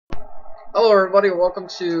Hello, everybody. Welcome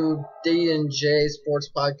to D&J Sports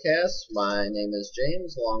Podcast. My name is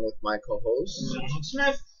James, along with my co-host,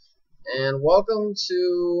 Smith. and welcome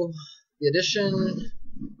to the edition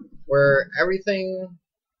where everything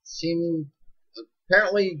seemed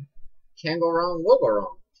apparently can go wrong, will go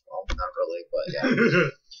wrong. Well, not really, but yeah.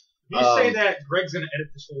 You say that, Greg's gonna edit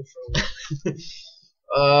this whole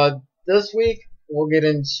show. This week we'll get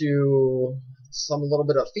into a little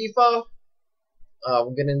bit of FIFA.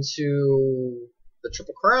 We'll get into the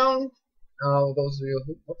Triple Crown. Those of you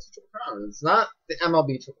what's the Triple Crown? It's not the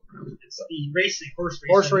MLB Triple Crown. It's the racing, horse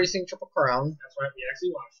Horse racing Triple Crown. That's right, we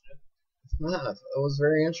actually watched it. It was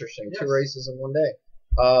very interesting. Yes. 2 races in one day.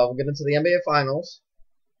 We'll get into the NBA Finals.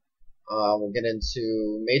 We'll get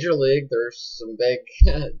into Major League. There's some big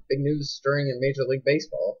big news stirring in Major League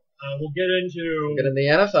Baseball. We'll get into the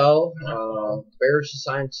NFL. Bears just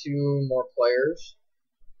signed 2 more players.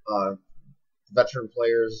 Veteran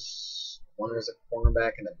players. One was a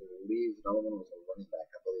cornerback, and I believe another one was a running back,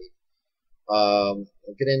 I believe.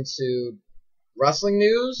 We'll get into wrestling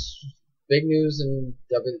news. Big news in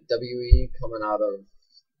WWE coming out of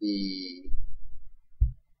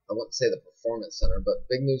I wouldn't say the Performance Center, but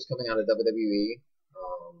big news coming out of WWE.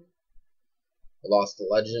 We lost a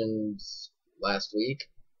legend last week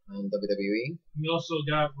in WWE. we also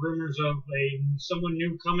got rumors of someone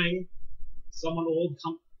new coming, someone old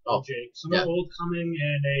old coming,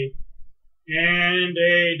 and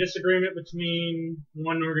a disagreement between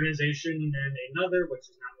one organization and another, which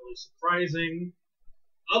is not really surprising.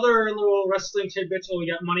 Other little wrestling tidbits. We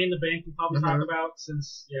got Money in the Bank we'll probably talk about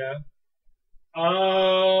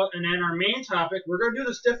and then our main topic, we're going to do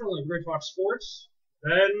this differently. We're going to talk sports,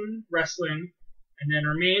 then wrestling, and then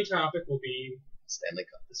our main topic will be Stanley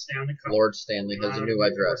Cup. the Stanley Cup. Lord Stanley has a new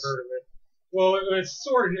address. Heard of it. Well, it's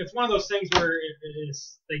one of those things where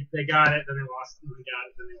they got it, then they lost it, then they got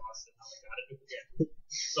it, then they lost it, now they got it again.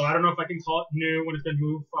 So I don't know if I can call it new when it's been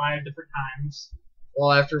moved 5 different times.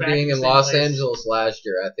 Well, after Back being in in the Los same place. Angeles last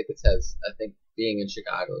year, I think being in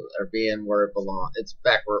Chicago or being where it belongs, it's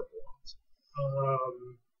back where it belongs.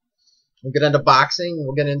 We'll get into boxing.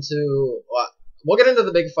 We'll get into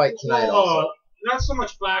the big fight tonight. Also, not so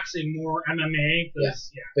much boxing, more MMA.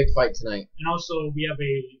 Big fight tonight. And also we have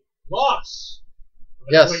a loss of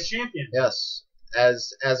a Yes. heavyweight champion. Yes.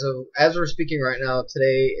 As we're speaking right now,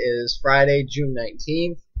 today is Friday, June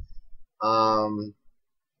 19th.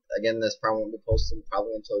 Again, this probably won't be posted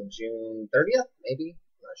probably until June 30th, maybe.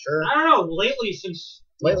 I'm not sure. I don't know. Lately, since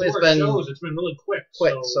Lately before it's been shows, it's been really quick.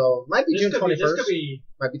 So might be June 21st. This could be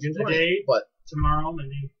might be June 20th. today, But tomorrow,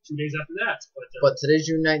 maybe 2 days after that. But today's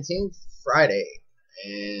June 19th, Friday,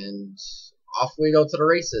 and off we go to the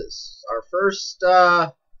races. Our first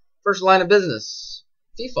line of business,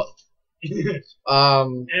 FIFA.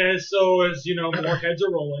 And so, as you know, more heads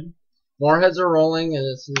are rolling. More heads are rolling, and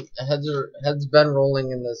heads been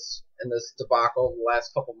rolling in this debacle the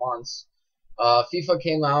last couple months. FIFA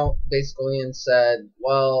came out basically and said,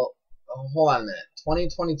 well, hold on a minute,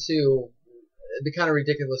 2022, it'd be kind of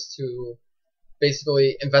ridiculous to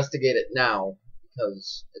basically investigate it now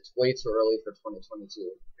because it's way too early for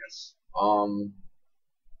 2022. Yes.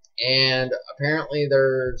 And apparently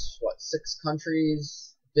there's 6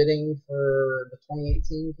 countries bidding for the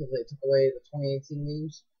 2018 because they took away the 2018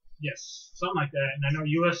 games. Yes, something like that. And I know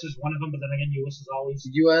U.S. is one of them, but then again, U.S. is always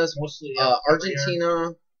U.S., mostly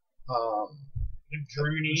Argentina,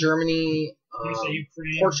 Germany. you say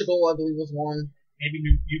Ukraine. Portugal, I believe, was one. Maybe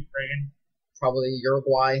Ukraine. Probably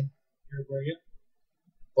Uruguay. Yeah.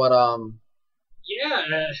 But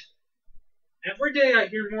every day I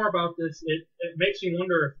hear more about this. It makes me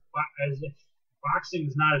wonder if boxing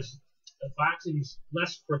is not as if boxing is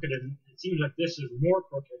less crooked, and it seems like this is more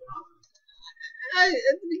crooked.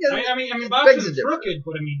 I mean, boxing is crooked,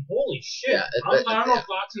 but I mean, holy shit! Yeah, I don't know if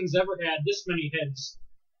boxing's ever had this many heads.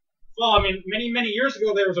 Well, I mean, many years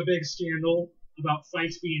ago there was a big scandal about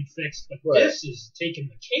fights being fixed, but this is taking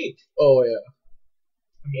the cake. Oh yeah.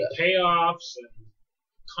 I mean, payoffs and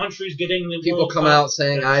countries getting the people coming out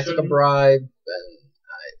saying I took a bribe,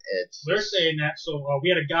 and they're saying that. So we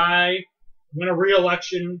had a guy win a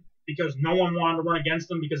re-election because no one wanted to run against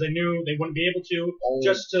them because they knew they wouldn't be able to,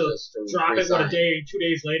 just to drop resign. it 2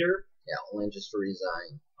 days later. Yeah, only just to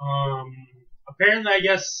resign. Apparently, I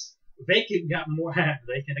guess Vacant got more.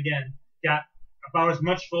 Vacant again got about as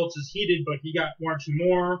much votes as he did, but he got 1 or 2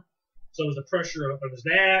 more. So it was the pressure of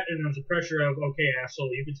that, and there was the pressure of, okay,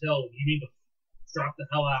 asshole, you can tell you need to drop the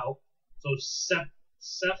hell out. So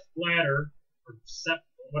Sepp Blatter, or Sepp,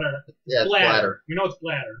 whatever. Yeah, Blatter. We know it's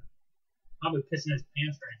Blatter. Probably pissing his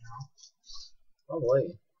pants right now.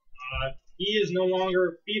 Probably. He is no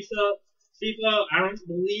longer FIFA FIFA, I don't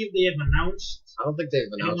believe they have announced I don't think they've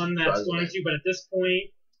announced anyone the that's going president. to, but at this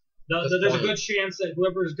point, This there's a point. good chance that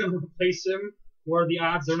whoever is going to replace him, where the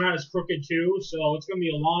odds they're not as crooked too, so it's going to be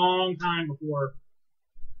a long time before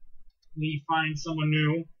we find someone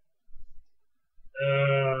new.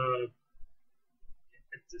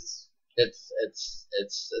 It's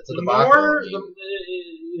a The debacle. more I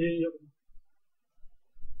mean,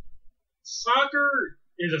 soccer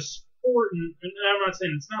is a sport, and I'm not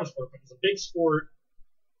saying it's not a sport, but it's a big sport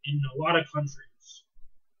in a lot of countries.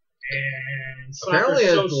 And apparently,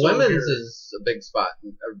 soccer's so women's here. is a big spot,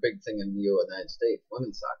 a big thing in the United States.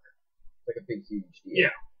 Women's soccer, it's like a big, huge deal.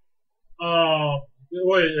 Yeah. Well,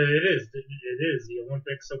 it is. It is the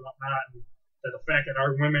Olympics and whatnot, and the fact that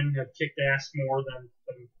our women have kicked ass more than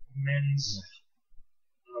the men's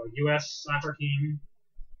U.S. soccer team.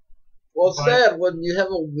 Well, it's sad when you have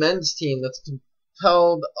a men's team that's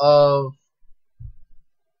compelled of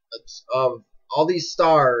all these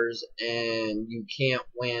stars, and you can't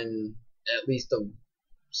win at least a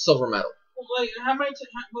silver medal. Well, like how many?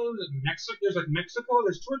 What was it? Mexico. There's like Mexico.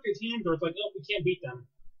 There's 2 or 3 teams where it's like, oh, we can't beat them.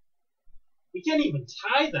 We can't even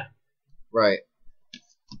tie them. Right.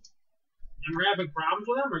 And we're having problems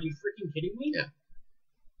with them? Are you freaking kidding me? Yeah.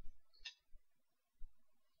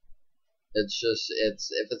 It's just,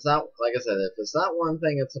 if it's not, like I said, if it's not one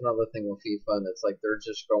thing, it's another thing with FIFA, and it's like they're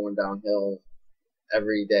just going downhill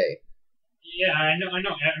every day. Yeah, I know.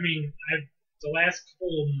 I mean, the last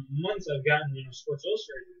couple of months I've gotten, Sports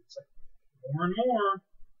Illustrated. It's like more and more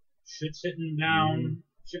shit's hitting down,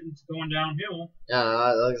 shit's going downhill. Yeah,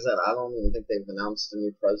 like I said, I don't even think they've announced a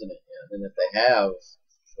new president yet, and if they have,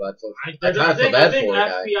 I think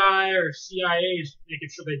FBI or CIA is making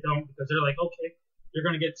sure they don't, because they're like, okay, you're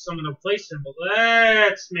going to get someone to replace him, but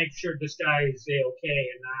let's make sure this guy is okay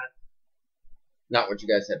and not what you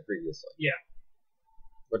guys had previously. Yeah.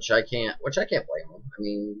 Which I can't blame them. I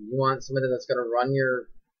mean, you want somebody that's going to run your,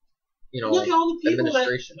 look at all the people that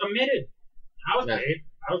administration. Admitted. I was paid.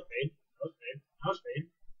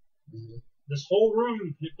 Mm-hmm. This whole room,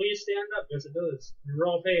 can you please stand up? Yes, it does. We were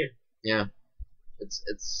all paid. Yeah.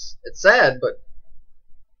 It's sad, but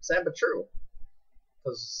true.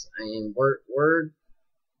 Because I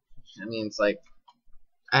mean, it's like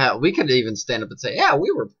we could even stand up and say, yeah,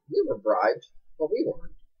 we were bribed, but we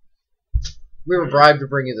weren't. We were bribed to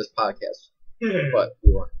bring you this podcast, but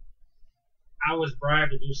we weren't. I was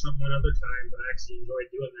bribed to do something another time, but I actually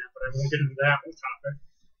enjoyed doing that. But I won't get into that whole topic.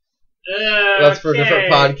 That's for a different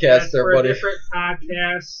podcast, that's there, for buddy. A different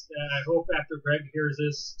podcast. I hope after Greg hears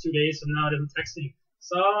this 2 days from now, he doesn't text me.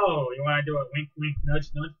 So, you want to do a wink, wink, nudge,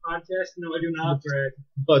 nudge podcast? No, I do not, Greg.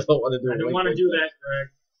 I don't want to do. I don't want to do that, Greg.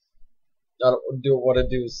 I don't want to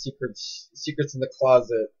do secrets in the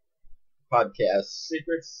closet podcast.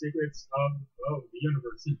 Secrets of the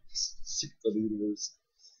universe. Secrets of the universe.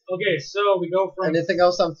 Okay, so we go from. Anything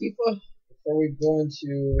else on FIFA before we go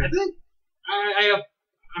into? I think I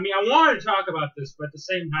wanted to talk about this, but at the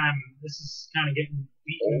same time, this is kind of getting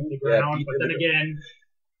beaten to the ground. But then again,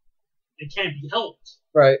 it can't be helped.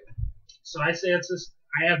 Right. So I say it's just.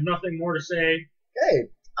 I have nothing more to say. Okay,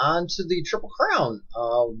 on to the Triple Crown.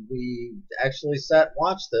 We actually sat and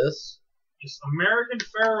watched this. It's American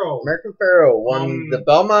Pharaoh. American Pharaoh won the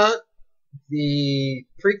Belmont, the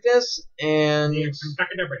Preakness, and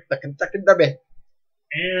the Kentucky Derby.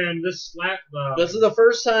 And this is the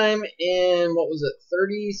first time in,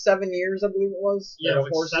 37 years, I believe it was? Yeah,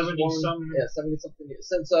 70-something. Yeah, 70-something years.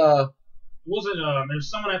 Since, it wasn't, there's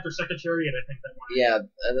someone after Secretariat, I think, that won. Yeah,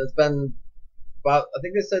 and it's been about, I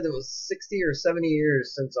think they said it was 60 or 70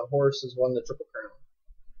 years since a horse has won the Triple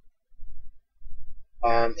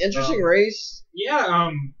Crown. Interesting race.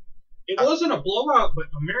 Yeah, it wasn't a blowout, but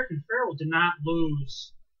American Pharaoh did not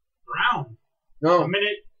lose ground. No. The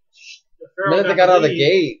minute they got out of the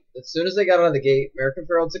gate, as soon as they got out of the gate, American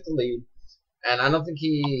Pharaoh took the lead, and I don't think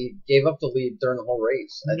he gave up the lead during the whole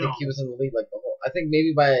race. I think he was in the lead like the whole. I think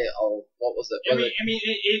maybe by what was it?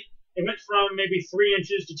 It went from maybe 3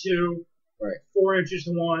 inches to 2, right? 4 inches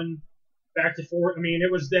to 1, back to 4. I mean,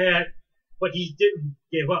 it was that, but he didn't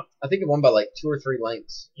give up. I think it won by like 2 or 3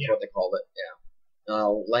 lengths. Is Yeah. what they called it. Yeah.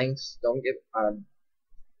 Lengths. Don't give.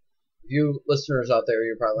 You listeners out there,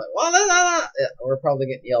 you're probably like, well, no. Yeah, we're probably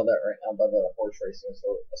getting yelled at right now by the Horse Racing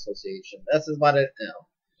Association. That's about it.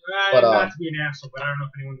 Not to be an asshole, but I don't know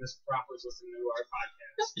if anyone in this proper is listening to our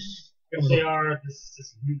podcast. If they are,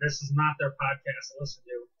 this is not their podcast to listen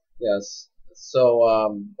to. Yes. So,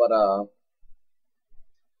 and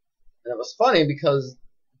it was funny because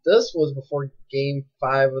this was before Game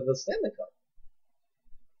 5 of the Stanley Cup.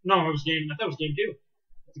 No, I thought it was Game 2.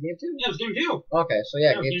 Was it Game 2? Yeah, it was Game 2. Okay, so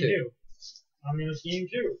yeah, Game Game 2. It was Game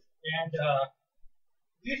 2. And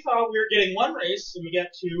we thought we were getting one race, and we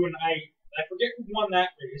got two, and I forget who won that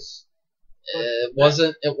race. It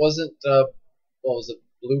wasn't. What was it?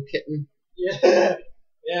 Blue Kitten. Yeah,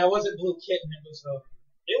 yeah, it wasn't Blue Kitten. It was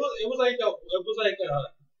like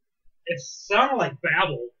it sounded like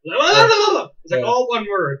babble. It's like all one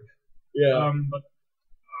word. Yeah. But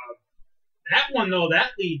that one though,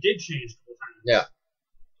 that lead did change a couple times. Yeah.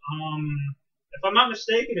 If I'm not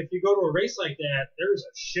mistaken, if you go to a race like that, there's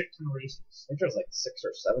a shit ton of races. I think there's like 6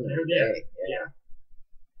 or 7 There, a day. yeah.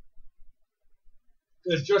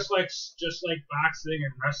 Because just like boxing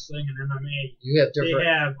and wrestling and MMA, You have different. they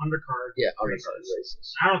have undercard. Undercard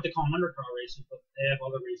races. I don't know if they call them undercard races, but they have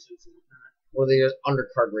other races and whatnot. Well, they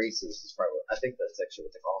undercard races is probably. I think that's actually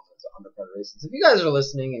what they call them. Is undercard races. If you guys are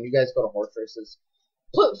listening and you guys go to horse races,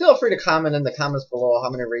 feel free to comment in the comments below how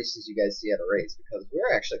many races you guys see at a race, because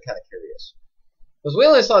we're actually kind of curious. Because we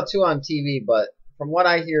only saw 2 on TV, but from what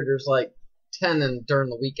I hear, there's like 10 during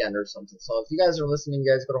the weekend or something. So if you guys are listening,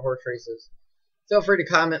 you guys go to horse races, feel free to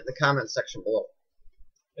comment in the comment section below.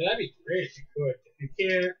 Yeah, that'd be great if you could. If you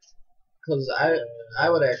can't, because I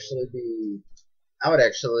would actually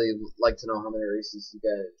like to know how many races you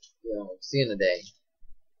guys see in a day.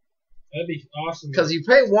 That'd be awesome. Because you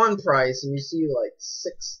pay one price and you see like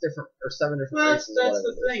 6 different or 7 different races. That's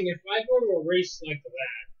the thing. If I go to a race like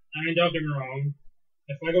that, I mean, don't get me wrong.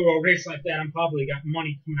 If I go to a race like that, I'm probably got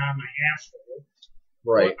money coming out of my asshole.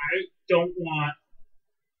 Right. But I don't want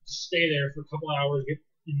to stay there for a couple hours.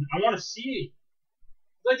 I want to see.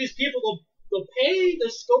 Like these people, they'll pay.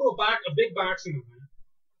 They'll go to a big boxing event,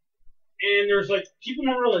 and there's like people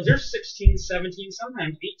don't realize there's 16, 17,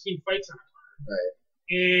 sometimes 18 fights on a card. Right.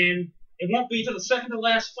 And it won't be to the second to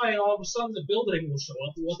last fight. All of a sudden, the building will show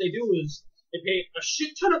up. And what they do is they pay a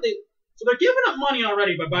shit ton of So they're giving up money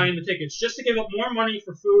already by buying the tickets, just to give up more money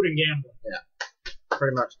for food and gambling. Yeah,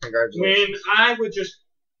 pretty much. Congratulations. When I would just,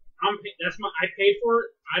 I paid for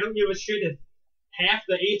it. I don't give a shit if half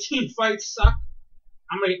the 18 fights suck.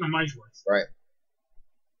 I'm gonna get my money's worth. Right.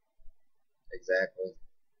 Exactly.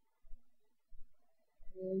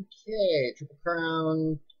 Okay, Triple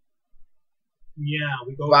Crown. Yeah,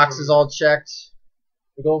 we go. Boxes all checked.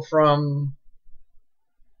 We go from.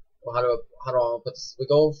 Well, how do I put this? We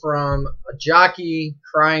go from a jockey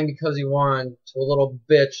crying because he won to a little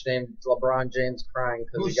bitch named LeBron James crying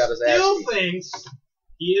because he got his ass still beat. thinks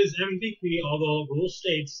he is MVP, although the rule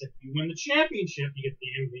states if you win the championship, you get the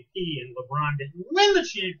MVP, and LeBron didn't win the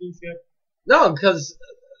championship. No, because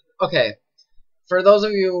okay, for those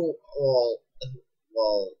of you,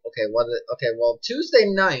 Tuesday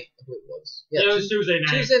night, I believe it was. Yeah, it was Tuesday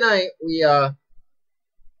night. Tuesday night, we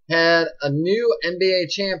had a new NBA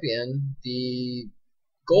champion, the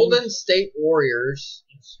Golden State Warriors,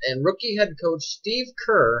 and rookie head coach Steve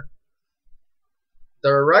Kerr.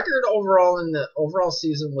 Their record overall in the overall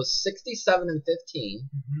season was 67-15.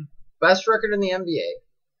 Mm-hmm. Best record in the NBA.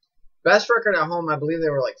 Best record at home, I believe they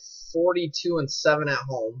were like 42-7 at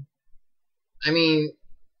home. I mean,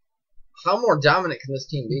 how more dominant can this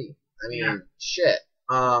team be? I mean, shit.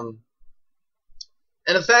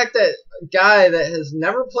 And the fact that a guy that has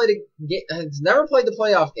never played the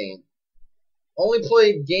playoff game, only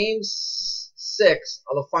played game 6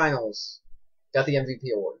 of the finals, got the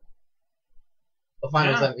MVP award. The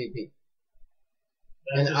finals MVP.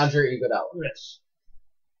 And Andre Iguodala. Yes.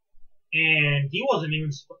 And he wasn't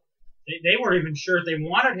even. They weren't even sure if they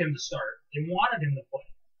wanted him to start. They wanted him to play.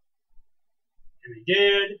 And they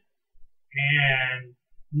did. And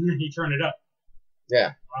he turned it up.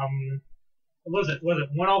 Yeah. Was it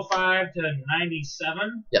 105 to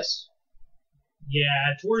 97? Yes.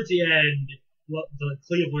 Yeah, towards the end, the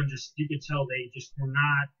Cleveland you could tell they just were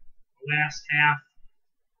not. The last half,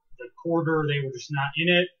 the quarter, they were just not in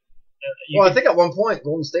it. I think at one point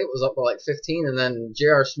Golden State was up by like 15, and then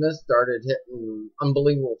J.R. Smith started hitting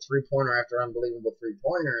unbelievable three-pointer after unbelievable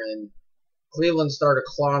three-pointer, and Cleveland started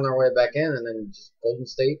clawing their way back in, and then just Golden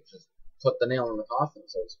State just put the nail in the coffin,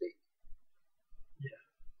 so to speak.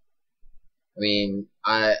 I mean,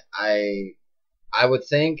 I would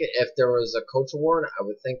think if there was a coach award, I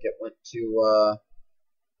would think it went to.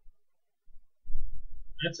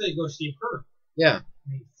 I'd say go Steve Kerr. Yeah. I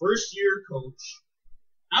mean, first year coach.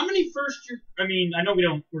 How many first year? I mean, I know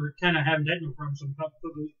we're kind of having technical problems, so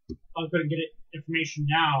probably couldn't get information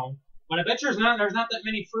now. But I bet there's not that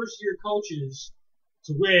many first year coaches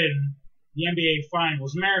to win the NBA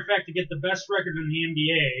Finals. As a matter of fact, to get the best record in the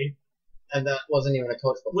NBA. And that wasn't even a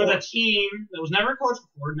coach before. With a team that was never a coach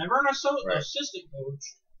before, never an assistant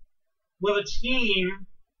coach, with a team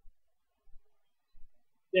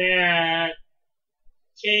that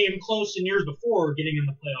came close in years before getting in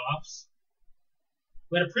the playoffs.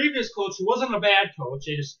 We had a previous coach who wasn't a bad coach.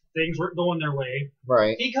 Things weren't going their way.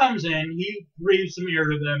 Right. He comes in, he breathes some air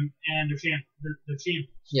to them, and they're champions.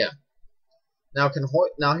 Yeah. Now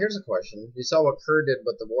here's a question. You saw what Kerr did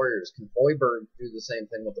with the Warriors. Can Hoiberg do the same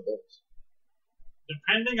thing with the Bulls?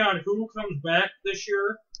 Depending on who comes back this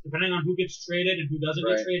year, depending on who gets traded and who doesn't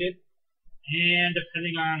get traded, and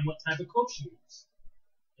depending on what type of coach he is.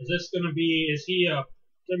 Is he going to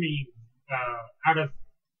be out of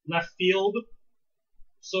left field,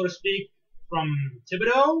 so to speak, from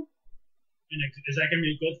Thibodeau? And is that going to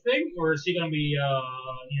be a good thing? Or is he going to be,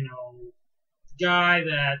 guy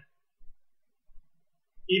that,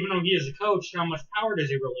 even though he is a coach, how much power does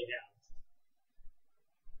he really have?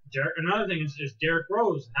 Another thing is Derrick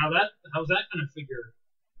Rose. How's that going to figure?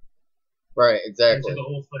 Right, exactly. Into the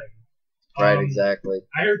whole thing. Right, exactly.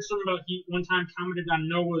 I heard something about he one time commented on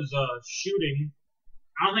Noah's shooting.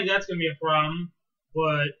 I don't think that's going to be a problem,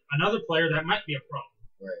 but another player that might be a problem.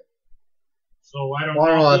 Right. So I don't know.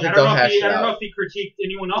 I don't know if he critiqued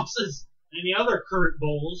anyone else's, any other current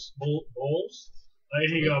Bulls. Bulls. Right.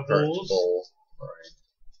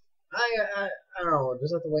 I don't know.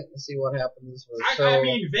 Just have to wait and see what happens. I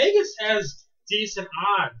mean, Vegas has decent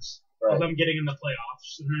odds right. of them getting in the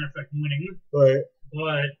playoffs and in effect winning. Right.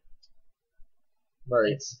 But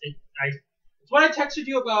right. It's what I texted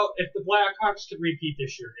you about if the Blackhawks could repeat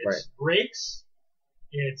this year. It's breaks.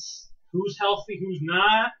 It's who's healthy, who's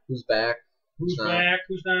not. Who's back. Who's back,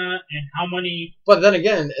 who's not, and how many. But then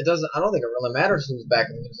again, it doesn't. I don't think it really matters who's back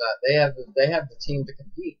and who's not. They have the team to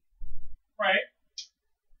compete. Right.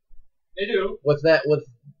 They do. With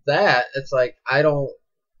that, it's like I don't.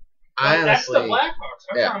 I honestly. That's the Blackhawks.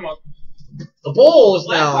 I'm talking about the Bulls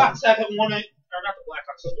now. The Blackhawks haven't won it, or not the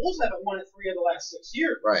Blackhawks. The Bulls haven't won it 3 of the last 6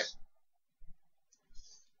 years. Right.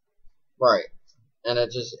 Right. And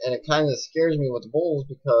it kind of scares me with the Bulls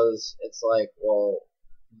because it's like, well,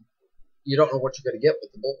 you don't know what you're going to get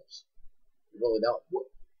with the Bulls. You really don't.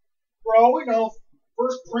 For all we know,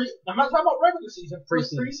 I'm not talking about regular season.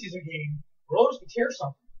 First preseason game, Rollers could tear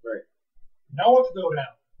something. Right. Noah could go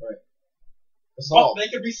down. Right. But they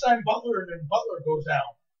could re-sign Butler, and then Butler goes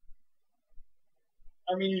down.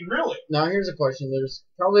 I mean, really. Now, here's a question. There's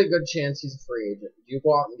probably a good chance he's a free agent. Do you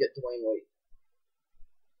go out and get Dwayne Wade?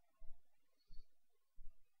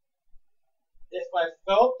 If I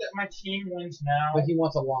felt that my team wins now... But he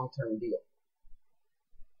wants a long-term deal.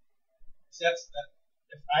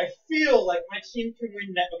 If I feel like my team can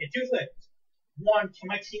win now... Okay, 2 things. 1, can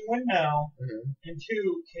my team win now? Mm-hmm. And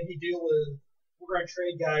 2, can he deal with... We're going to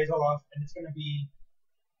trade guys off, and it's going to be...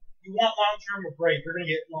 You want long-term or great. You're going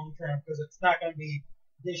to get long-term because it's not going to be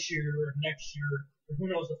this year or next year or who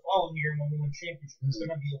knows the following year when we win championships. Mm-hmm. It's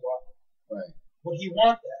going to be a while. Right. Would he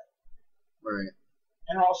want that? Right.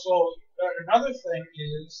 And also, another thing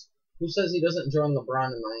is... Who says he doesn't join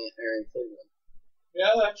LeBron in Cleveland?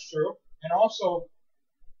 Yeah, that's true. And also,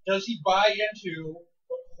 does he buy into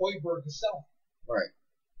what Hoiberg is selling? Right.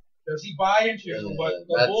 Does he buy into what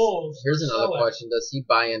the Bulls Here's another selling? question. Does he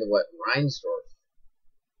buy into what Reinsdorf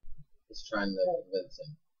is trying to convince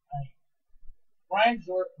him?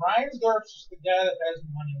 Reinsdorf's the guy that has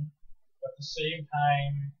money, but at the same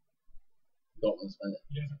time... Don't want to spend it.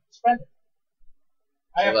 He doesn't spend it.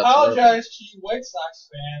 So I apologize to you White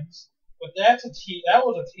Sox fans, but that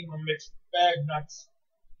was a team of mixed bag nuts.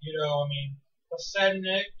 You know, I mean,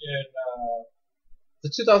 Sednick and...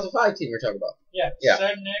 the 2005 team you're talking about. Yeah.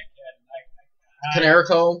 Sednick and...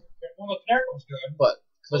 Konerko. Well, Konerko was good. But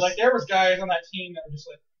like, there was guys on that team that were just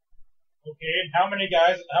like, okay, and how many of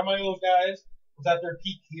those guys was at their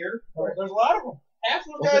peak here? Right. There's a lot of them. Half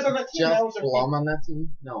of those guys on that team, that was their peak. Blum on that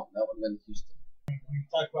team? No, that would have been Houston. We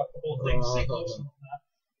talk about the whole thing, St. Louis and whatnot.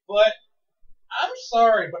 But, I'm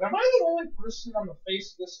sorry, but am I the only person on the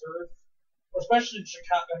face of this earth, or especially in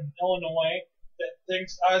Chicago and Illinois, that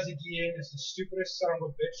thinks Ozzie Guillen is the stupidest son of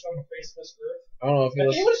a bitch on the face of this earth? I don't know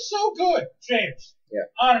if he was so good, James. Yeah.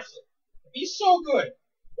 Honestly. If he's so good,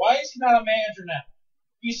 why is he not a manager now?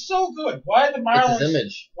 He's so good. Why did the Marlins... It's his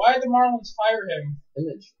image. Why did the Marlins fire him?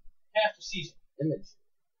 Image. Half the season. Image.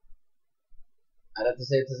 I'd have to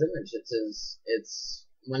say it's his image. It's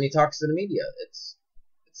when he talks to the media. It's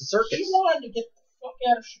a circus. He wanted to get the fuck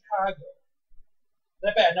out of Chicago.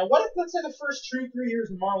 That bad. Now, what if, let's say, the first 2-3 years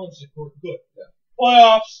the Marlins were good? Yeah.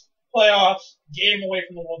 Playoffs, game away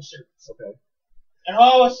from the World Series. Okay. And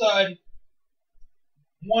all of a sudden,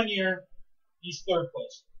 1 year, he's 3rd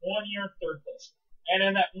place. 1 year, 3rd place. And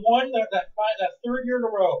then that 3rd year in a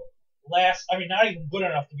row, not even good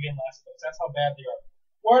enough to be in last place. That's how bad they are.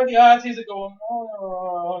 What are the odds he's going,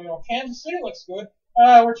 Kansas City looks good.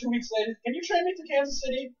 We're 2 weeks later. Can you trade me to Kansas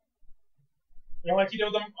City? Like he did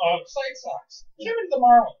with the White Sox. Trade me to the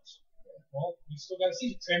Marlins. Well, we still got a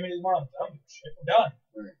season. Trade me to the Marlins. I don't give a shit. We're done.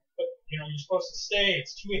 Right. But, you're supposed to stay.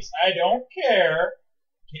 It's 2 weeks. I don't care.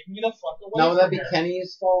 Get me the fuck away Now, would that from be here.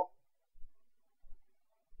 Kenny's fault?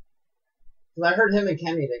 Because I heard him and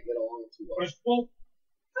Kenny didn't get along too well. Well,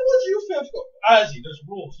 how would you feel? Ozzy, there's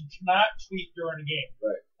rules. You cannot tweet during a game.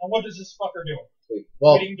 Right. And what does this fucker do? Tweet.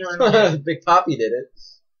 Well, Tweeting during a game. Big Papi did it.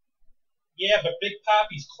 Yeah, but Big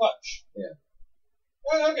Papi's clutch. Yeah.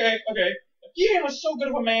 Well, okay. If Gideon was so good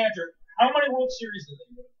of a manager, how many World Series did they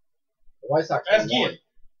win? The White Sox As got Gideon. one.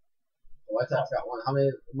 The White Sox got one. How many?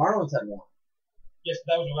 The Marlins had one. Yes,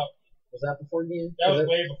 that was about. Was that before Gideon? That was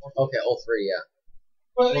way before. Okay, 03, yeah.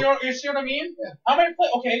 But you see what I mean? Yeah. How many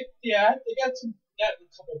Okay, yeah, they got a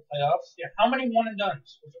couple of playoffs. Yeah, how many one and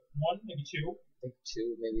dones? Was it one, maybe two? I think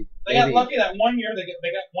two, maybe. They got lucky that 1 year. They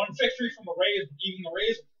got one victory from the Rays. Even the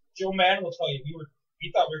Rays, Joe Madden will tell you,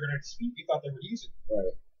 we thought we were going to sweep. We thought they were easy.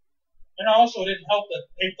 Right. And also, it didn't help that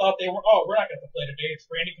they thought they were. Oh, we're not going to play today. It's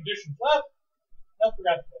rainy conditions. Well, no,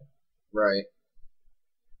 forgot to play. Right.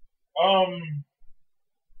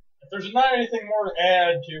 If there's not anything more to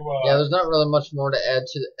add to. Yeah, there's not really much more to add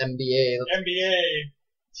to the NBA.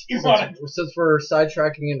 Since we're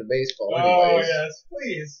sidetracking into baseball. Oh anyways. yes,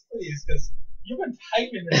 please, because you've been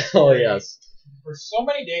typing this. Oh yes. For so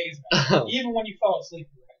many days now, even when you fell asleep.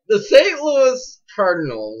 The St. Louis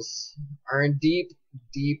Cardinals are in deep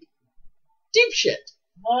shit.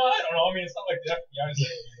 Well, I don't know. I mean, it's not like the FBI is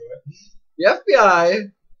saying The FBI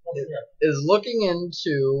into it. is looking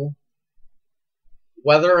into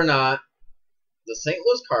whether or not the St.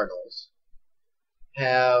 Louis Cardinals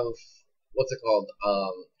have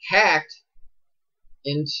hacked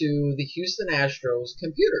into the Houston Astros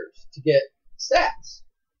computers to get stats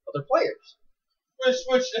of their players.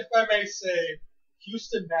 Which, if I may say,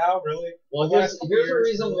 Houston now really. Well, here's the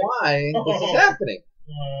reason really? why this is happening.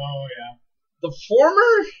 Oh yeah. The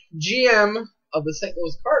former GM of the St.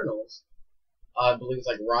 Louis Cardinals, I believe it's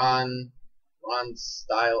like Ron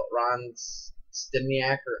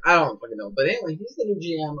Stymniak, or I don't fucking know. But anyway, he's the new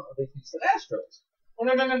GM of the Houston Astros.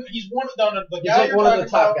 Well, no. He's one of the He's guy like one of the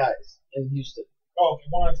top guys in Houston. Oh, okay,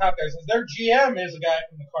 one of the top guys. Their GM is a guy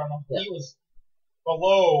from the Cardinals. Yeah. He was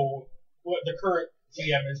below what the current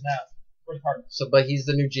GM is now for the Cardinals. So, but he's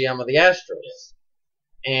the new GM of the Astros. Yes.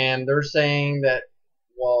 And they're saying that,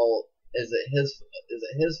 well, is it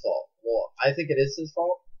his fault? Well, I think it is his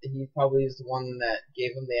fault. He probably is the one that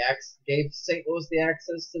gave St. Louis the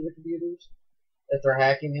access to the computers that they're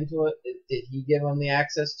hacking into it. Did he give them the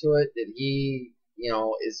access to it? Did he,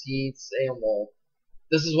 is he saying, well,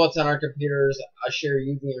 this is what's on our computers, I share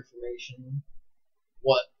you the information?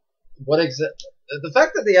 The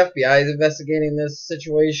fact that the FBI is investigating this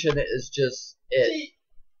situation is just,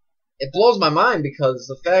 it blows my mind, because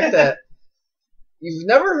the fact that you've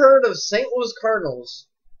never heard of St. Louis Cardinals,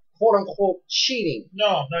 quote unquote, cheating.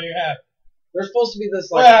 No, you haven't. They're supposed to be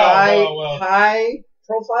this high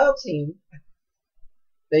profile team.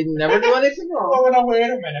 They never do anything wrong. No, wait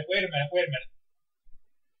a minute.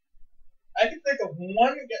 I can think of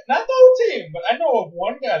one guy, not the whole team, but I know of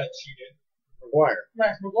one guy that cheated.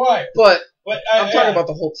 Max McGuire. But I'm talking about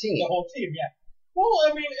the whole team. The whole team, yeah. Well,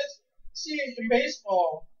 I mean, in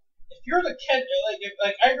baseball, if you're the catcher,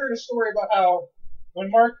 like I heard a story about how when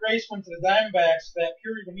Mark Grace went to the Diamondbacks, that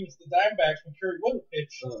period when he was at the Diamondbacks, when Kerry Wood would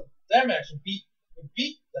pitch, Diamondbacks would beat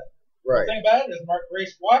them. Right. The thing about it is Mark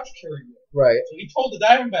Grace watched Kerry Wood. Right. So he told the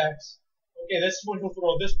Diamondbacks, okay, this is when he'll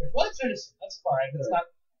throw this pitch. Well, that's innocent. That's fine.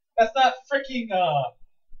 That's not freaking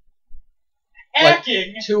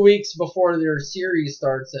hacking. Like 2 weeks before their series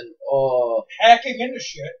starts, and hacking into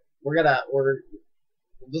shit.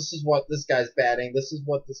 This is what this guy's batting. This is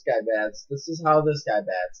what this guy bats. This is how this guy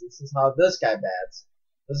bats. This is how this guy bats.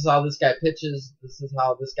 This is how this guy pitches. This is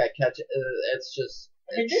how this guy catches. It's just.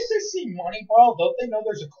 I mean, didn't they see Moneyball? Don't they know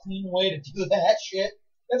there's a clean way to do that shit?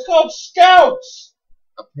 That's called scouts.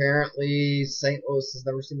 Apparently, St. Louis has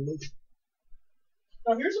never seen the movie.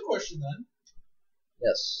 Now, here's a question then.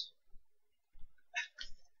 Yes.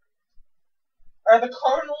 Are the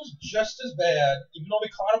Cardinals just as bad, even though we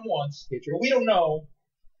caught them once, Patriots? but we don't know,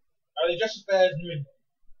 are they just as bad as New England?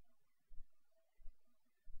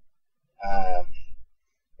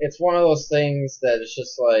 It's one of those things that it's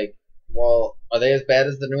just like, well, are they as bad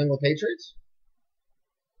as the New England Patriots?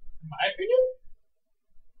 In my opinion?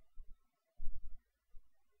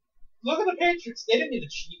 Look at the Patriots. They didn't need to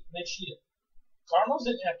cheat, and they cheated. Cardinals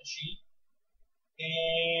didn't have to cheat.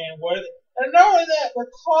 And what are they? And not only that, they're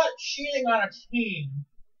caught cheating on a team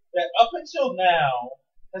that up until now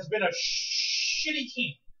has been a shitty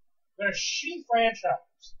team. Been a shitty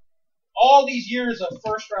franchise. all these years of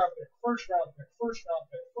first round pick, first round pick, first round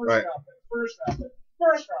pick, first Right. round pick, first round pick,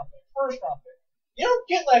 first round pick, first round pick. You don't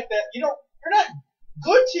get like that. You don't. You're not.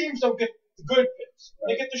 Good teams don't get the good picks.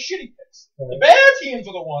 They Right. get the shitty picks. The Right. bad teams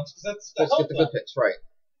are the ones because that's the Let's help get the good them. picks, right?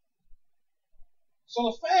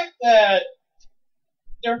 So the fact that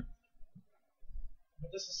they're,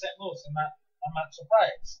 but this is St. Louis, I'm not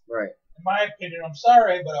surprised. Right. In my opinion, I'm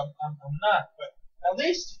sorry, but I'm not. But at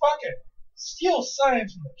least fucking steal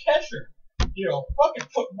signs from the catcher. You know, fucking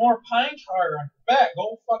put more pine tar on your back.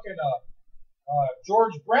 Go fucking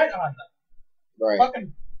George Brett on them. Right.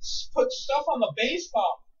 Fucking put stuff on the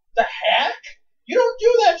baseball. The hack? You don't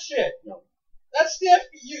do that shit. No. That's the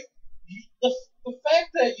fact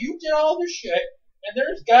that you did all this shit, and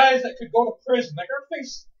there's guys that could go to prison. They're gonna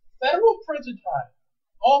face federal prison time,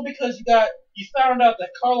 all because you found out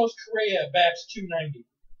that Carlos Correa bats 290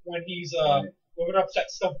 when he's with an upset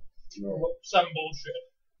stomach or some bullshit.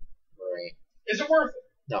 Right. Is it worth it?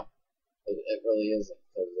 No, it really isn't.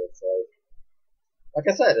 Because it's like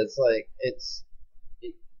I said, it's like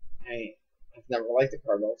I've never liked the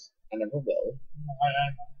Cardinals. I never will. No,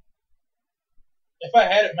 I know. If I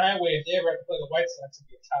had it my way, if they ever had to play the White Sox, it'd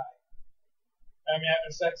be a tie. I mean,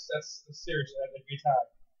 that's seriously, that'd be a tie.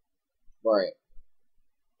 Right.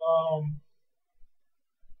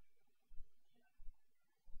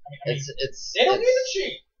 I mean, It's they don't need to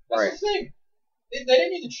cheat. That's right. the thing. They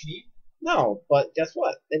didn't need to cheat. No, but guess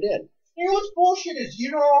what? They did. You know what's bullshit is,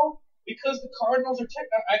 because the Cardinals are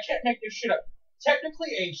I can't make this shit up. Technically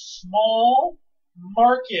a small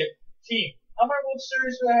market team. How many World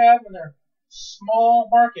Series do they have when they're small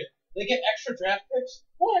market? They get extra draft picks?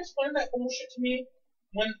 Well, explain that bullshit to me.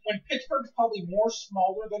 When Pittsburgh's probably more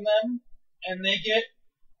smaller than them, and they get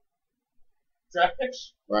draft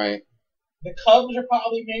picks. Right. The Cubs are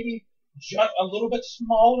probably maybe just a little bit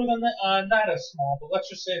smaller than not as small, but let's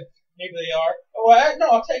just say maybe they are. Oh, no,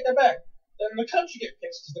 I'll take that back. Then the Cubs should get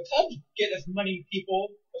picks because the Cubs get as many people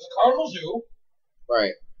as the Cardinals do.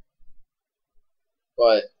 Right.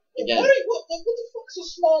 But again, What the fuck's a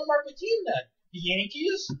small market team then? The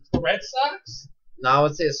Yankees, the Red Sox. now I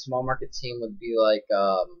would say a small market team would be like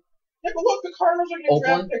Yeah, but look, the Cardinals are getting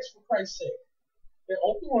Oakland? draft picks for Christ's sake. Yeah,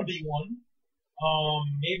 Oakland would be one.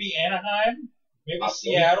 Maybe Anaheim. Maybe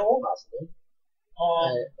Possibly. Seattle. Possibly.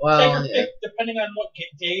 Take your pick depending on what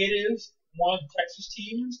day it is. One of the Texas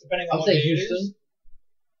teams, depending on I'll what say day Houston. it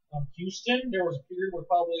is. Houston. There was a period where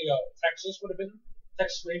probably Texas would have been.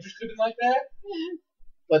 Texas Rangers could have been like that.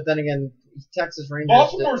 But then again, Texas Rangers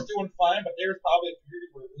Baltimore's doing fine, but there's probably a period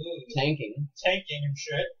where tanking. tanking and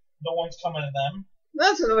shit. No one's coming to them.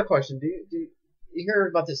 That's another question. Do you hear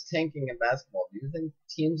about this tanking in basketball? Do you think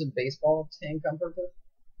teams in baseball tank on purpose?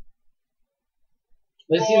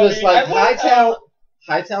 They see Well, this I mean, like I like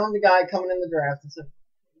high talented guy coming in the draft and say,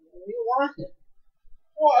 "What do you want him?"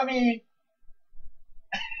 Well, I mean,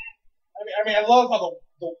 I love how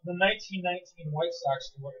the 1919 White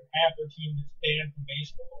Sox do it, and half their team gets banned from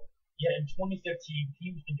baseball. Yet in 2015,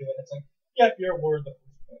 teams can do it. It's like, yeah, you're aware of the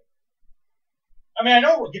first pick. I mean, I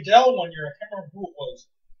know Goodell one year, I can't remember who it was.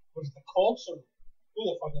 Was it the Colts or who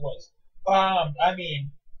the fuck it was? Bombed. I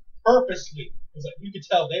mean, purposely. It was like, you could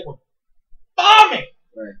tell they were bombing.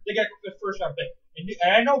 Right. They got the first round pick. And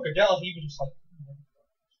I know Goodell, he was just like,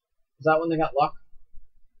 Is that when they got luck?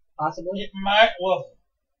 Possibly. it might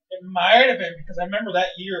have been because I remember that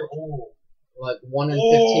year. Oh, Like 1 in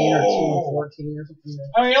 15 or 2 in Oh. 14 or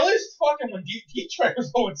something. I mean, at least fucking when Detroit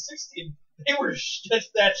was 0-16, they were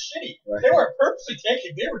just that shitty. Right. They weren't purposely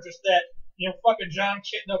taking. They were just that, fucking John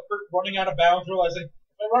Kitna running out of bounds, realizing if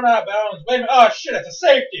I run out of bounds, wait a minute, oh shit, it's a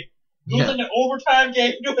safety. Losing an overtime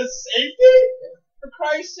game to a safety? For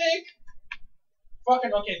Christ's sake.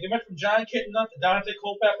 Fucking, okay, they went from John Kitna to Dante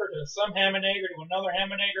Culpepper to some Hamanegger to another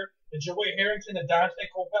Hamanegger to Joey Harrington to Dante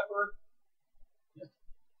Culpepper.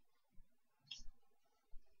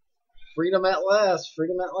 Freedom at last.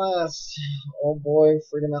 Freedom at last. Oh boy,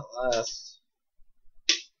 freedom at last.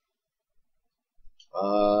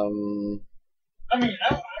 Okay,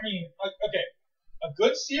 a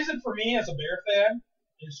good season for me as a Bear fan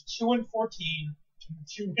is 2-14 and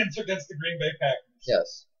 2 wins against the Green Bay Packers.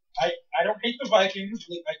 Yes. I don't hate the Vikings.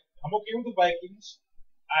 I'm okay with the Vikings.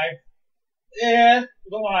 The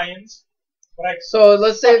Lions. But So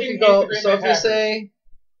let's say if you fucking go. hate the Green So Bay if you Packers. say.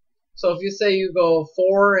 So if you say you go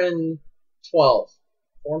 4-12. 4-12.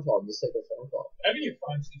 Just say go 4-12. That'd be a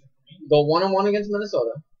fun season for me. Go 1-1 against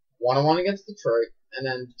Minnesota. 1-1 against Detroit, and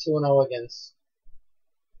then 2-0 against.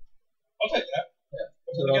 I'll take that. Yeah.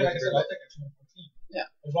 But 2-0 again, like I against said, Green I'll Bay. take a 2-14. Yeah.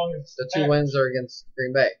 As long as The 2 wins are against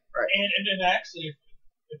Green Bay, right? And actually,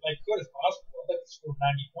 if I could, as possible, I'd like to score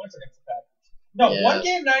 90 points against the Packers. No, Yeah. one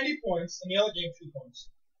game 90 points, and the other game 2 points.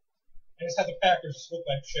 I just had the Packers just look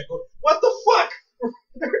like shit. Go, what the fuck?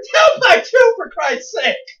 They're down by 2 for Christ's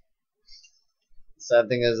sake. Sad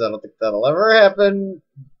thing is, I don't think that'll ever happen,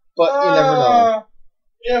 but you never know.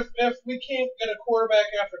 If we can't get a quarterback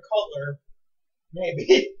after Cutler, maybe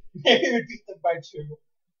we beat them by 2.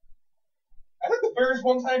 I think the Bears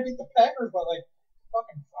one time beat the Packers by like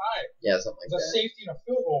fucking 5. Yeah, something like It was a that. safety and a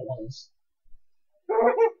field goal once.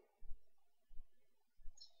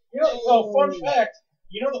 Fun fact.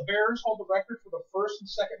 You know the Bears hold the record for the first and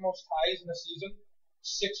second most ties in the season.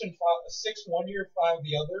 6 and 5, 6 one year, 5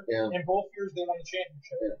 the other. Yeah. In both years they won the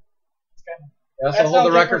championship. Yeah. It's kind of, They also That's hold how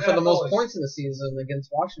the record for different the most NFL is. points in the season against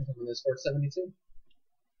Washington when they scored 72.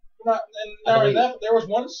 not I believe. that, there was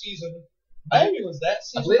one season. Maybe it was that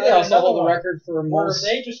season. I believe they or also another hold the one, record for where most.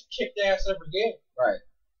 they just kicked ass every game. Right.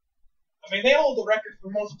 I mean, they hold the record for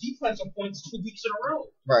most defensive points 2 weeks in a row.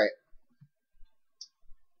 Right.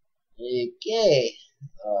 Okay.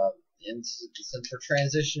 And since we're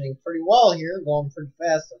transitioning pretty well here, going pretty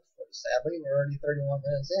fast, sadly, we're already 31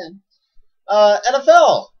 minutes in.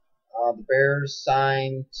 NFL. The Bears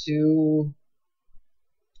signed 2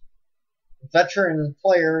 veteran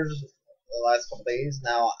players the last couple days.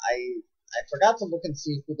 Now, I forgot to look and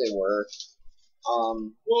see who they were.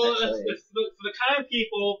 Well, actually, if for the kind of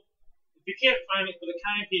people, if you can't find it for the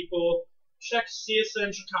kind of people, check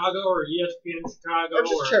CSN Chicago or ESPN Chicago or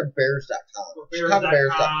just check Bears.com. or ChicagoBears.com.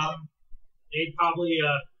 Bears.com. They'd probably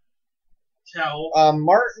tell.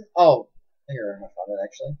 Martin. Oh, here, I found it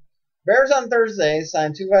actually. Bears on Thursday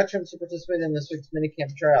signed 2 veterans to participate in this week's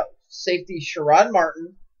minicamp tryout. Safety Sherrod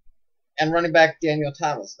Martin and running back Daniel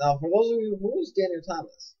Thomas. Now, for those of you who is Daniel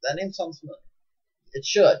Thomas, that name sounds familiar. It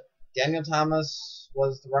should. Daniel Thomas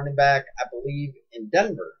was the running back, I believe, in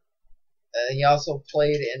Denver. He also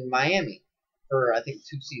played in Miami for, I think,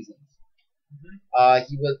 2 seasons.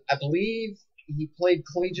 He was, I believe, he played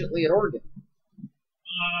collegiately at Oregon.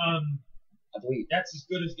 I believe. That's as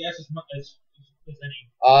good as guess as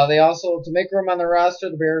any. They also, to make room on the roster,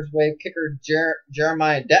 the Bears waived kicker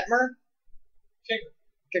Jeremiah Detmer.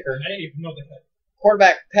 Kicker. I didn't even know they had.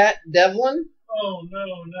 Quarterback Pat Devlin. Oh no,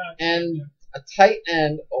 not. And a tight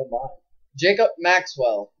end, oh my, Jacob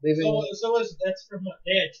Maxwell. Leaving. That's from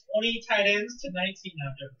they had 20 tight ends to 19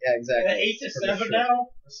 now. Yeah, exactly. 8 to Pretty 7 sure. now,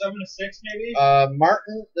 or 7 to 6 maybe.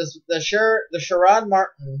 Martin, the Sherrod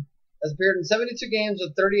Martin has appeared in 72 games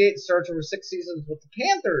with 38 starts over 6 seasons with the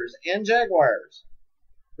Panthers and Jaguars,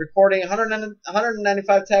 recording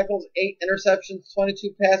 195 tackles, 8 interceptions,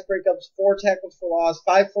 22 pass breakups, 4 tackles for loss,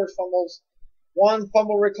 5 forced fumbles, 1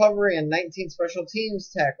 fumble recovery, and 19 special teams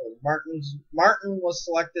tackles. Martin was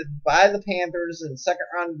selected by the Panthers in the second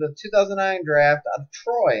round of the 2009 draft out of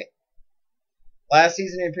Troy. Last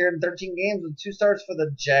season, he appeared in 13 games with 2 starts for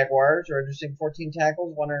the Jaguars, registering 14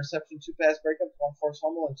 tackles, 1 interception, 2 pass breakups, 1 forced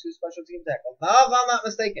fumble, and 2 special team tackles. Now, if I'm not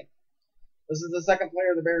mistaken, this is the second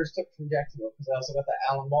player the Bears took from Jacksonville, because they also got the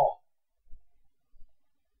Allen Ball.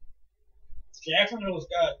 Jacksonville's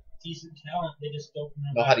got decent talent. They just don't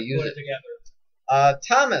Know how to use put it. together.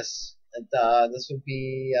 Thomas, this would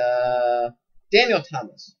be Daniel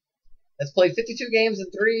Thomas, has played 52 games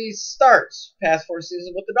and 3 starts past 4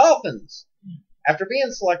 seasons with the Dolphins. After being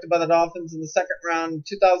selected by the Dolphins in the second round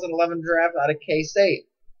 2011 draft out of K-State.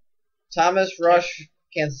 Thomas rushed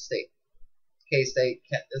Kansas State. K-State.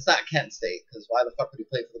 It's not Kent State, because why the fuck would he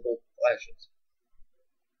play for the Gold Flashes?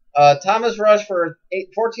 Thomas rushed for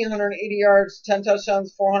 1,480 yards, 10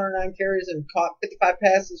 touchdowns, 409 carries, and caught 55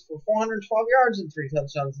 passes for 412 yards and 3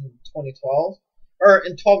 touchdowns in 2012, or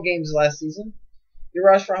in 12 games last season. He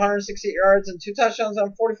rushed for 168 yards and 2 touchdowns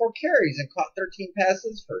on 44 carries and caught 13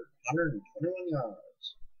 passes for 121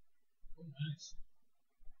 yards. Oh, nice.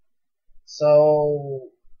 So,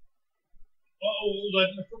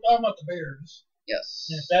 If we're talking about the Bears, yes.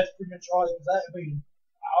 and if that's pretty much all,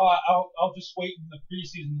 I'll just wait in the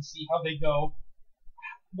preseason to see how they go.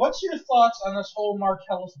 What's your thoughts on this whole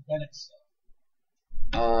Martellus Bennett stuff?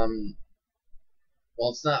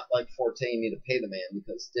 Well, it's not like Forte you need to pay the man,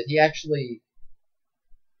 because did he actually...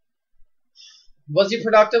 Was he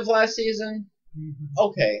productive last season? Mm-hmm.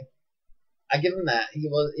 Okay. I give him that. He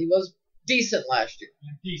was decent last year.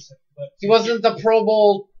 Decent, but He wasn't the Pro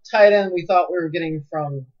Bowl tight end we thought we were getting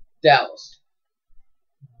from Dallas.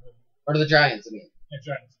 Or the Giants, I mean. That's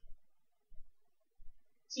right.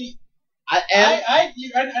 See,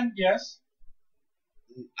 yes,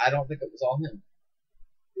 I don't think it was all him.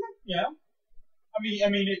 yeah. I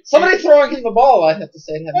mean, it's Somebody throwing him the ball, I'd have to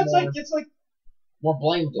say, had it's like more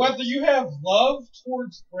blame to it. whether you have love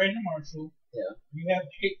towards Brandon Marshall, Yeah. you have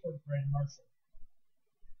hate towards Brandon Marshall.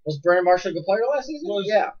 Was Brandon Marshall a good player last season? Was-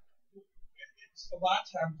 Yeah. a lot of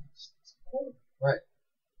times it's a quarterback. Right.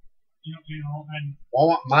 You know, and Well, I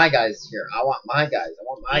want my guys here. I want my guys. I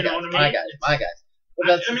want my You know guys. what I My mean? guys. My guys. But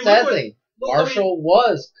I that's the mean, sad look what- thing. look, Marshall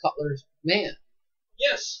was Cutler's man.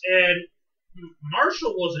 yes, and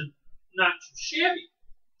Marshall wasn't not too shabby.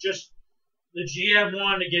 Just the GM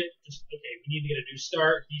wanted to get okay. We need to get a new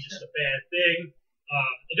start. He's just a bad thing.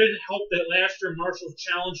 It didn't help that last year Marshall was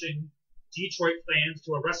challenging Detroit fans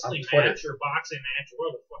to a wrestling Twitter. match or boxing match or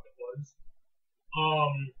whatever the fuck it was.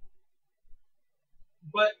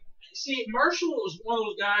 But see, Marshall was one of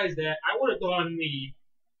those guys that I would have done the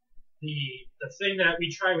thing that we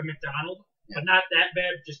tried with McDonald, but not that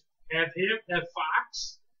bad. Just have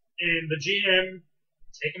Fox and the GM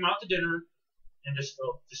take him out to dinner and just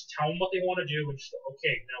tell them what they want to do and just go,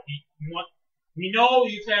 okay, now we know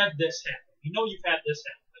you've had this happen. We know you've had this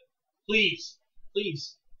happen. Please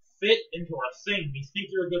fit into our thing. We think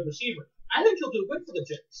you're a good receiver. I think he'll do good for the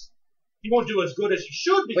Jets. He won't do as good as he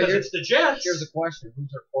should because it's the Jets. Here's a question: who's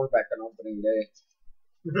their quarterback on opening day?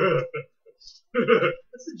 It's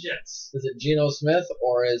the Jets. Is it Geno Smith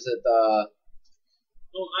or is it Well,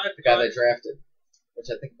 the guy they drafted? Which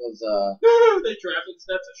I think was they drafted.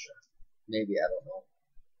 That's a shot. maybe, I don't know.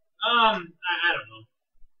 I don't know.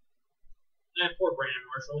 That poor Brandon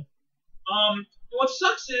Marshall. What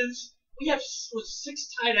sucks is we have 6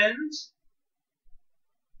 tight ends.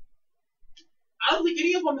 I don't think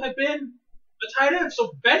any of them have been a tight end.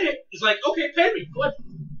 So Bennett is like, okay, pay me. Go ahead.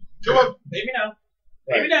 Come on, pay me now.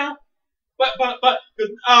 Pay me now. But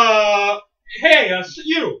hey, so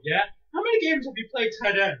you, yeah? How many games have you played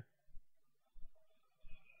tight end?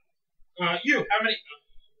 You, how many?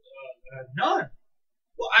 None.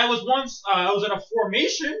 Well, I was in a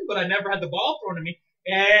formation, but I never had the ball thrown at me.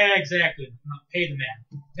 Exactly. Pay the man.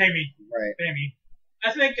 Pay me. Right. Pay me.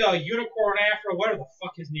 I think Unicorn Afro, whatever the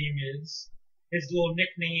fuck his name is, his little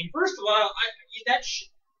nickname. First of all,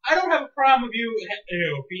 I don't have a problem with you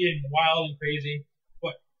being wild and crazy,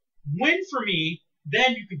 but win for me,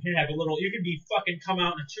 then you can have a little. You can be fucking come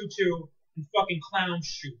out in a tutu and fucking clown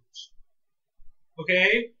shoes.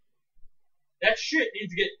 Okay. That shit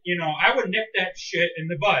needs to get, I would nip that shit in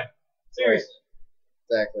the bud. Seriously.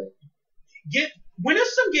 Right. Exactly. Win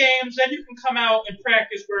us some games, then you can come out and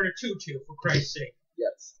practice wearing a tutu, for Christ's sake.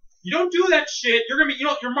 Yes. You don't do that shit, you're gonna be,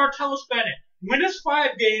 you're Martellus Bennett. Win us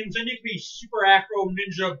 5 games, then you can be Super Afro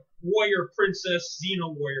Ninja Warrior Princess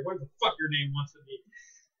Xena Warrior, whatever the fuck your name wants to be.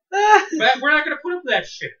 But we're not gonna put up with that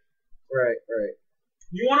shit. Right.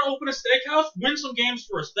 You want to open a steakhouse? Win some games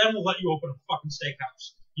for us, then we'll let you open a fucking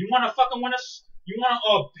steakhouse. You want to fucking win us? You want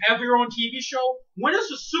to have your own TV show? Win us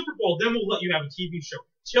a Super Bowl, then we'll let you have a TV show.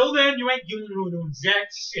 Till then, you ain't doing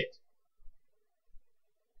jack shit.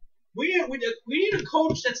 We need a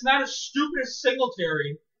coach that's not as stupid as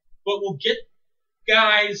Singletary, but will get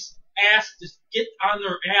guys to get on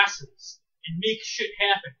their asses and make shit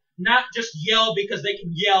happen. Not just yell because they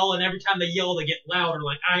can yell, and every time they yell, they get louder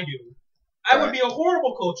like I do. I would be a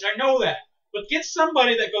horrible coach, I know that. But get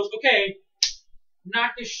somebody that goes, okay,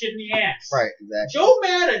 knock this shit in the ass. Right, exactly. Joe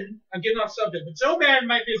Madden, I'm getting off subject, but Joe Madden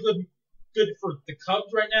might be good for the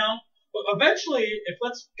Cubs right now. But eventually, if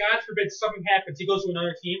God forbid something happens, he goes to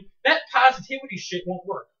another team, that positivity shit won't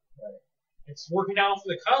work. Right. It's working out for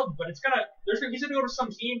the Cubs, but he's gonna go to some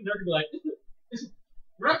team, and they're gonna be like,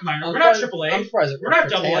 we're not minor, we're not AAA, I'm surprised we're not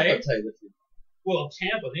Tampa, AA. tell you the truth. Well,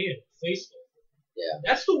 Tampa, they need a facelift. Yeah.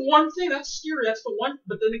 That's the one thing. That's scary. That's the one.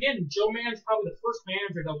 But then again, Joe Mann's probably the first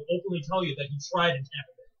manager that will openly tell you that he tried in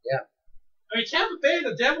Tampa Bay. Yeah. I mean, Tampa Bay,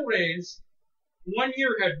 the Devil Rays, one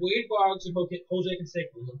year had Wade Boggs and Jose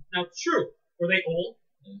Canseco. Mm-hmm. Now, true, were they old?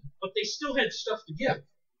 Mm-hmm. But they still had stuff to give.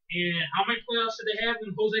 And how many playoffs did they have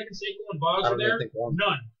when Jose Canseco and Boggs were there? Think one.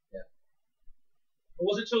 None. Yeah. It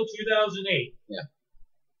wasn't until 2008. Yeah.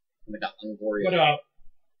 And they got Longoria.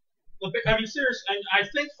 But I mean, seriously, I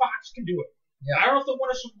think Fox can do it. Yeah. I don't know if they'll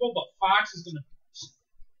win a Super Bowl, but Fox is gonna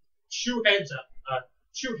chew heads up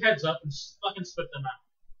and fucking spit them out.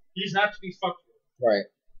 He's not to be fucked with. Right.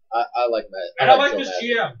 I like that. And I like Joe this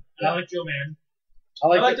Madden. GM. Yeah. I like Joe Madden. I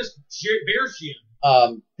like this Bears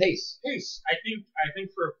GM. Pace. I think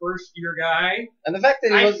for a first year guy, And the fact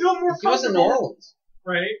that he was in New Orleans.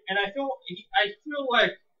 Right? And I feel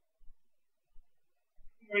like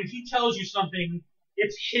when he tells you something,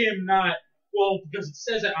 it's him, not because it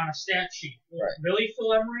says it on a stat sheet. Right. Really,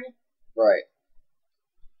 Phil Emery? Right.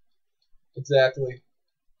 Exactly.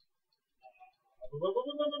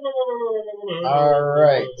 All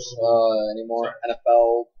right. Any more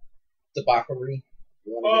NFL debauchery?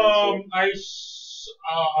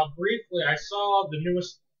 Briefly, I saw the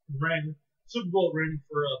newest Super Bowl ring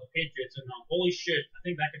for the Patriots, and holy shit, I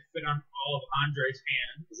think that could fit on all of Andre's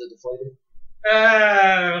hand. Is it deflated?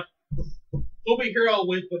 He'll be here all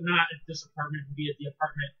week, but not at this apartment. He'll be at the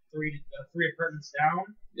apartment three apartments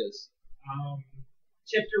down. Yes.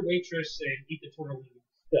 Tip your waitress and eat the tortellini.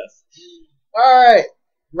 Yes. Alright.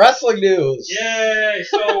 Wrestling news. Yay!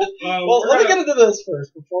 So, well, let me get into this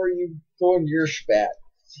first before you go into your spat.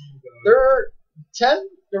 There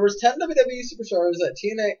was 10 WWE superstars that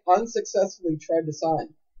TNA unsuccessfully tried to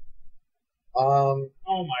sign. Oh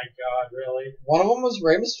my God, really? One of them was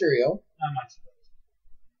Rey Mysterio. I'm not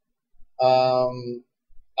surprised.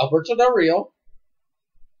 Alberto Del Rio.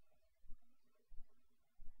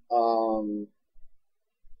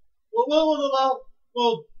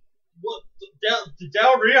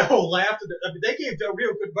 Del Rio laughed at it. I mean, they gave Del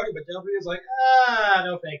Rio good money, but Del Rio's like,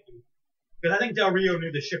 no, thank you. Because I think Del Rio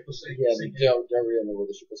knew the ship was sinking. Yeah, Del Rio knew where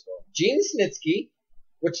the ship was going. Gene Snitsky,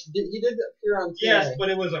 which he did appear on TNA. Yes, but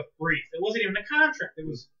it was a brief. It wasn't even a contract. It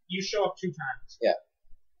was you show up 2 times. Yeah.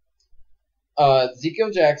 Ezekiel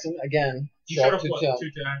Jackson, again, You showed up 2 or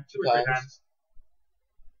 3 times.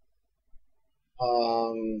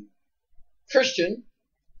 Christian,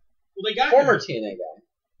 Well, they got former him. TNA guy.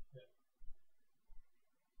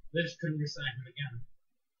 They just couldn't re-sign him again.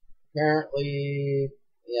 Apparently,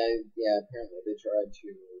 apparently they tried to.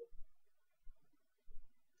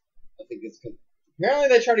 I think it's good. Apparently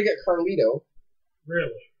they tried to get Carlito.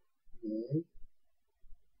 Really? Mm-hmm.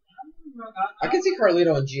 I can see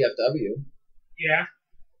Carlito in GFW. Yeah.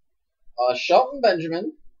 Shelton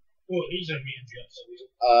Benjamin. Well, he's gonna be in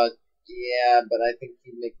GFW. Yeah, but I think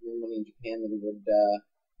he'd make more money in Japan than he would.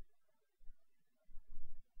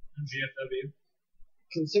 In GFW.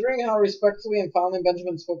 Considering how respectfully and fondly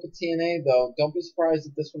Benjamin spoke of TNA, though, don't be surprised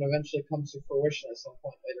if this one eventually comes to fruition at some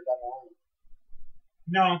point later down the line.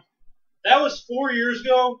 No. That was 4 years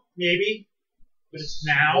ago, maybe. But it's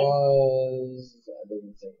now. I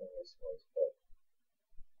didn't think when this was, but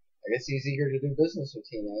I guess he's eager to do business with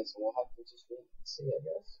TNA, so we'll have to just wait and see, I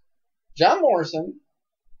guess. John Morrison.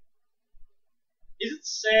 Is it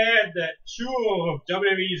sad that 2 of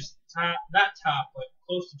WWE's top, not top, but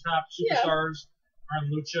close to top superstars are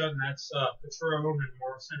in Lucha, and that's Patron and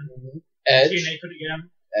Morrison? Mm-hmm. Edge. TNA could get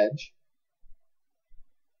him. Edge.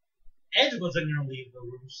 Edge wasn't going to leave the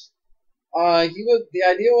Roots. The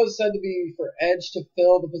idea was said to be for Edge to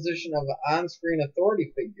fill the position of an on-screen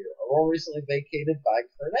authority figure, a role recently vacated by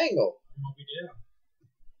Kurt Angle.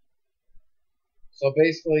 So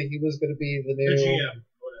basically, he was going to be the new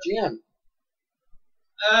GM.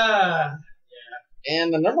 Yeah.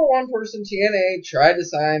 And the number one person TNA tried to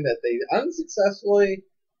sign that they unsuccessfully,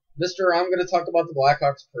 I'm going to talk about the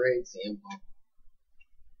Blackhawks parade, CM Punk.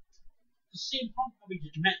 CM Punk probably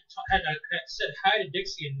had said hi to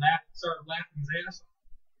Dixie and started laughing his ass off.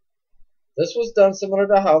 This was done similar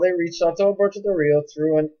to how they reached out to Alberto Del Rio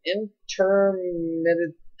through an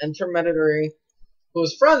intermediary who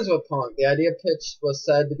was friends with Punk. The idea pitch was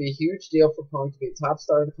said to be a huge deal for Punk to be a top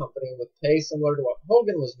star of the company with pay similar to what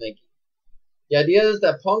Hogan was making. The idea is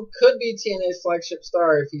that Punk could be TNA's flagship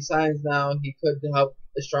star. If he signs now, he could help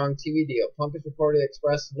a strong TV deal. Punk has reportedly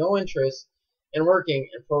expressed no interest in working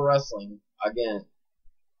in pro wrestling again.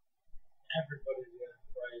 Everybody's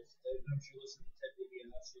surprised. Don't you listen to Ted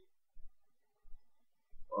DiBiase?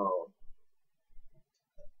 Well,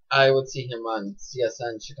 I would see him on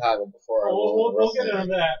CSN Chicago before I will. We'll get into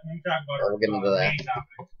that when we talk about we'll get into that. main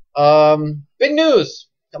topic. Big news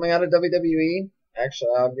coming out of WWE.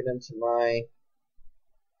 Actually, I'll get into my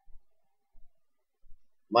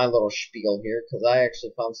little spiel here because I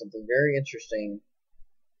actually found something very interesting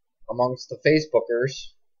amongst the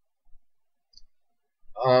Facebookers.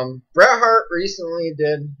 Bret Hart recently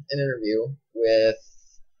did an interview with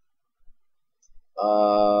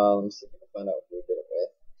let me see if I can find out who he did it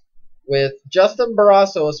with Justin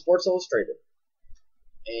Barrasso of Sports Illustrated,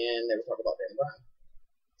 and they were talking about Daniel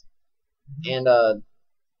Bryan. And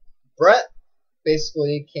Bret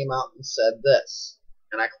basically came out and said this,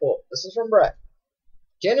 and I quote, this is from Bret.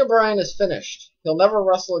 Daniel Bryan is finished. He'll never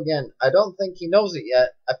wrestle again. I don't think he knows it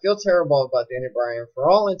yet. I feel terrible about Daniel Bryan. For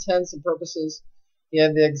all intents and purposes, he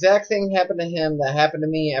had the exact thing happen to him that happened to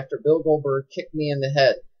me after Bill Goldberg kicked me in the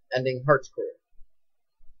head, ending Hart's career.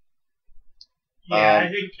 Yeah,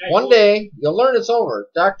 one day, you'll learn it's over.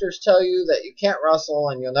 Doctors tell you that you can't wrestle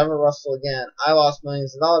and you'll never wrestle again. I lost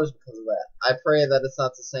millions of dollars because of that. I pray that it's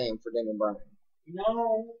not the same for Daniel Bryan.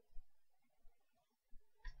 No.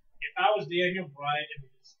 If I was Daniel Bryan,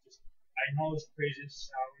 I know it's crazy as it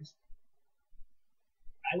sounds,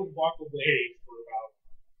 I would walk away for about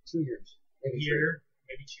 2 years. Maybe 2.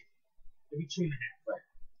 Maybe 2.5. Right.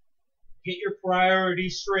 Get your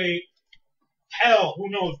priorities straight. Hell, who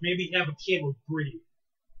knows? Maybe have a kid with Brie.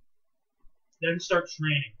 Then start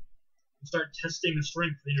training. and start testing the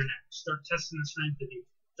strength in your neck. Start testing the strength in you.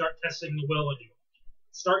 Start testing the will in you.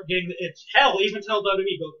 Start getting it's hell. Even tell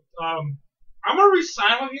WWE, go. I'm gonna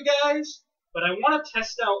resign with you guys, but I want to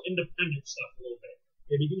test out independent stuff a little bit.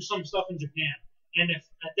 Maybe do some stuff in Japan. And if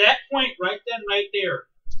at that point, right then, right there,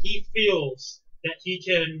 he feels that he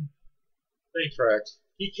can, Correct.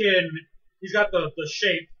 he's got the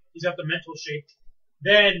shape, he's got the mental shape,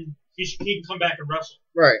 then he can come back and wrestle.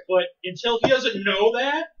 Right. But until he doesn't know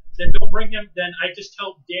that, then don't bring him. Then I just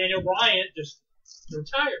tell Daniel Bryan just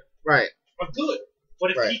retire. Right. But good.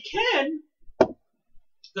 But if Right. he can,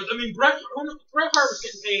 because I mean, Bret Hart was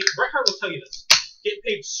getting paid. Bret Hart will tell you this: getting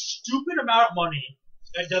paid stupid amount of money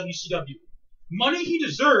at WCW, money he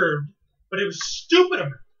deserved, but it was stupid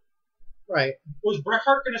amount. Right. Was Bret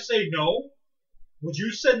Hart going to say no? Would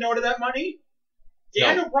you say no to that money? No.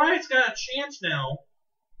 Daniel Bryan's got a chance now.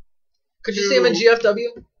 Could you see him in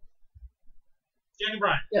GFW? Daniel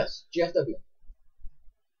Bryan. Yes, GFW.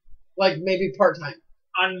 Like maybe part-time.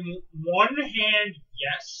 On one hand,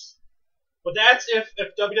 yes, but that's if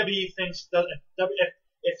WWE thinks that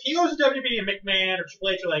if he goes to WWE and McMahon or Triple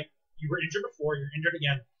H are like, you were injured before, you're injured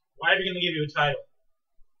again, why are we going to give you a title?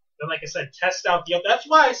 Then, like I said, test out the. That's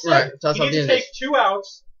why I said Right, test you out need the to take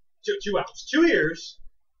 2 years,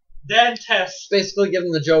 then test. Basically, give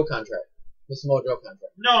him the Joe contract, the Samoa Joe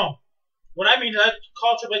contract. No, what I mean, that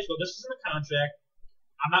call Triple H. Go, this isn't a contract.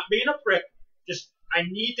 I'm not being a prick. Just I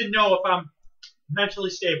need to know if I'm mentally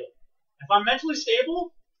stable. If I'm mentally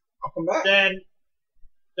stable, I'll come back.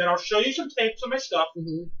 then I'll show you some tapes of my stuff.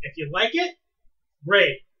 Mm-hmm. If you like it,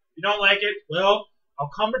 great. If you don't like it, well,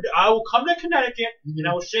 I will come to Connecticut and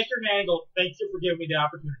I will shake your hand and go, thank you for giving me the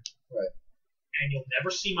opportunity. Right. And you'll never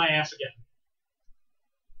see my ass again.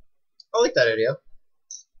 I like that idea.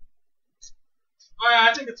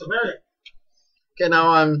 I think it's a very... Okay,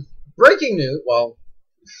 now breaking news. Well,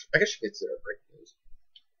 I guess you could consider it breaking news.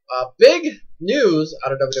 Big news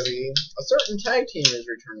out of WWE. A certain tag team is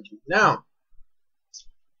returning. Now,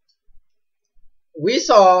 we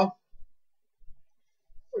saw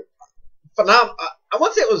I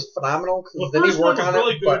won't say it was phenomenal because the then he first one worked was on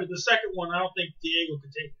really it. good. But The second one, I don't think Diego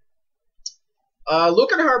could take.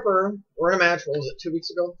 Luke and Harper were in a match. What was it? 2 weeks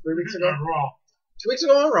ago? 3 weeks ago? On Raw. 2 weeks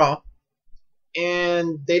ago on Raw,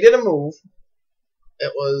 and they did a move.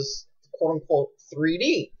 It was quote unquote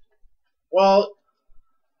 3D. Well,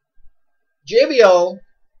 JBL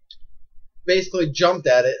basically jumped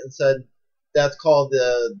at it and said that's called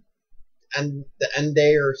the end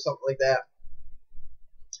day or something like that.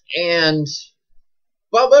 And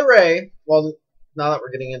Bubba Ray, well, now that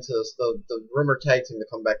we're getting into this, the rumored tag team to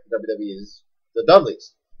come back to WWE is the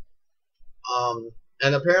Dudleys.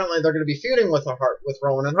 And apparently they're going to be feuding with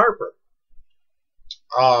Rowan and Harper.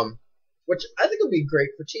 Which I think would be great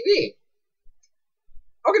for TV.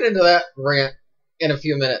 I'll get into that rant in a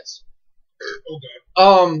few minutes. Okay.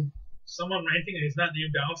 Someone ranting and he's not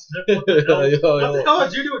named Donald Smith. What the hell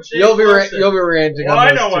did you do with Shane You'll be ranting well, on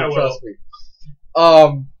I this know too, I will. trust me.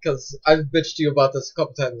 Because I've bitched to you about this a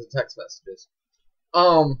couple times in text messages.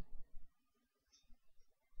 What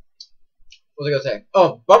was I gonna say?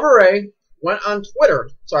 Oh, Bubba Ray went on Twitter.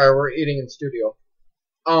 Sorry, we're eating in studio.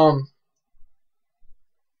 Bubba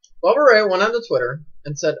Ray went onto Twitter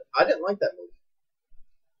and said, I didn't like that move.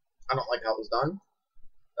 I don't like how it was done.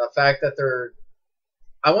 The fact that they're,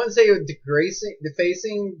 I wouldn't say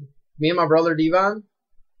defacing me and my brother Devon,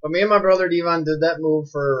 but me and my brother Devon did that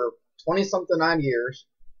move for 20-something odd years,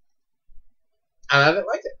 and I didn't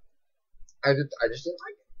like it. I just didn't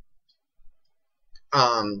like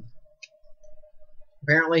it.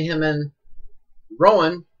 Apparently him and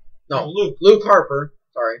Luke Harper,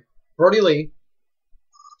 sorry, Brody Lee,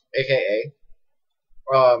 aka,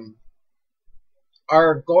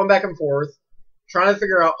 are going back and forth, trying to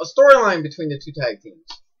figure out a storyline between the two tag teams.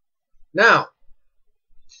 Now,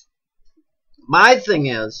 my thing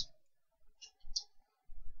is,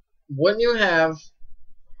 wouldn't you have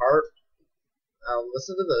Hart?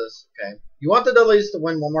 Listen to this, okay? You want the Dudleys to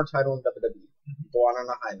win one more title in WWE, go on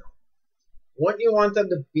a high note. Wouldn't you want them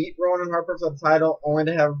to beat Rowan and Harper for the title, only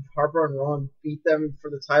to have Harper and Rowan beat them for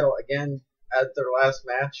the title again at their last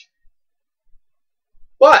match?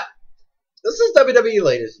 But this is WWE,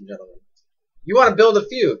 ladies and gentlemen. You want to build a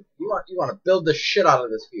feud. You want to build the shit out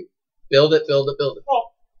of this feud. Build it. Well,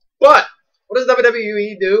 but what does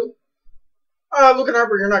WWE do? Luke and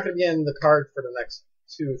Harper, you're not going to be in the card for the next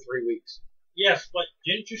 2-3 weeks. Yes, but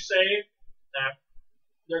didn't you say that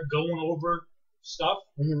they're going over stuff?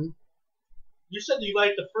 Mm-hmm. You said you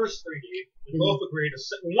liked the first 3D. We both agreed.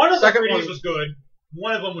 One of the 3Ds was good.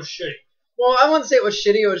 One of them was shitty. Well, I wouldn't say it was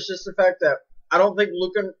shitty. It was just the fact that I don't think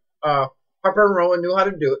Luke and Harper and Rowan knew how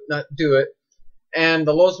to not do it, and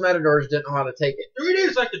the Los Matadors didn't know how to take it. 3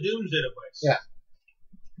 days like the Doomsday Device. Yeah.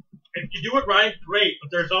 If you do it right, great, but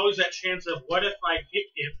there's always that chance of what if I hit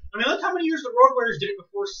it. I mean, look how many years the Road Warriors did it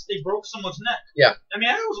before they broke someone's neck. Yeah. I mean,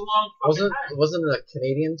 that was a long fucking time. Wasn't it a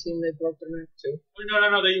Canadian team they broke their neck too?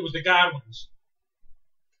 No, it was the Godwins.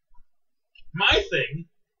 My thing,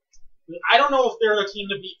 I don't know if they're a team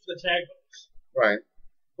to beat for the tag belts. Right.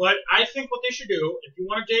 But I think what they should do, if you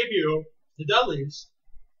want to debut the Dudleys,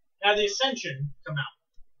 have the Ascension come out.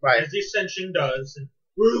 Right. As the Ascension does. And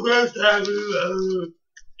we're the best tag,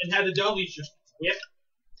 and have the Dudleys just whip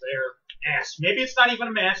their ass. Maybe it's not even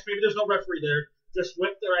a match. Maybe there's no referee there. Just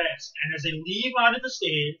whip their ass. And as they leave onto the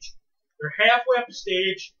stage, they're halfway up the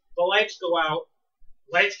stage, the lights go out,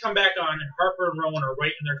 lights come back on, and Harper and Rowan are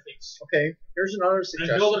right in their face. Okay, here's another And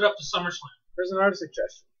suggestion. build it up to SummerSlam. Here's another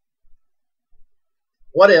suggestion.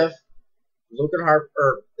 What if Luke and Harper,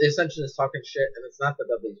 or the Ascension is talking shit, and it's not the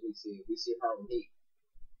Dudleys we see Harlem Heat?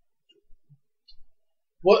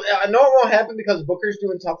 Well, I know it won't happen because Booker's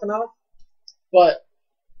doing Tough Enough, but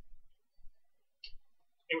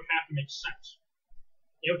It would have to make sense.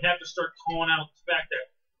 They would have to start calling out the fact that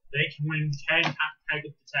they can win 10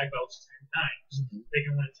 tag belts 10 times. They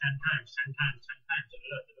can win it 10 times, 10 times, 10 times.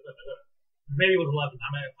 Maybe it was 11. I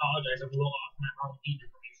might apologize. I'm a little off my Harlem Heat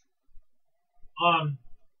information.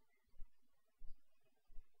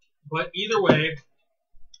 But either way,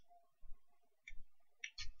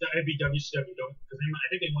 it'd be WCW, don't? Because I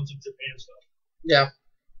think they won some Japan stuff. yeah.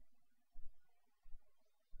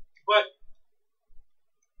 But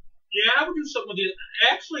yeah, I would do something with these.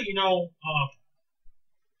 Actually,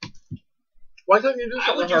 Why couldn't you do I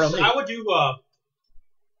something would with do. Harlem Heat? I would do.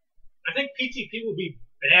 I think PTP will be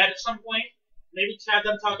bad at some point. Maybe have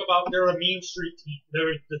them talk about they're a mean street team.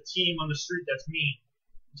 They're the team on the street that's mean.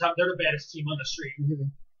 They're the baddest team on the street. Mm-hmm.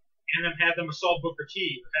 And then have them assault Booker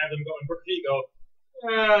T. Or have them go and Booker T go,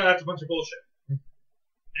 that's a bunch of bullshit.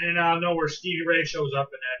 And I'll know where Stevie Ray shows up,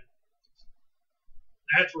 and then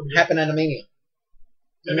that's where Happen at a Mania.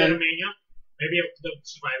 the Mania, maybe the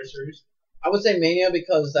Survivor Series. I would say Mania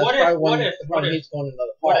because that's What probably if- when what if- the what Harlem if- Heat's going into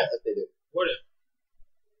the what fall if- if they do. What if?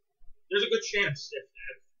 There's a good chance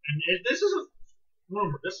this is a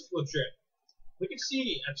rumor. This is legit. We could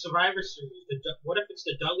see at Survivor Series. What if it's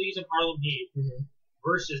the Dudleys and Harlem Heat Mm-hmm.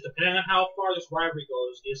 versus, depending on how far this rivalry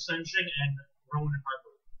goes, the Ascension and Rowan and Harper.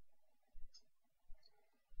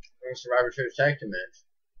 Survivor Series tag team match.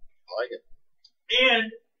 I like it. And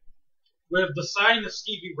with the signing of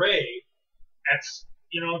Stevie Ray, that's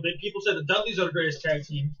people say the Dudleys are the greatest tag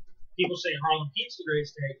team. People say Harlem Heat's the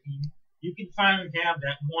greatest tag team. You can finally have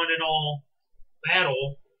that one and all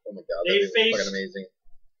battle. Oh my god, They that'd be face- fucking amazing.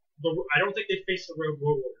 I don't think they face the Road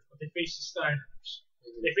Warriors, but they face the Steiners.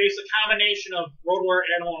 Mm-hmm. They face a combination of Road Warrior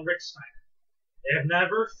Animal and Rick Steiner. They have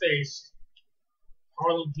never faced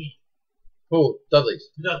Harlem Heat. Who? Dudley's.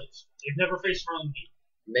 The Dudleys. They've never faced Harlem Heat.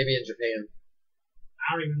 Maybe in Japan.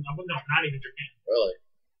 Not even Japan. Really?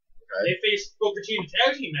 Okay. They faced Booker T in a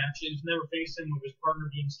tag team match. They've never faced him with his partner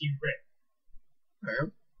being Steve Ray.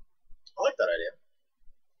 Okay. I like that idea.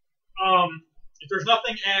 If there's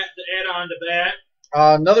nothing to add on to that,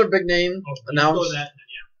 Another big name go announced. with that.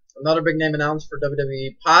 Yeah. Another big name announced for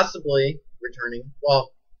WWE, possibly returning.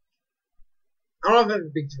 Well, I don't know if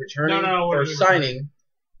it'd be returning or signing.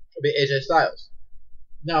 Would be AJ Styles.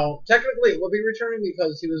 Now, technically, it would be returning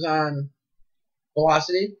because he was on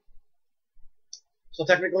Velocity. So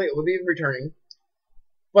technically, it would be returning.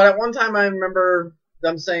 But at one time, I remember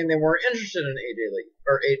them saying they weren't interested in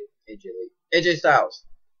AJ Styles.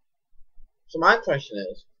 So my question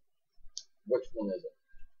is, which one is it?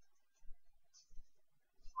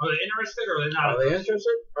 Are they interested or are they not? Are they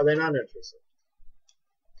interested? Are they not interested?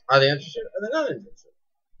 Are they interested? Are they not interested?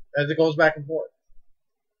 As it goes back and forth.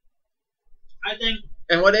 I think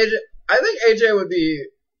I think AJ would be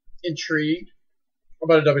intrigued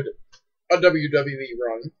about a WWE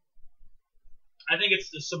run. I think it's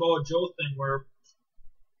the Samoa Joe thing where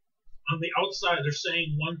on the outside they're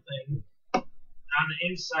saying one thing, on the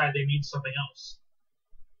inside they mean something else.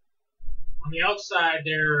 On the outside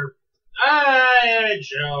they're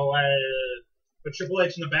Joe, but Triple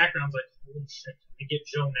H in the background's like, holy shit, can we get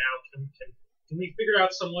Joe now? Can we figure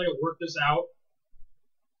out some way to work this out?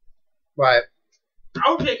 Right.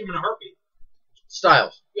 I would take him in a heartbeat.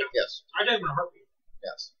 Styles. Yeah. Yes. I'd take him in a heartbeat.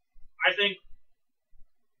 Yes. I think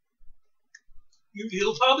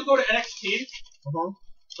he'll probably go to NXT,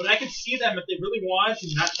 but I could see them if they really wanted to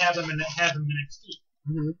not have him in NXT.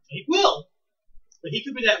 Mm-hmm. He will, but he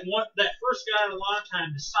could be that first guy in a long time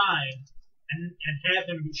to sign and have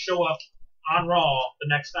him show up on Raw the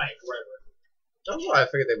next night or whatever. That's what I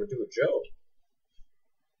figured they would do with Joe.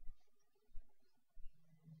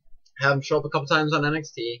 Have him show up a couple times on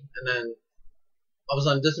NXT, and then all of a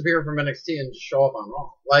sudden disappear from NXT and just show up on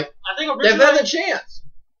Raw. Like, I think they've originally. had the chance.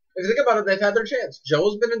 If you think about it, they've had their chance.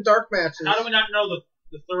 Joe's been in dark matches. How do we not know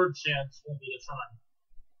the third chance will be the Tron?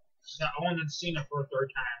 I haven't seen it for a third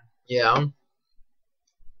time. Yeah.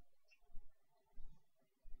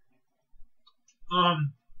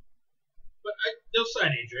 But they'll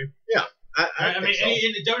sign AJ. Yeah. I mean, think so.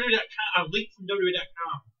 in the WWE.com, a leak from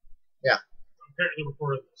WWE.com. Yeah. Apparently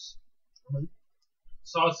reported this. Mm-hmm.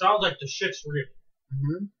 So it sounds like the shit's real.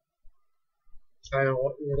 Mm-hmm. I don't know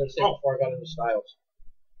what you were going to say before I got into Styles.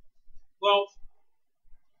 Well,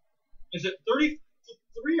 is it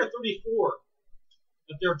 33 or 34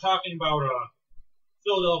 that they were talking about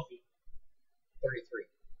Philadelphia? 33.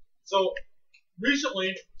 So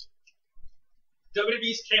recently,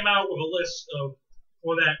 WWE came out with a list of,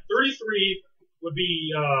 for that 33 would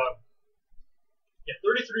be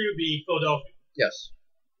 33 would be Philadelphia. Yes.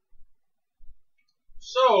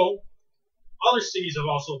 So other cities have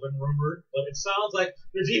also been rumored, but it sounds like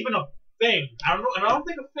there's even a thing. I don't know, and I don't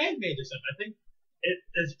think a fan made this up. I think it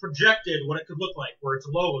is projected what it could look like, where it's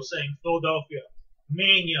a logo saying Philadelphia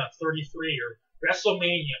Mania 33 or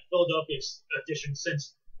WrestleMania Philadelphia edition,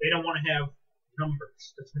 since they don't want to have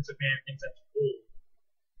numbers because Vince McMahon thinks that's old.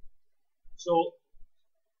 So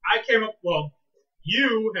I came up. Well,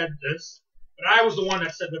 you had this, but I was the one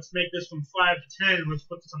that said let's make this from 5 to 10 and let's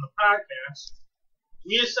put this on the podcast.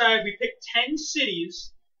 We decided we picked 10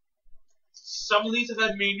 cities. Some of these have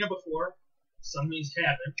had Mania before. Some of these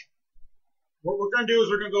haven't. What we're going to do is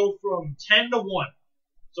we're going to go from 10 to 1.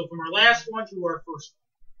 So from our last one to our first one.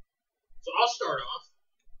 So I'll start off.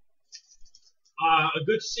 A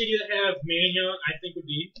good city to have Mania, I think, would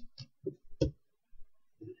be,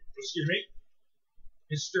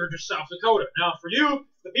 is Sturgis, South Dakota. Now, for you,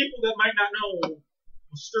 the people that might not know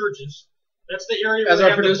Sturgis, that's the area where As they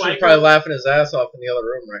our have the producer's biker, probably laughing his ass off in the other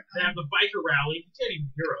room right they now. have the biker rally. You can't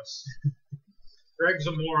even hear us. Greg's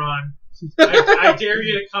a moron. I dare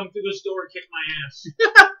you to come through this door and kick my ass.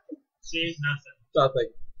 See? Nothing. Nothing.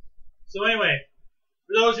 So anyway,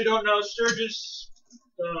 for those who don't know, Sturgis,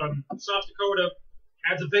 South Dakota,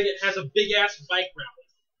 has a big ass bike rally.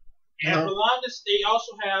 And for the longest, they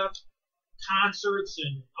also have concerts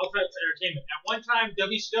and all types of entertainment. At one time,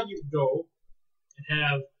 WCW would go and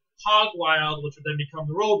have Hog Wild, which would then become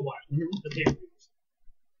the Road Wild, the pay-per-views.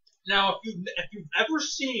 Now, if you've ever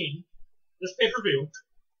seen this pay-per-view,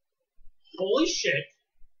 holy shit,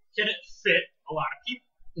 can it fit a lot of people?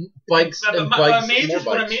 Bikes and bikes.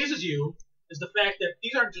 What amazes you is the fact that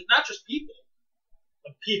these are not just people,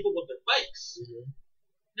 but people with their bikes. Mm-hmm.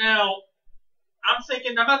 Now, I'm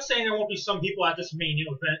not saying there won't be some people at this Mania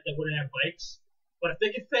event that wouldn't have bikes, but if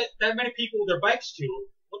they can fit that many people with their bikes too,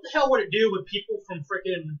 what the hell would it do with people from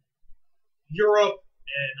frickin' Europe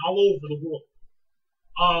and all over the world?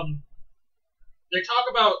 They talk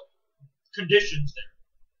about conditions there.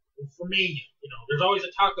 For Mania, there's always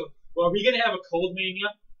a talk of, well, are we going to have a cold Mania?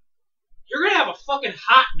 You're going to have a fucking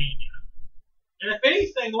hot Mania. And if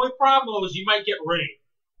anything, the only problem is you might get rain.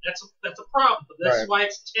 That's a problem, but that's why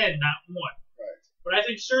it's 10, not 1. Right. But I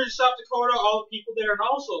think Sturgis, South Dakota, all the people there, and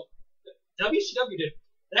also WCW did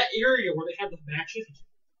that area where they had the matches,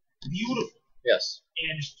 beautiful. Yes.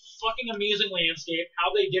 And just fucking amazing landscape.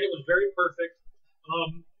 How they did it was very perfect.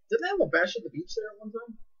 Didn't they have a bash at the beach there at one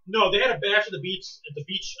time? No, they had a bash at the beach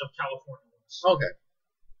of California once. Okay.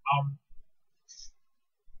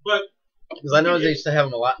 But because I know they used to have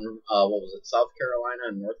them a lot in what was it, South Carolina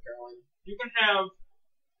and North Carolina. You can have.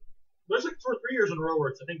 There's like 2 or 3 years in a row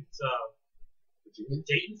where I think it's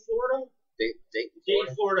Dayton, Florida.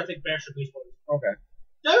 Dayton, Florida. I think bash at beach was. Okay.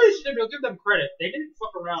 WCW, I'll give them credit. They didn't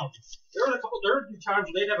fuck around. There were a few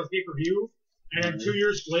times where they'd have a pay-per-view, and then 2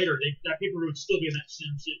 years later, that pay-per-view would still be in that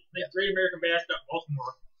same city. They Great American Bash got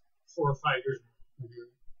Baltimore 4 or 5 years ago.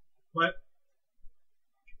 Mm-hmm. But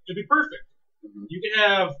it'd be perfect. Mm-hmm. You can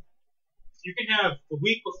have the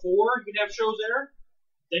week before, you can have shows there.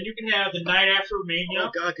 Then you can have the night after Mania.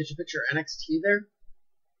 Oh God, could you picture NXT there?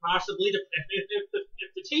 Possibly, if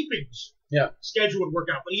the tapings schedule would work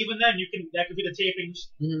out. But even then, that could be the tapings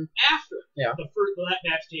after that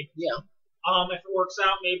match tapings. Yeah. If it works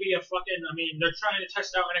out, maybe they're trying to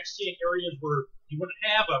test out NXT in areas where you wouldn't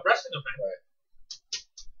have a wrestling event. Right.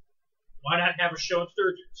 Why not have a show in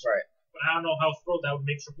Sturgis? Right. But I don't know how thrilled that would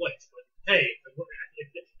make Triple H. But hey,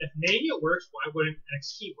 if Mania works, why wouldn't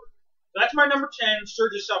NXT work? That's my number 10,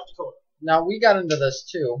 Sturgis, South Dakota. Now, we got into this,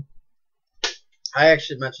 too. I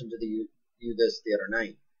actually mentioned to you this the other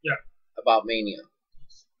night. Yeah. About Mania.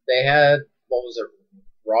 They had, what was it,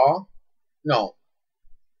 Raw? No.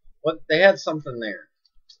 What they had something there.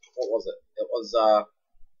 What was it? It was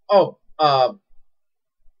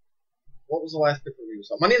what was the last pay per view?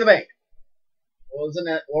 So Money in the Bank. What was in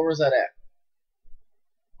it? What was that at?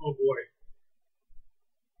 Oh boy.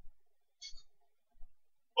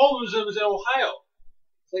 Oh, it was in Ohio.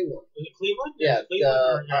 Cleveland. Was it Cleveland? Yeah.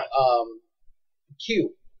 Cleveland.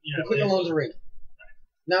 Q. Yeah, The Cleveland Loans Arena.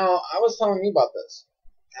 Now I was telling you about this,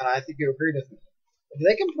 and I think you agreed with me. If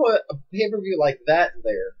they can put a pay per view like that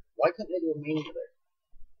there, why couldn't they do a Mania there?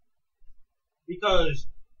 Because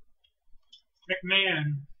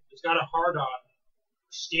McMahon has got a hard on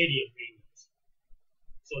stadium meetings.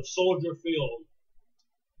 So it's Soldier Field,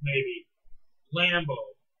 maybe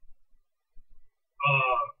Lambeau,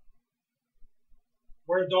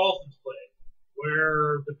 where the Dolphins play,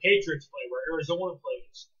 where the Patriots play, where Arizona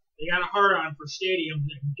plays. They got a hard on for stadiums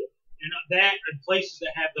and that and places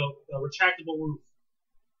that have the retractable roof.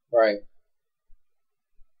 Right.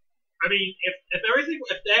 I mean, if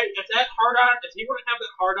that hard on, if he wouldn't have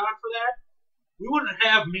that hard on for that, we wouldn't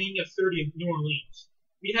have Mania 30 in New Orleans.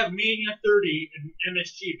 We'd have Mania 30 in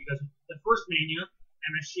MSG because the first Mania,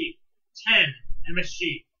 MSG, 10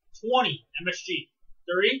 MSG, 20 MSG,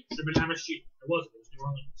 30 should have been MSG. It wasn't. It was New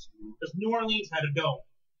Orleans because New Orleans had a dome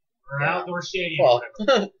or an outdoor stadium. Well,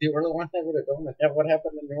 do you really want to have it a dome and have what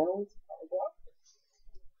happened in New Orleans?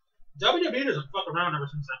 WWE doesn't fuck around ever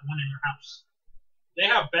since that one in your house. They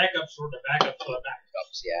have backups for the backups for the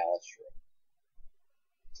backups. Yeah, that's true.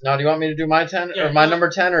 Now, do you want me to do my 10 Yeah, or my number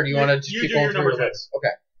 10, or do you want to just you keep do going your through number your 10. list?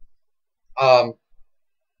 Okay.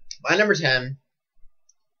 My number 10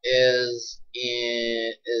 is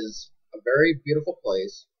a very beautiful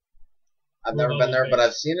place. I've never been there, but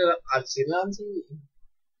I've seen it. I've seen it on TV.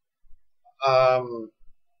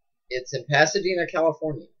 It's in Pasadena,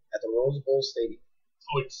 California, at the Rose Bowl Stadium.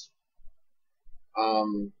 Oh, it's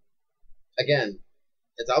Again,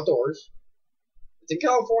 it's outdoors. It's in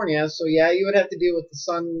California, so yeah, you would have to deal with the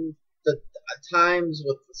sun, the times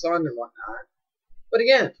with the sun and whatnot. But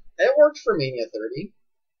again, it worked for Mania 30.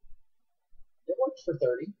 It worked for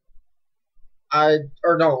 30.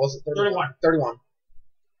 Was it 31? 31.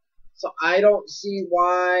 So I don't see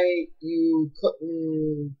why you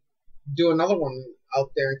couldn't do another one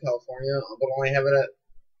out there in California, but only have it at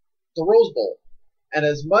the Rose Bowl. And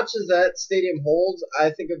as much as that stadium holds, I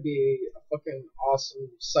think it'd be a fucking awesome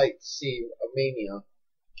sight to see a Mania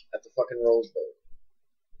at the fucking Rose Bowl.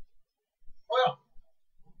 well.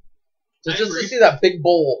 So I just agree. to see that big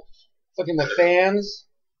bowl, fucking with fans,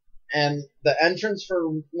 and the entrance for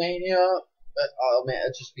Mania, oh man,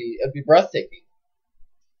 it'd be breathtaking.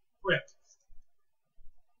 Quick.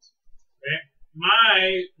 Okay.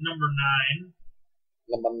 My number 9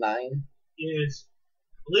 Number 9. is,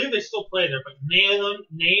 I believe they still play there, but Neyland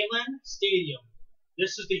Stadium.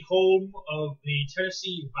 This is the home of the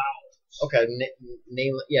Tennessee Vows. Okay,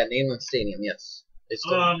 Neyland Stadium. Yes,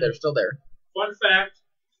 they're still there. Fun fact: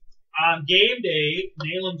 on game day,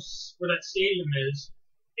 Neyland's where that stadium is.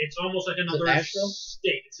 It's almost like another Nashville?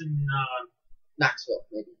 state. It's in Knoxville,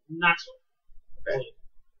 maybe. Knoxville. Okay.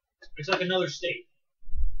 It's like another state.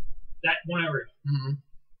 That one area. Mm-hmm.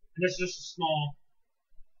 And it's just a small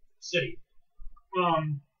city.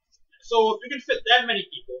 So if you can fit that many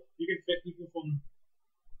people, you can fit people from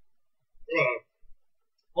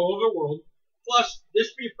all over the world. Plus, this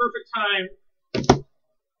would be a perfect time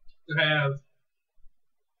to have.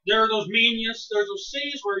 There are those manias, there's those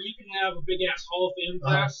cities where you can have a big ass Hall of Fame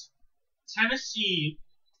class. Tennessee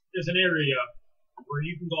is an area where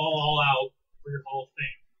you can go all out for your Hall of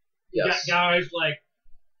Fame. You Yes. got guys like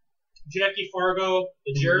Jackie Fargo,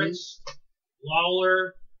 the Jarretts,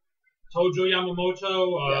 Lawler, Tojo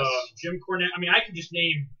Yamamoto, Yes. Jim Cornette. I mean, I could just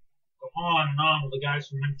go on and on with the guys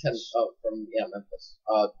from Memphis. Memphis.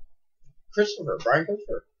 Brian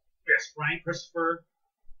Christopher. Yes, Brian Christopher.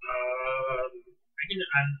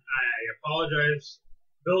 I apologize.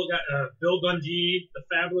 Bill Dundee, the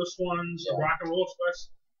Fabulous Ones, the Yeah. Rock and Roll Express.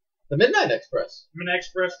 The Midnight Express. Midnight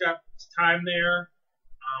Express got time there.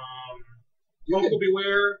 You Uncle could-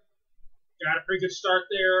 Beware got a pretty good start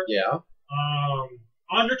there. Yeah.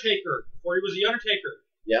 Undertaker, before he was the Undertaker.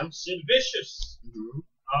 Yeah. Sid Vicious. Mm-hmm.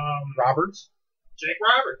 Roberts. Jake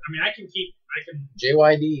Roberts. I mean, I can.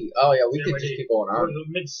 JYD. Oh yeah, we could JYD. just keep going Or on. the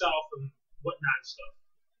Mid South and whatnot stuff.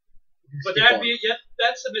 Just But keep that'd going. be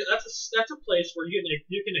that's a place where you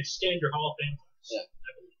can extend your Hall of Fame class. Yeah.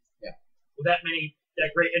 I believe. Yeah. With that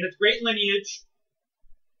great, and it's great lineage,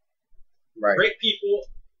 Right. great people,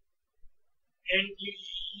 and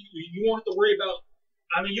you won't have to worry about.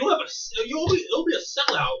 I mean, it'll be a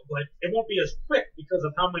sellout, but it won't be as quick because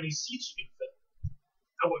of how many seats you can fit.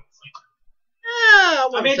 I wouldn't think.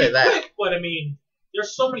 I mean, say it'd be that. quick, but I mean,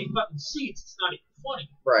 there's so many fucking seats, it's not even funny.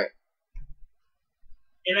 Right.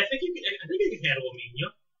 And I think you can handle a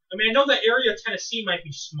Mania. I mean, I know that area of Tennessee might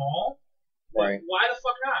be small, but Right. why the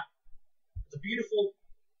fuck not? It's a beautiful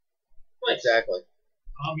place. Exactly.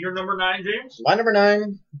 Your number 9, James? My number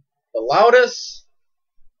 9, the loudest,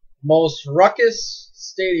 most ruckus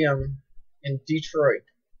stadium in Detroit,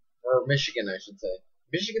 or Michigan, I should say.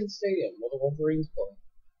 Michigan Stadium, where the Wolverines play.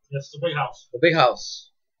 That's the big house. The big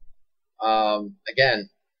house. Again,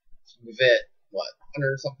 you fit,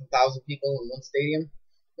 100-something thousand people in one stadium?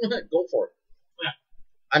 Go for it. Yeah.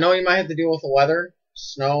 I know you might have to deal with the weather,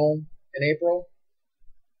 snow in April.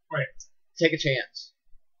 Right. Take a chance.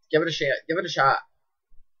 Give it a shot. Give it a shot.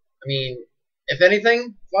 I mean, if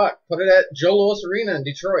anything, put it at Joe Louis Arena in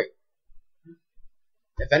Detroit.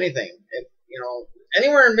 If anything,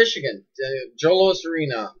 anywhere in Michigan, Joe Louis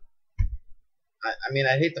Arena. I mean,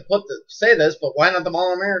 I hate to say this, but why not the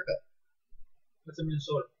Mall of America? That's in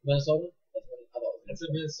Minnesota. Minnesota? That's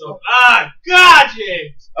in Minnesota. Ah, God,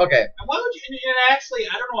 James! Okay. And why would you, and actually,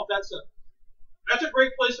 I don't know if that's a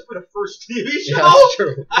great place to put a first TV show. Yeah, that's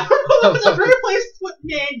true. I don't know if it's a great place to put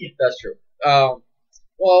Mania. That's true.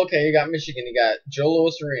 Well, okay, you got Michigan, you got Joe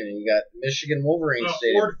Louis Arena, you got Michigan Wolverines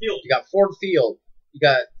Stadium, Ford Field. you got Ford Field, you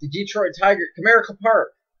got the Detroit Tiger, Comerica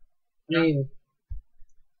Park. I mean,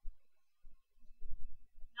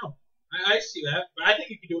 I see that, but I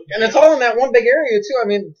think you can do it. and it's all in that one big area too. I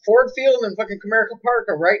mean, Ford Field and fucking Comerica Park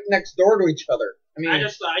are right next door to each other. I mean, I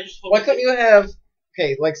just hope why couldn't you have?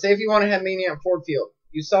 Okay, like say if you want to have Mania at Ford Field,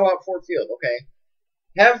 you sell out Ford Field. Okay,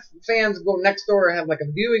 have fans go next door and have like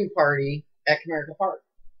a viewing party at Comerica Park,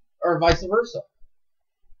 or vice versa.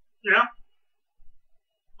 Yeah.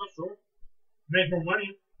 That's true. Make more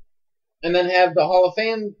money. And then have the Hall of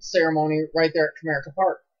Fame ceremony right there at Comerica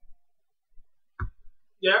Park.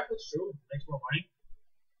 Yeah, that's true. Makes more money.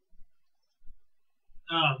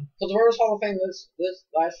 So where was Hall of Fame this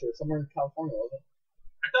last year? Somewhere in California, was it?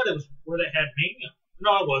 I thought it was where they had Mania.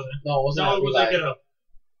 No, it wasn't. No, it wasn't. No, at it was Levi. like at a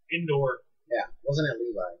indoor. Yeah, it wasn't at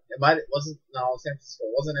Levi. Wasn't San Francisco.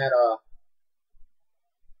 Wasn't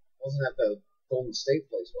at the Golden State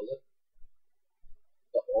place, was it?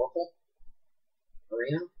 The Oracle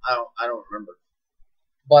Arena? I don't remember.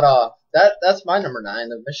 But that's my number 9,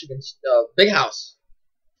 the Michigan Big House.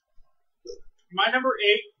 My number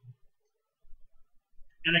 8,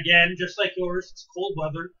 and again, just like yours, it's cold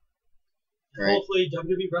weather. Right. Hopefully,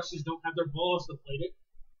 WWE wrestlers don't have their balls deflated.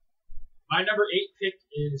 My number 8 pick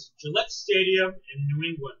is Gillette Stadium in New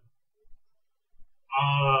England.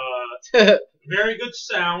 Very good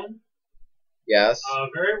sound. Yes.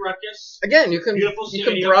 Very ruckus. Again, you can Beautiful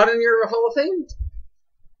stadium. broaden your Hall of Fame.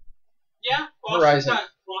 Yeah, Horizon.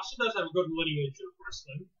 Boston does have a good lineage of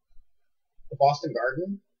wrestling. The Boston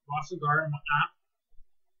Garden. Boston Garden and whatnot.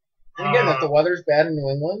 And again, if the weather's bad in New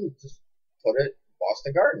England, you just put it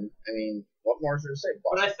Boston Garden. I mean, what more is there to say?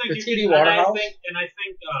 But I think the you TD can, Waterhouse. I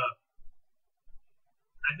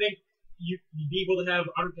think you'd be able to have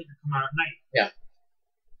Undertaker come out at night. Yeah.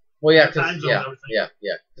 Well, yeah, Time because zones, everything.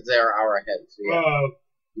 because they are an hour ahead. So yeah,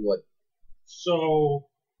 you would. So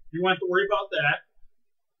you won't have to worry about that.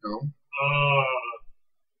 No.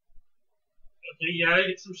 Okay, yeah,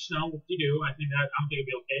 get some snow. What do you do? I think it'll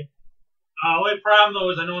be okay. Only problem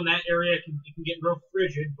though is I know in that area it can get real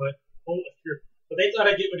frigid, but they thought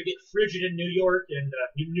it would get frigid in New York and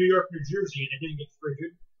New York, New Jersey, and it didn't get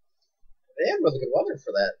frigid. They had really good weather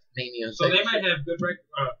for that Mania. So they might have good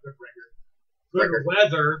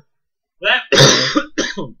weather. That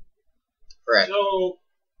correct. So,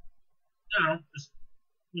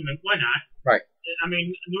 why not? Right. I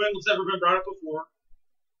mean, New England's never been brought up before,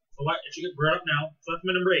 so it should get brought up now. So that's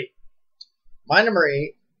my number 8. My number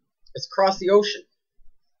 8 is across the ocean,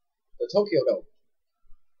 the Tokyo Dome.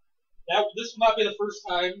 This will not be the first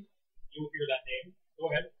time you will hear that name. Go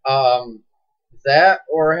ahead. That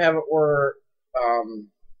or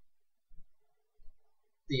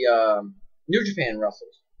the New Japan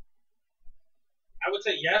wrestlers. I would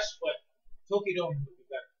say yes, but Tokyo Dome would be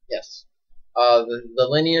better. Yes. The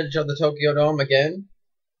lineage of the Tokyo Dome, again,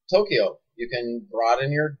 Tokyo. You can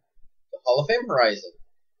broaden your Hall of Fame horizon.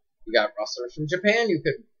 You got wrestlers from Japan you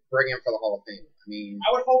could bring in for the Hall of Fame. I mean,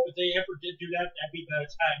 I would hope if they ever did do that, that'd be the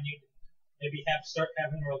time you maybe start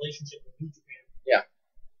having a relationship with New Japan. Yeah,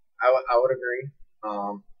 I would agree.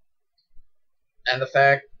 And the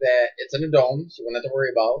fact that it's in a dome, so you wouldn't have to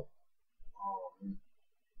worry about.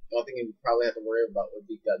 The only thing you probably have to worry about would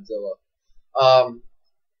be Godzilla.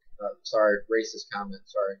 Sorry, racist comment.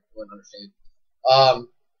 Sorry, you wouldn't understand.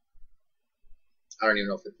 I don't even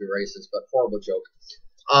know if it'd be racist, but horrible joke.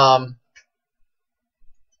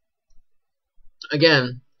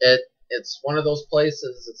 again, it's one of those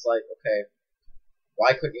places. It's like, okay,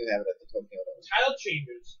 why couldn't you have it at the Tokyo Dome? Title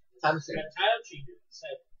changes. Title It had title changes. It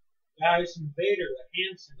said guys from Vader, the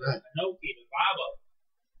Hanson, the Right. Inoki, the Baba.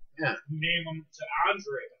 Yeah. You name them to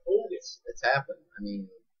Andre, the Hogan. It's happened.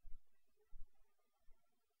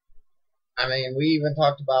 I mean, we even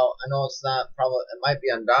talked about. I know it's not probably. It might be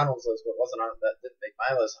on Donald's list, but it wasn't on that. Didn't make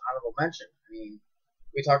my list. Honorable mention. I mean,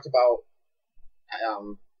 we talked about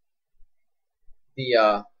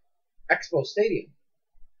the Expo Stadium.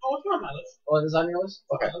 Oh, it's on my list. Oh, it is on your list.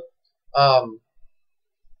 Okay. Uh,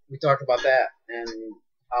 We talked about that and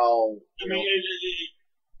how. I mean,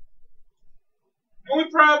 the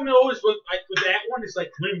only problem always with that one is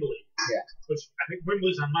like Wembley. Yeah. Which I think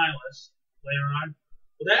Wembley's on my list later on.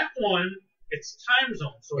 But that one, it's time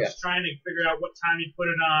zone, so it's trying to figure out what time you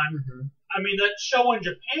put it on. Mm-hmm. I mean, that show in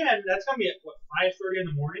Japan, that's gonna be at what 5:30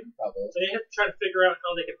 in the morning. Probably. So they have to try to figure out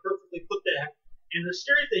how they can perfectly put that. And the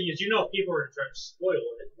scary thing is, people are trying to spoil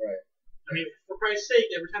it. Right. I mean, for Christ's sake,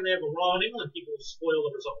 every time they have a Raw in England, people spoil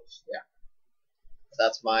the results. Yeah.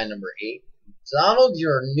 That's my number 8. Donald,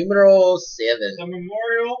 your numero 7. The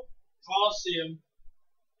Memorial Coliseum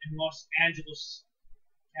in Los Angeles,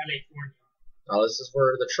 California. Now this is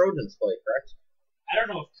where the Trojans play, correct? I don't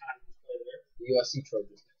know if Connor's play there. The USC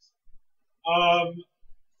Trojans.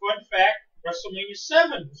 Fun fact: WrestleMania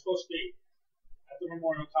 7 was supposed to be at the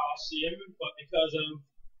Memorial Coliseum, but because of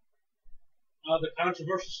the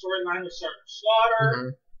controversial storyline with Sergeant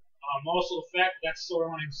Slaughter, also the fact that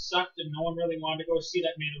storyline sucked and no one really wanted to go see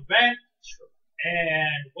that main event,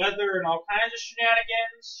 and weather and all kinds of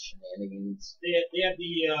shenanigans. They had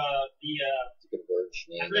the It's a good word,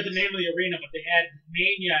 I forget the name of the arena, but they had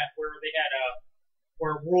Mania where they had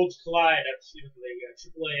where Worlds Collide. That's the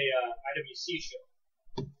AAA IWC show.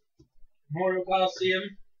 Memorial Coliseum.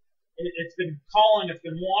 It's been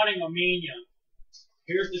wanting a Mania.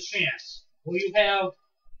 Here's the chance. Will you have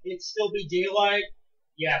it still be daylight?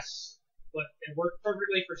 Yes. But it worked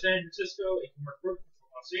perfectly for San Francisco. It can work perfectly for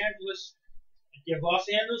Los Angeles. And give Los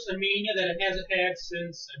Angeles a Mania that it hasn't had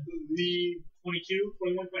since, I believe,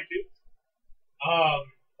 21, 22. That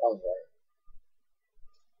was right.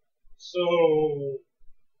 So,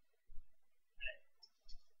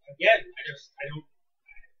 again, I don't.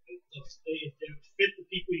 It fit the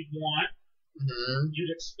people you'd want, you'd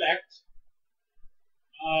expect.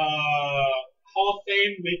 Hall of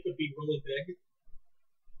Fame week would be really big.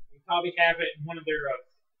 We'd probably have it in one of their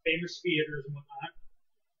famous theaters and whatnot.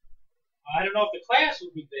 I don't know if the class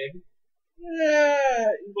would be big.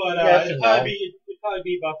 Yeah, but it'd probably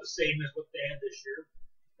be about the same as what they had this year.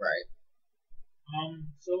 Right.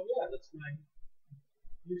 So yeah, that's my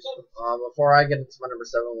number 7. Before I get into my number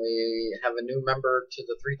 7, we have a new member to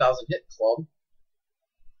the 3000 Hit Club.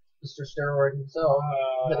 Mr. Steroid himself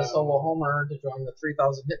hit a solo homer to join the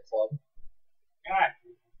 3000 Hit Club. God.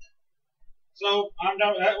 So I'm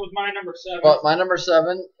done. That was my number 7. But my number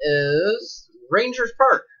 7 is Rangers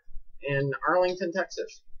Park in Arlington,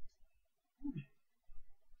 Texas.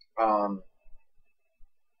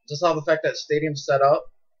 Just how the fact that stadium's set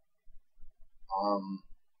up,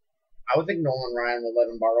 I would think Nolan Ryan would let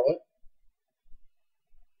him borrow it.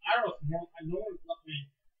 I don't know if Nolan let me.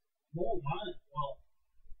 Nolan Ryan. Well,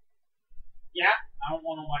 yeah, I don't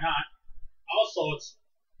know why not. Also, it's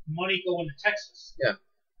money going to Texas. Yeah.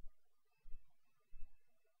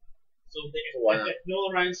 So if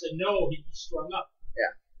Nolan Ryan said no, he'd be strung up.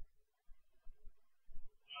 Yeah.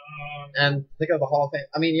 And think of the Hall of Fame.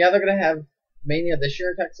 I mean, yeah, they're going to have Mania this year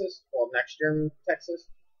in Texas. Well, next year in Texas.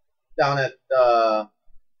 Down at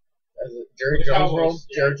Jerry Jones World.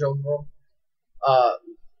 Yeah. Jerry Jones World.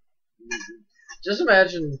 Just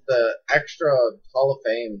imagine the extra Hall of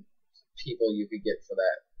Fame people you could get for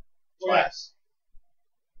that class.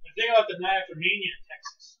 And think about the night after Mania in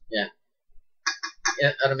Texas. Yeah.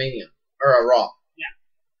 At a Mania. Or a Raw. Yeah.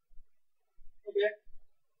 Okay.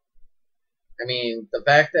 I mean, the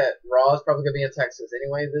fact that Raw is probably going to be in Texas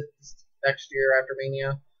anyway this next year after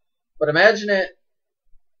Mania. But imagine it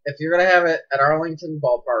if you're going to have it at Arlington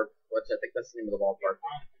Ballpark, which I think that's the name of the ballpark.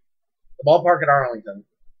 The ballpark at Arlington.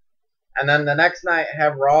 And then the next night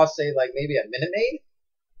have Raw say, like, maybe at Minute Maid?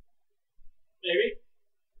 Maybe.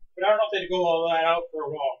 But I don't know if they'd go all that out for a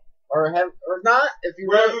Raw. Or not, if you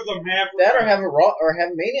Rather really, than have that or have a Raw, or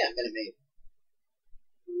have Mania at Minute Maid.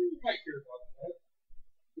 You might hear about that.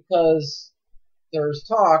 Because there's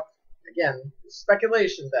talk, again,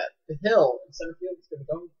 speculation that the Hill in center field is going to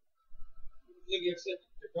go. Like I said,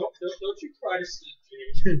 don't you try to sleep,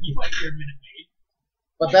 Jay. You might hear Minute Maid.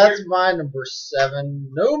 But that's my number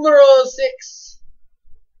 7. Numero 6.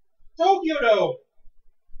 Tokyo Dome.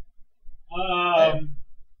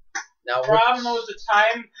 Now, Problem was the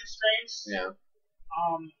time constraints. Yeah.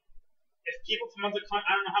 If people from other countries,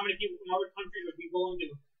 I don't know how many people from other countries would be willing to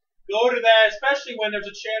go to that, especially when there's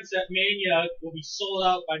a chance that Mania will be sold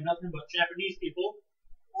out by nothing but Japanese people.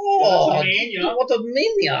 Oh, WrestleMania. What a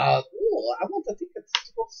mania! Oh, I want the tickets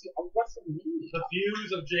to go see a WrestleMania. The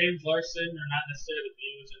views of James Larson are not necessarily the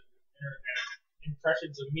views and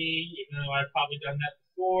impressions of me, even though I've probably done that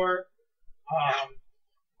before.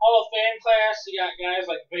 Hall of Fame class, you got guys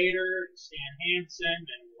like Vader, Stan Hansen,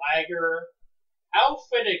 and Liger. How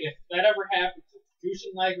fitting if that ever happens, if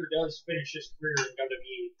Jushin Liger does finish his career in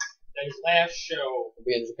WWE, that his last show We'll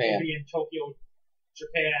be in Japan. will be in Tokyo,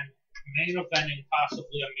 Japan, main eventing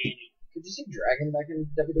possibly a Mania. Could you see Dragon back in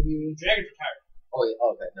WWE? Dragon's retired, Oh, yeah.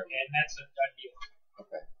 Okay, never mind. and that's a done deal.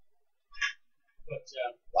 Okay. But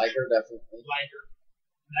Liger, definitely. Liger,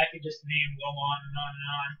 and I could just name go on and on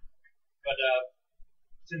and on. But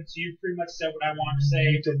since you pretty much said what I wanted to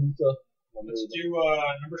say, let's do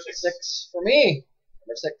number 6. 6 for me.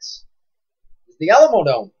 Number 6 is the Alamo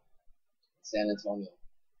Dome, San Antonio.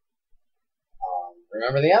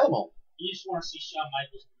 Remember the Alamo? You just want to see Shawn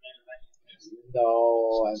Michaels in the main event.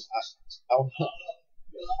 No,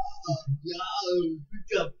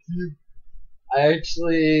 I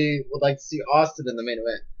actually would like to see Austin in the main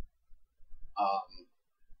event.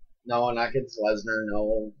 No, not against Lesnar,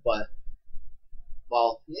 no, but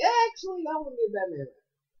yeah, actually that would be a bad main event.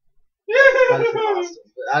 Austin.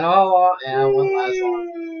 But I know, yeah, one last one.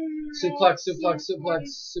 Suplex,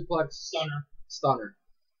 stunner.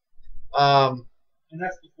 And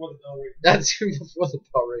that's before the bell rings. That's before the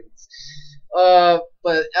bell rings.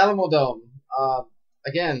 But Alamo Dome,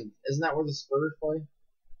 again, isn't that where the Spurs play?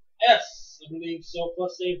 Yes, I believe so.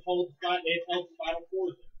 Plus they've held the Final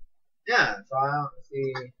Four. Yeah, so I don't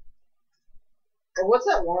see. Or what's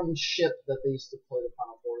that one shit that they used to play the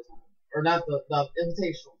Final Fours on? Or not the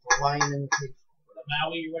Invitational, the Hawaiian Invitational. The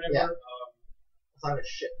Maui or whatever. Yeah. It's not a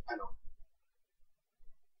shit, I know.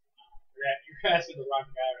 You're asking the wrong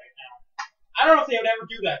guy right now. I don't know if they would ever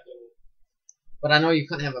do that though. But I know you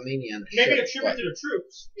couldn't have a Mania on a Maybe shit, a tribute to the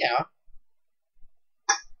troops. Yeah.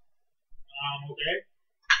 Okay.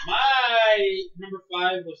 My number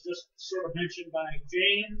 5 was just sort of mentioned by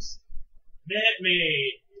James. Minute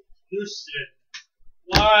Maid, Houston.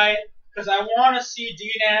 Why? Because I want to see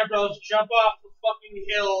Dean Ambrose jump off the fucking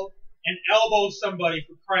hill and elbow somebody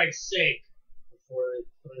for Christ's sake. Before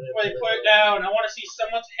They put it down. I want to see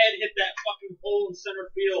someone's head hit that fucking pole in center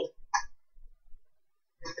field.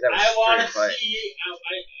 I want to see. I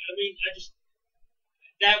mean,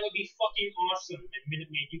 that would be fucking awesome at Minute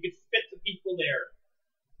Maid. You could fit the people there.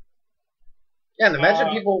 Yeah, and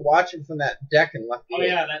imagine people watching from that deck in left field. Oh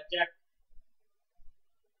yeah, that deck.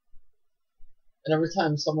 And every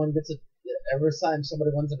time somebody wins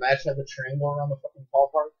a match, have a train go around the fucking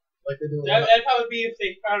ballpark like they do. That'd probably be if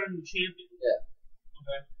they crowned him the champion. Yeah.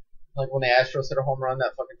 Okay. Like when the Astros hit a home run,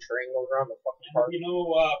 that fucking train goes around the fucking park. You know,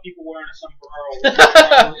 people wearing a sombrero.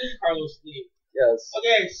 Carlos Lee. Yes.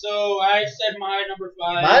 Okay, so I said my number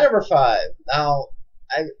 5. My number 5. Now,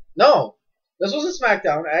 this was a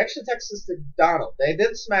SmackDown. I actually texted this to Donald. They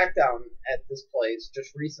did SmackDown at this place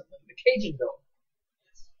just recently, the Cajun Dome.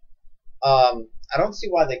 I don't see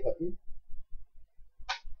why they couldn't.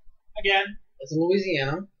 Again. It's in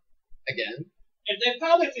Louisiana. Again. And they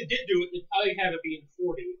probably, if they did do it, they'd probably have it be in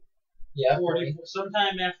 40. Yeah, 40.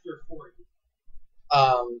 Sometime after 40.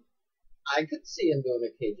 I could see him doing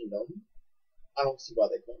a Cajun Dome. I don't see why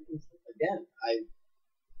they couldn't. Again, I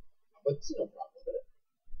would see no problem with it.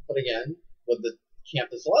 But again, would the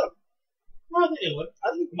campus let them? Well, they would.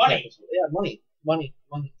 I think the Money. campus would. Yeah, money. I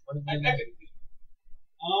could.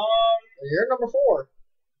 You're number 4.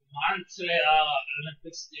 Montreal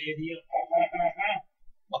Olympic Stadium.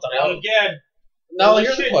 Montreal. Again. Now, Holy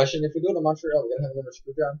here's the shit. question. If we go to Montreal, we're going to have another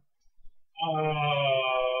screw job?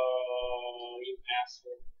 You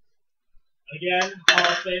asshole. Again,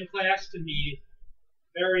 Hall of Fame class to me.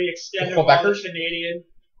 Very extended The all the Quebecers? Canadian.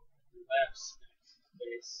 Left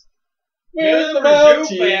space. Where's Maybe the the Rougeau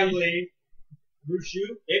Rougeau? family. Rougeau?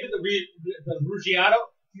 Maybe the Ruggiato?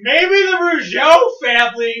 Maybe the Rougeau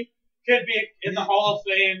family could be in the Hall of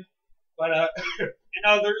Fame. But, and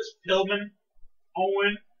others, Pillman,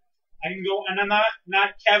 Owen. I can go, and I'm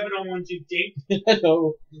not Kevin Owens, you dink.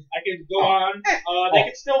 No. I can go on. They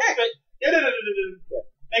could still fit.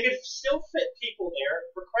 They could still fit people there.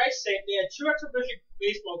 For Christ's sake, they had 2 exhibition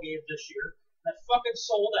baseball games this year that fucking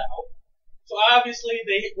sold out. So obviously,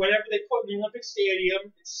 whatever they put in the Olympic Stadium,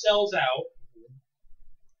 it sells out.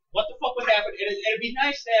 What the fuck would happen? It'd be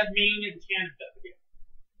nice to have Maine and Canada again.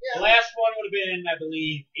 Yeah. The last one would have been, I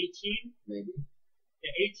believe, 18. Maybe.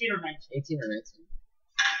 Yeah, 18 or 19. 18 or 19.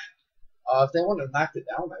 If they wouldn't have knocked it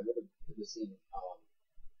down, I would have seen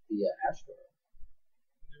the Astro.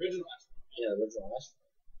 The original Astro. Yeah, the original Astro.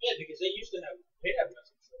 Yeah, because they have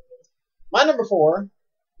wrestling shows there. My number 4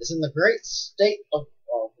 is in the great state of,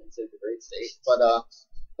 well, I wouldn't say the great state, but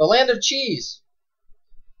the land of cheese.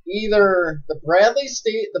 Either the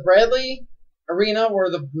Bradley Arena where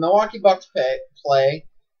the Milwaukee Bucks play,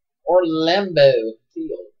 or Lambeau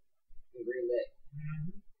Field in Green Bay.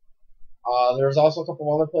 There's also a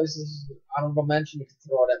couple other places, honorable mention. You could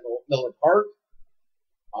throw it at Miller Park.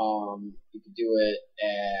 You could do it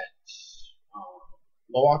at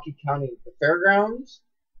Milwaukee County Fairgrounds.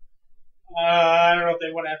 I don't know if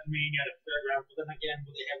they want to have Mania at a fairground, but then again,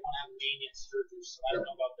 will they want to have Mania at Sturgis? So I don't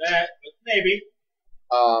know about that, but maybe.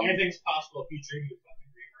 Anything's possible if you dream, you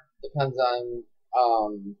fucking dreamer. Depends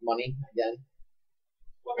on money again.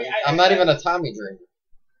 Well, I mean, I'm not even a Tommy dreamer.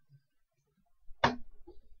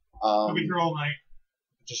 I'll be here all night.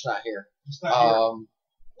 Just not here. It's not here.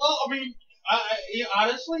 Well, I mean,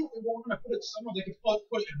 honestly, if they were going to put it somewhere, they could put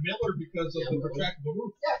it in Miller because of the retractable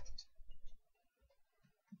roof. Yeah.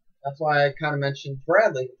 That's why I kind of mentioned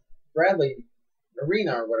Bradley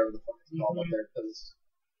Arena or whatever the fuck it's called up there, because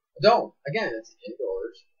don't. Again, it's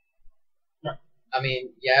indoors. Right. I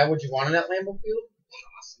mean, yeah, would you want it at Lambeau Field?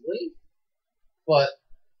 Possibly. But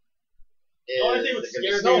the only thing that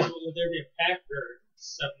scares me is would there be a Packer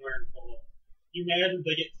somewhere in Polo? You imagine if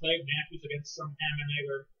they get Clay Matthews against some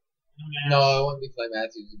Hammernager? No, it wouldn't be Clay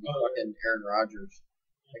Matthews. It'd be fucking Aaron Rodgers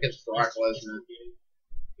against Brock Lesnar.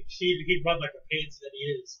 He'd run like a pants that he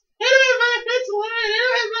is. I don't have my offensive line! I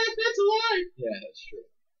don't have my offensive line! Yeah, that's true.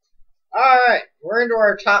 Alright, we're into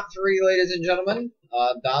our top 3, ladies and gentlemen.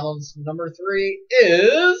 Donald's number 3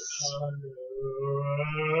 is...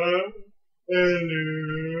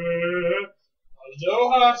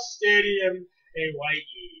 Aloha Stadium, Hawaii.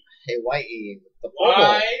 Hawaii.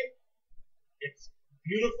 Why? It's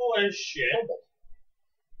beautiful as shit.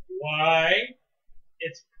 Why?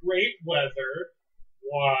 It's great weather.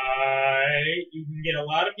 Why? You can get a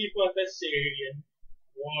lot of people at that stadium.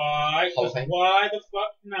 Why? Because why the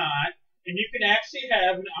fuck not? And you can actually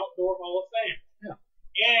have an outdoor Hall of Fame. Yeah.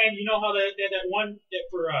 And you know how they had that one that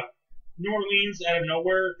for New Orleans out of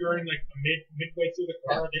nowhere during like midway through the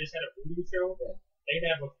car, they just had a voodoo show. Yeah. They'd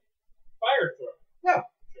have a fire throw. Yeah.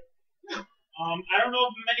 I don't know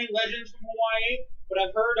of many legends from Hawaii, but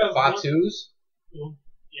I've heard of Batu's.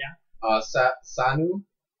 Yeah. Sanu.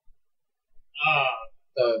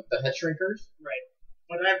 The head shrinkers. Right.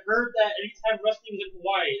 But I've heard that anytime wrestling is in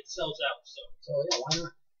Hawaii, it sells out. So yeah, why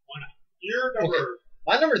not? Why not? Your number. Okay.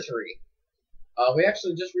 My number 3. We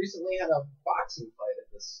actually just recently had a boxing fight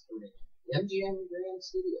at this arena, the MGM Grand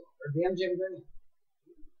Studio, or the MGM Grand.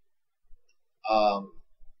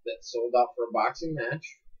 That sold out for a boxing match.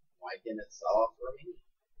 Why can't it sell out for a meeting?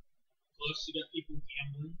 Plus, you got people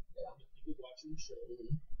gambling. Yeah. People watching the show.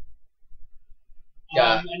 Mm-hmm.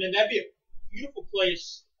 Yeah. And then that'd be a beautiful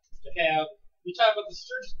place to have. We talk about the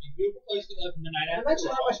Sturgis, a beautiful place to have in the night after.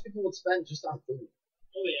 Imagine how much people would spend just on food.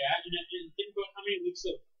 Oh yeah, and think about how many weeks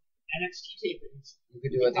of NXT tapings you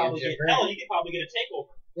could do at the MGM Grand. Hell, you could probably get a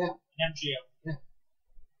takeover. Yeah. An MGM. Yeah.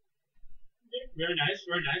 Okay, very nice,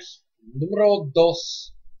 very nice. Numero 2.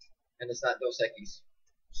 And it's not Dos Equis.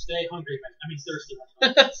 Stay hungry, man. I mean thirsty.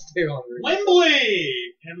 Stay hungry.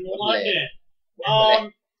 Wembley in London.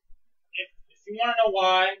 Wembley. If you want to know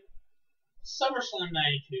why, SummerSlam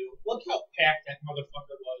 '92. Look how packed that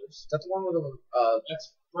motherfucker was. That's the one where the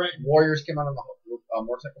that's Brett. Warriors came out on the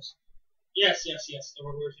motorcycles. Yes. The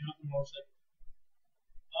Warriors came out on the motorcycles.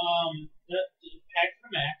 That packed to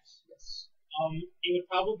the max. Yes. It would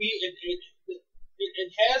probably be it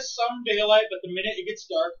has some daylight, but the minute it gets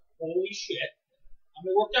dark, holy shit.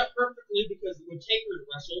 It worked out perfectly because when Taker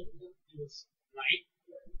wrestled, it was night.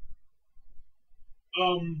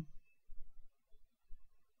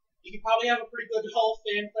 You could probably have a pretty good Hall of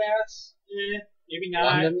Fame class. Maybe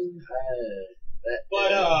not. London, but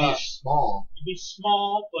it'd be small. It'd be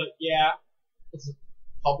small, but yeah. It's a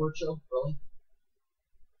Hulbert show, really.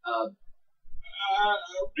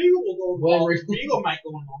 Regal will go in the Hall. Regal might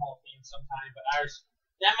go in the Hall of Fame sometime, but ours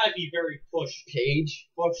that might be very push. Page's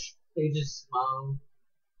mom.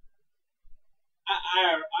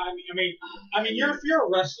 I mean, if you're a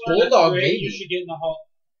wrestler, Bulldog, that's great. maybe. You should get in the Hall.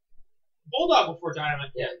 Bulldog before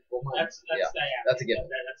Dynamite. Yeah, that's a given.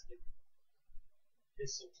 That's good.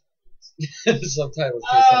 His subtitles.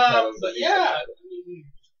 But yeah,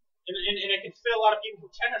 and I can feel a lot of people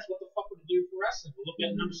for tennis. What the fuck would it do for wrestling? We'll look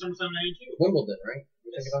at number 92. Wimbledon, right?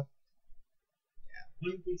 Yes. Yeah.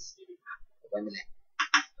 Wimbledon Stadium.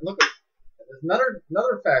 Look at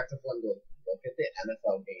another fact of Wimbledon. Look at the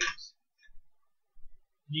NFL games.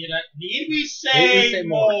 Need we say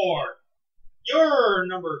more? Your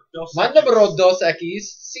number dos. My numero dos Equis,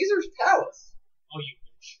 Caesar's Palace. Oh, you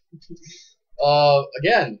bitch.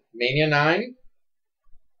 Again, Mania 9.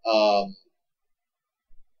 Now,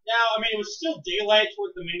 I mean, it was still daylight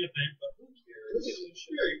towards the main event, but who cares? It's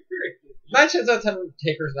very, very good. 9 chance out of 10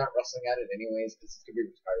 Taker's not wrestling at it anyways, because it's going to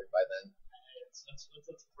be retired by then.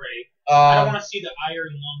 Let's pray. I don't want to see the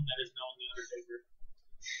iron lung that is known the Undertaker.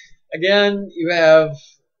 Again, you have,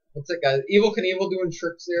 what's that guy? Evil Knievel doing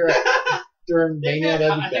tricks there during Mania.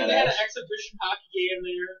 I think they had an exhibition hockey game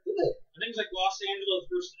there. Did they? I think it was like Los Angeles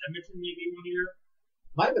versus Edmonton maybe one year.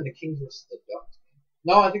 Might have been the Kings versus the Ducks.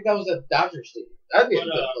 No, I think that was at Dodger Stadium. That'd be a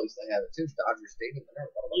good place to have it too. Dodger Stadium. I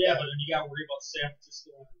never thought about that. But then you got to worry about San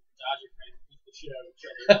Francisco and Dodger fans beat the shit out of each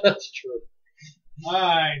other. That's true.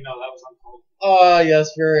 I know that was uncalled for. Oh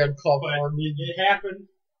yes, very uncalled for. It happened.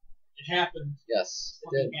 It happened. Yes, it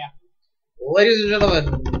did. Happened. Ladies and gentlemen,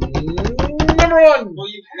 number 1. Well,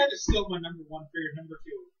 you had to steal my number 1 for your number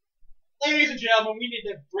 2. Ladies and gentlemen, we need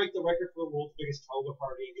to break the record for the world's biggest toga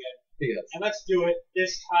party again. Yes. And let's do it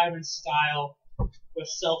this time in style with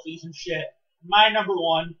selfies and shit. My number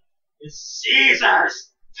 1 is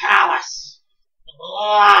Caesar's Palace,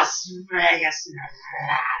 Las Vegas,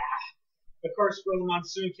 Nevada. Of course, Gorilla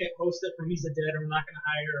Monsoon can't host it from He's a Dead, and we're not going to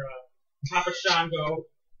hire Papa Shango.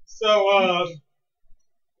 So,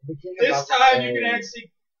 this time you can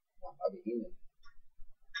actually...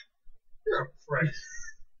 You're a prick.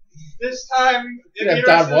 This time... You have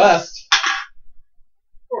Don West.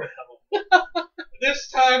 Go to hell. This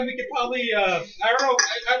time we could probably, I don't know,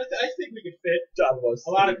 I think we could fit Don West. a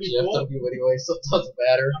lot of people. GFW anyway, so it doesn't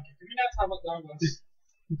matter. Can we not talk about Don West?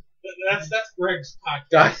 That's Greg's podcast.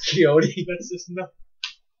 Don Quixote. That's just no.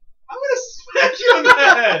 I'm gonna smack you on the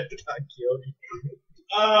head. Don Quixote.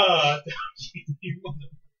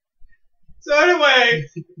 So anyway,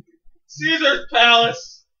 Caesar's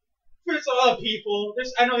Palace fits a lot of people.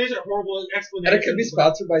 I know these are horrible explanations. And it could be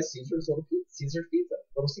sponsored by Caesar's Little Pizza. Caesar's Pizza.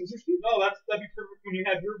 Little Caesar's Pizza. No, that'd be perfect when you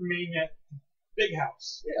have your main at Big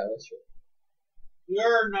House. Yeah, that's true.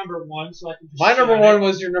 You're number 1, so I can just My number 1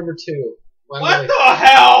 was your number 2. Wembley. What the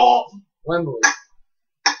hell? Wembley.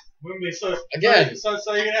 Wembley. So again. So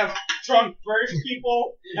you're gonna have drunk British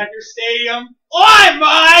people at your stadium. Oi,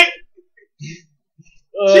 mate!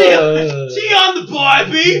 Tea on the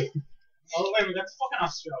barbie. Oh wait a minute, that's fucking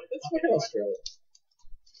Australia. That's fucking Australia.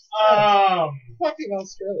 Fucking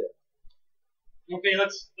Australia. Okay,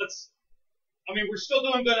 let's. I mean, we're still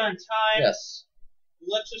doing good on time. Yes.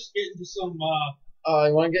 Let's just get into some.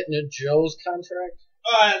 You want to get into Joe's contract?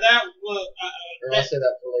 That will. Or I'll say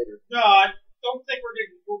that for later. No, I don't think we're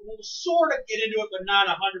gonna. We'll sort of get into it, but not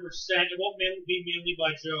 100%. It won't be mainly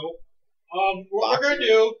by Joe. What we're gonna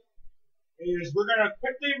do is we're gonna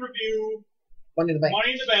quickly review Money in the Bank.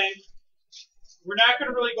 Money in the Bank. We're not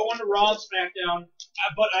gonna really go into Raw and SmackDown,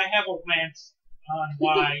 but I have a rant on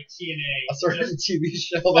why TNA A certain TV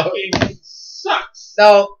show fucking sucks.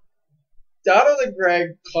 Now, Donald and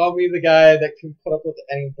Greg call me the guy that can put up with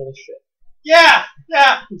any bullshit. Yeah.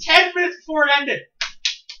 10 minutes before it ended.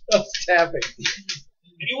 That's tapping.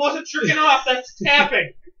 And he wasn't tricking off. That's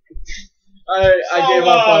tapping. I gave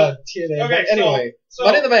up on TNA. Okay, but anyway, so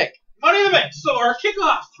Money in the Bank. Money in the Bank. So our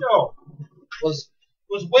kickoff show was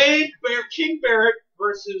King Barrett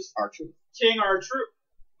versus R-Truth. King R-Truth.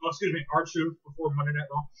 Oh, excuse me, R-Truth before Monday Night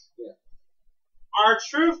Raw. Yeah.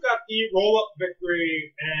 R-Truth got the roll-up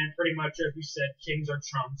victory, and pretty much, as we said, Kings are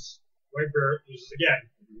trumps. Wade Barrett loses again.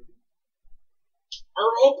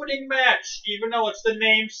 Our opening match, even though it's the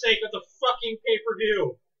namesake of the fucking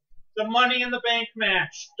pay-per-view, the Money in the Bank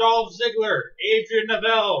match, Dolph Ziggler, Adrian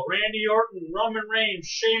Neville, Randy Orton, Roman Reigns,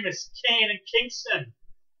 Sheamus, Kane, and Kingston.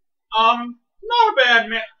 Not a bad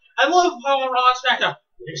match. I love how on Raw SmackDown,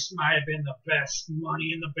 this might have been the best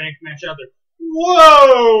Money in the Bank match out there.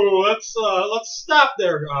 Whoa! Let's stop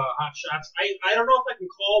there, Hot Shots. I don't know if I can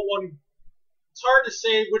call one. It's hard to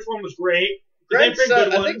say which one was great. I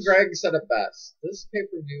think Greg said it best. This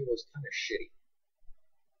pay-per-view was kind of shitty.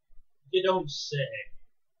 You don't say.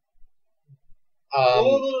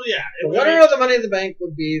 The winner of the Money in the Bank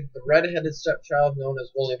would be the red-headed stepchild known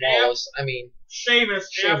as William Wallace. I mean, Sheamus.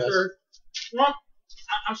 After Trump.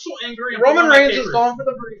 I'm so angry. Roman Reigns is going for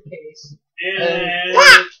the briefcase.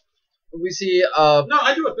 And we see. No,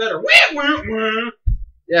 I do it better.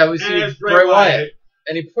 Yeah, we see Bray Wyatt.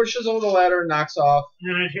 And he pushes over the ladder and knocks off.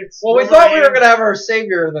 And it hits. Well, we thought we were going to have our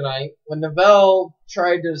savior of the night when Neville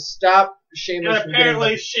tried to stop Sheamus. And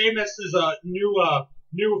apparently, Sheamus is a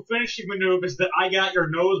new finishing maneuver is the I got your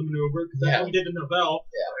nose maneuver, because that's what we did to Neville.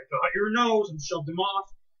 Yeah. I got your nose and shoved him off.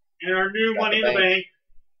 And our new Money in the Bank,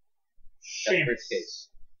 Sheamus.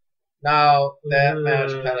 Now that match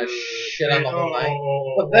kind of shit on the whole night.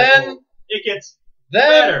 Oh, But then it gets Then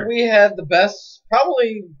better. we had the best,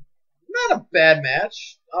 probably not a bad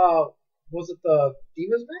match. Was it the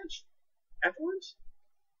Divas match afterwards?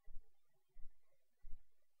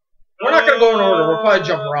 We're not going to go in order. We'll probably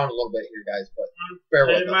jump around a little bit here, guys, but bear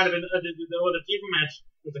with It might us. have been the Diva match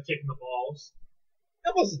was a kick in the balls.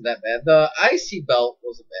 That wasn't that bad. The IC belt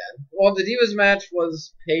wasn't bad. Well, the Divas match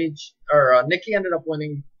was Nikki ended up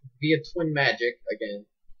winning via Twin Magic again.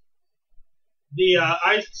 The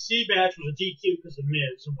IC match was a DQ because of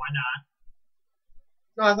Miz, and why not?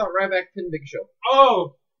 No, I thought Ryback pinned Big Show.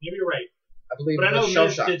 Oh, maybe you're right. I believe But I it know was Show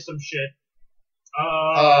Miz Shock. did some shit.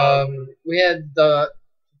 We had the.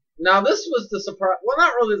 Now this was the surprise. Well,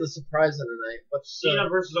 not really the surprise of the night, but Cena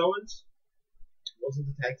versus Owens. wasn't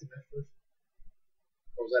the tag team match first?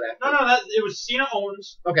 Or was that No, after? it was Cena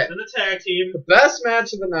Owens, Okay. then the tag team. The best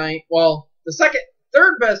match of the night. Well,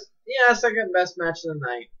 third best. Yeah, second best match of the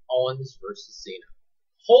night. Owens versus Cena.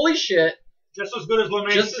 Holy shit! Just as good as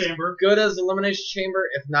Elimination Just as Chamber. good as Elimination Chamber,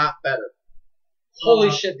 if not better. Holy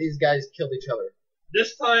Uh, shit! These guys killed each other.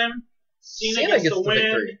 This time, Cena Cena gets gets the the win,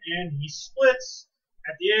 victory. and he splits.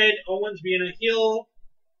 At the end, Owens being a heel,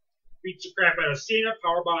 beats the crap out of Cena,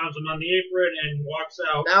 powerbombs him on the apron, and walks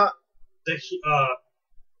out. Now The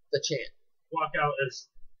the chant. walk out as.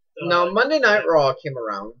 Now Monday Night Raw came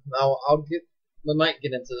around. Now we might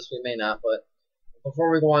get into this, we may not, but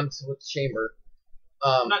before we go on to with Chamber,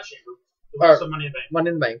 Not Chamber. The rest of Money in the Bank. Money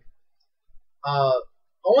in the Bank,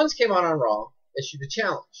 Owens came out on Raw, issued a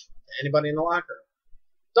challenge to anybody in the locker room.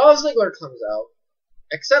 Dolph Ziggler comes out,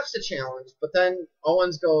 accepts the challenge, but then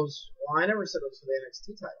Owens goes, "Well, I never said it was for the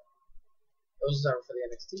NXT title. It was never for the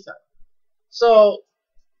NXT title." So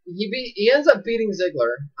he ends up beating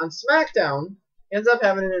Ziggler on SmackDown. He ends up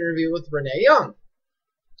having an interview with Renee Young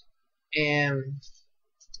and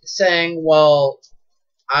saying, "Well,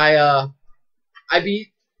 I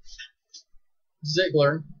beat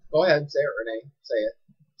Ziggler." Go ahead, say it, Renee. Say it.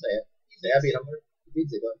 Say I beat him. You beat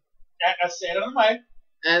Ziggler. I said it on the mic.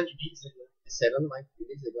 And You beat Ziggler. say it on the mic. You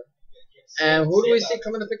beat Ziggler. Yes, And who do say we it see out.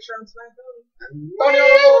 come in the picture on SmackDown? Antonio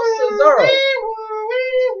Cesaro.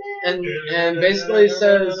 And basically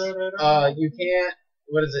says, you can't,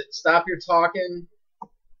 what is it, stop your talking.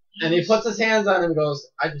 And he puts his hands on him and goes,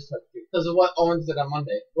 "I just touched you." Because of what Owens did on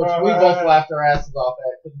Monday. Which we both laughed our asses off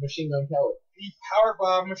at because Machine Gun Kelly. He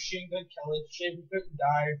powerbomb Machine Gun Kelly. Shame he couldn't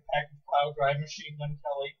dive. Package power drive Machine Gun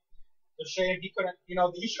Kelly. The shame he couldn't.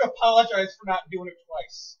 He should apologize for not doing it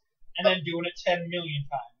twice and then doing it 10 million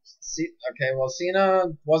times. Okay, well, Cena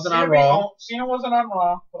wasn't Cena on beat Raw. Cena wasn't on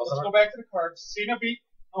Raw. But Wasn't let's on- go back to the cards. Cena beat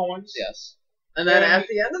Owens. Yes. And then And- at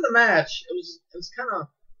the end of the match, it was kind of,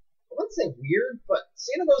 I wouldn't say weird, but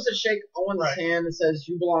Cena goes to shake Owens' Right. hand and says,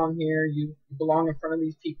 "You belong here. You belong in front of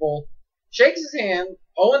these people." Shakes his hand.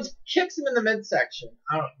 Owens kicks him in the midsection.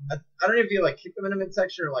 I don't know if he kicked him in the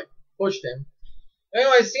midsection or pushed him.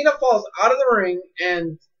 Anyway, Cena falls out of the ring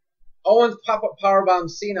and Owens pop-up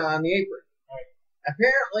powerbombs Cena on the apron. Right.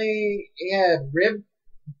 Apparently, he had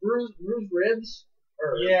bruised ribs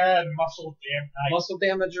or Yeah, and muscle damage. muscle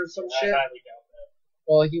damage or some I shit. highly doubt that.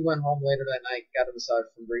 Well, he went home later that night, got a massage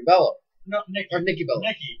from Brie Bella. No, Nikki. Or Nikki Bella.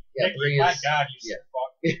 Nikki. Yeah, Nikki. Brie My is- God, you sick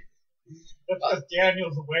fuck. That's because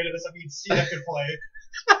Daniel's away to this. I mean, Cena can play.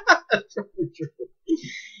 That's really true.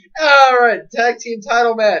 Alright, tag team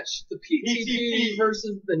title match. The PTP PTP.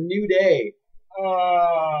 versus the New Day.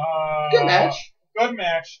 Good match. Good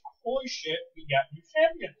match. Holy shit, we got new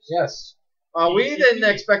champions. Yes. We PTP. didn't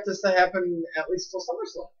expect this to happen at least till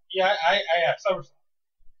SummerSlam. Yeah, I have SummerSlam.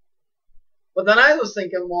 But then I was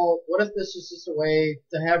thinking, well, what if this is just a way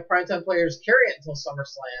to have primetime players carry it until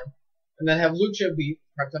SummerSlam, and then have Lucha beat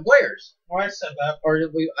primetime players? Well, I said that. Or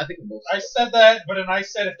did we? I think we both. I said that, but then I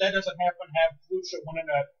said if that doesn't happen, have Lucha win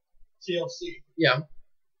it at TLC. Yeah.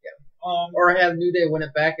 Or Or have New Day win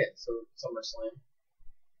it back at SummerSlam.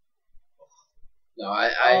 No,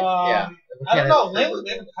 yeah. We I don't can't know. have- Lately,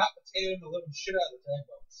 they've been hot potato the living shit out of the tag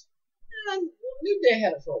belts. And New Day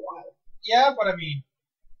had it for a while. Yeah, but I mean,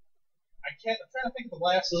 I'm trying to think of the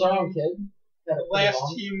last Cesaro and team. Kid. had The it pretty last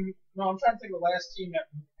long. team. No, I'm trying to think of the last team that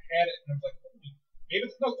had it, and I was like, holy, maybe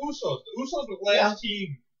it's no Usos. The Usos were the last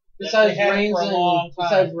team. Besides they had it Reigns for a long and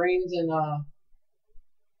time.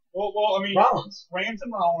 Well, I mean, Rollins. Reigns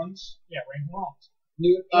and Rollins. Yeah, Reigns and Rollins.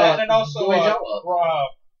 New, and also, New Age Outlaw.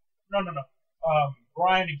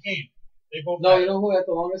 Bryan and Kane. They both. No, had you it. know who had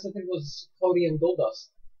the longest? I think it was Cody and Goldust.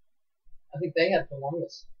 I think they had the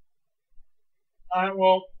longest.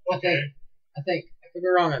 Well, okay. I think. I could be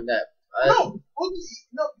wrong on that. No,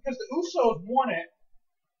 because the Usos won it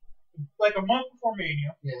like a month before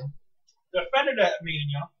Mania. Yeah. defended at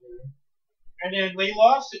Mania, and then they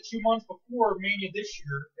lost it 2 months before Mania this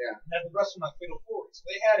year. Yeah. And had the WrestleMania Fatal 4. So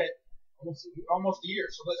they had it almost a year.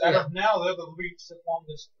 So as of now, they're the least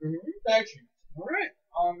longest tag team. All right.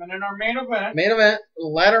 And then our main event. Main event,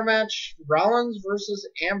 ladder match, Rollins versus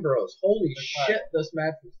Ambrose. Holy shit, this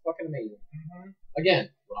match was fucking amazing. Again,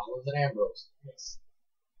 Rollins and Ambrose. Yes.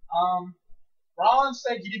 Rollins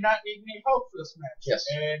said he did not need any help for this match. Yes.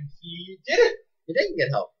 And he did it. He didn't get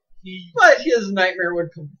help. But his nightmare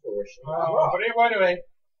would come to fruition. But anyway,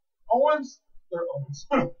 Owens,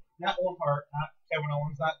 not Owen Hart, not Kevin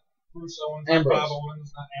Owens, not Bruce Owens, Ambrose. not Bob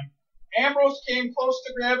Owens, not Ambrose came close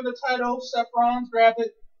to grabbing the title. Seth Rollins grabbed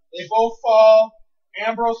it. They both fall.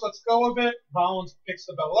 Ambrose lets go of it. Rollins picks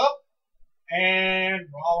the belt up. And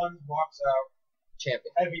Rollins walks out.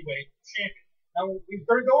 Champion. Heavyweight champion. Now, we're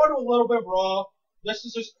going to go into a little bit of Raw. This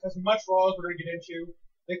is just as much Raw as we're going to get into.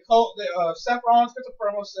 Seth Rollins gets a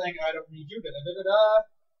promo saying, I don't need you, da-da-da-da-da.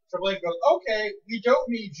 Triple H goes, okay, we don't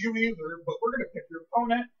need you either, but we're going to pick your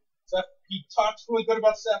opponent. He talks really good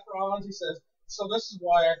about Seth Rollins. He says, so this is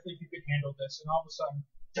why I think you could handle this. And all of a sudden,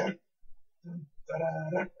 dun, dun, da,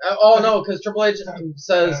 da, da, Oh, no, because Triple H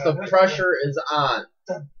says the pressure is on.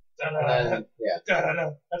 dun, da, da, And da, then, yeah. da, da,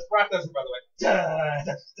 da. That's Brock Lesnar, by the way. Da,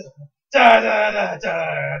 da, da, da, da,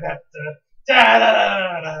 da, da, da,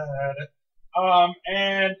 da, da, da.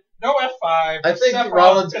 And no F5. I think Seth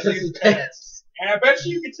Rollins pisses pisses his pants. pants. And I bet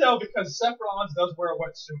you can tell because Seth Rollins does wear a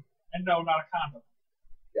wetsuit. And no, not a condom.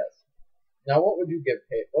 Yes. Now, what would you give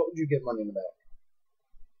paid? What would you give Money in the Bank?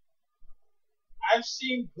 I've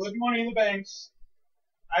seen good Money in the Banks.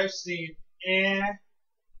 I've seen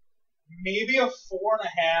maybe a 4.5,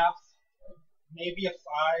 maybe a 5.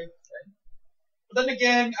 But then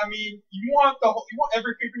again, I mean, you want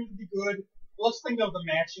every pay-per-view to be good. Let's think of the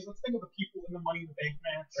matches. Let's think of the people in the Money in the Bank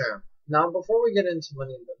match. Yeah. Now, before we get into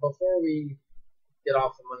before we get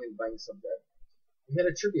off the Money in the Bank subject, we had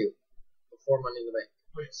a tribute before Money in the Bank.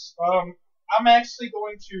 Please. I'm actually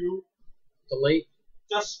going to The late,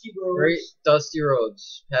 Dusty Rhodes. great Dusty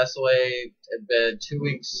Rhodes passed away. Had been 2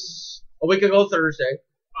 weeks, a week ago Thursday.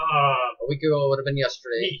 A week ago would have been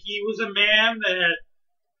yesterday. He was a man that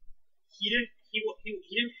he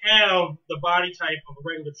didn't have the body type of a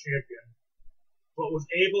regular champion, but was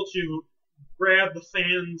able to grab the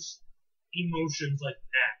fans' emotions like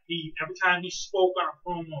that. Every time he spoke on a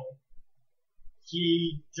promo,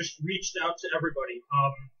 he just reached out to everybody.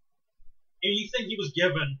 Anything he was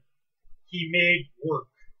given, he made work.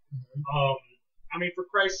 I mean, for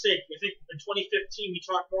Christ's sake, I think in 2015 we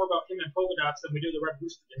talked more about him in Polka Dots than we do the Red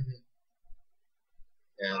Rooster did.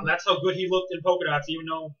 Yeah. That's how good he looked in Polka Dots, even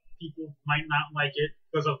though people might not like it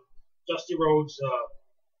because of Dusty Rhodes,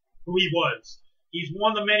 who he was. He's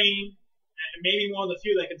one of the many, maybe one of the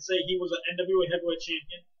few that can say he was an NWA Heavyweight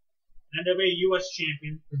Champion, an NWA US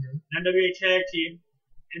Champion, an NWA Tag Team,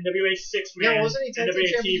 NWA Six Man, Yeah, wasn't he tag team NWA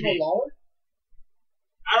champion TV. with Lawler?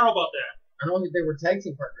 I don't know about that. I know they were tag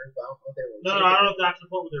team partners, but I don't know if they were. No, I don't know if that's the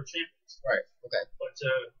point with their champions. Right. Okay. But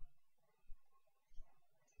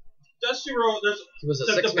Dusty Rhodes, He was a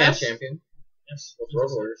the six-man best- champion yes, with Road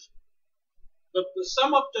Warriors. the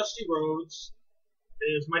sum up Dusty Rhodes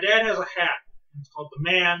is my dad has a hat. It's called The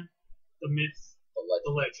Man, The Myth,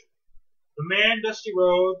 The Legend. The Man, Dusty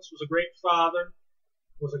Rhodes, was a great father.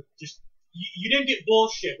 You didn't get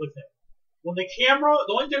bullshit with him. When the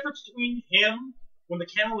only difference between him when the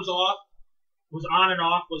camera was on and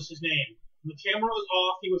off was his name. When the camera was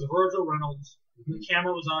off, he was Virgil Reynolds. When the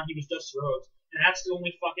camera was on, he was Dusty Rhodes. And that's the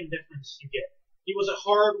only fucking difference you get. He was a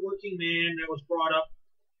hard-working man that was brought up.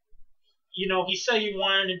 You know, he said he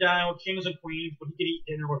wanted to dine with kings and queens, but he could eat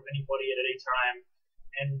dinner with anybody at any time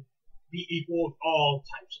and be equal with all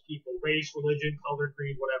types of people, race, religion, color,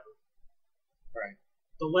 creed, whatever. Right.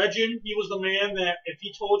 The Legend, he was the man that if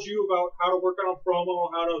he told you about how to work on a promo,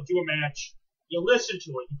 how to do a match, you listen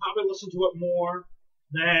to it. You probably listen to it more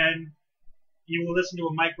than you will listen to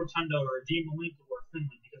a Mike Rotunda or a Dean Malenko or a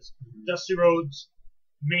Finlay, because Dusty Rhodes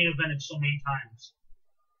main evented so many times.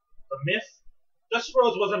 The Myth? Dusty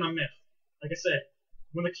Rhodes wasn't a myth. Like I said,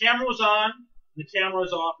 when the camera was on, the camera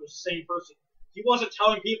was off, it was the same person. He wasn't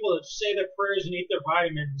telling people to say their prayers and eat their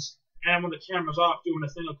vitamins, and when the camera's off, doing a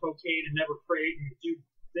thing of cocaine and never prayed and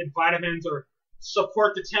did vitamins or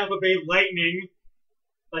support the Tampa Bay Lightning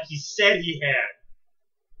like he said he had.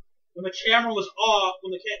 When the camera was off,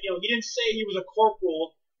 he didn't say he was a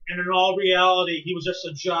corporal, and in all reality, he was just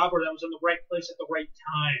a jobber that was in the right place at the right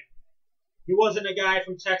time. He wasn't a guy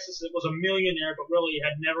from Texas that was a millionaire, but really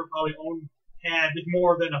had never probably had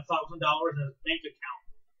more than $1,000 in his bank account.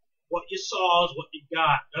 What you saw is what you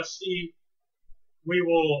got. Dusty,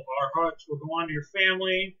 our hearts will go on to your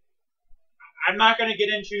family. I'm not going to get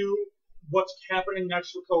into what's happening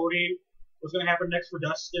next for Cody, what's going to happen next for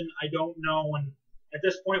Dustin. I don't know, and at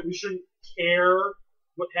this point, we shouldn't care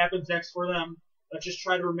what happens next for them. Let's just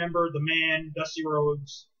try to remember the man, Dusty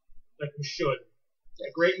Rhodes, like we should.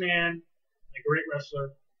 A great man, a great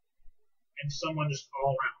wrestler, and someone just all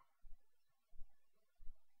around.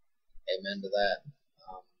 Amen to that.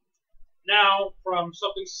 Now, from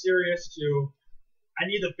something serious to, I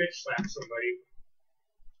need to bitch slap somebody.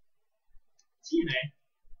 TNA.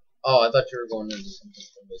 Oh, I thought you were going into something.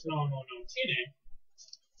 No. TNA.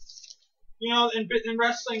 You know, in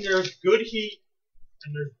wrestling, there's good heat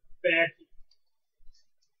and there's bad heat.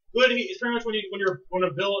 Good heat is pretty much when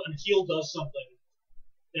a villain and heel does something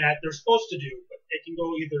that they're supposed to do, but it can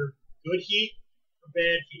go either good heat or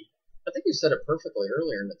bad heat. I think you said it perfectly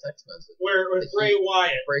earlier in the text message. Where with Bray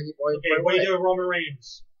Wyatt. Bray Wyatt to Roman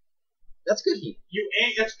Reigns. That's good heat.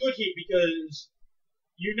 That's good heat because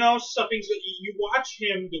you know something's. You watch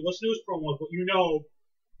him to listen to his promos, but you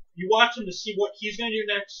watch him to see what he's going to do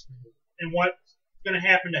next and what's going to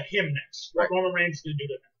happen to him next. What Roman Reigns is going to do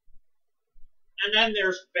to him. And then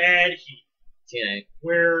there's bad heat. TNA.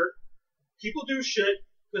 Where people do shit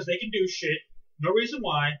because they can do shit, no reason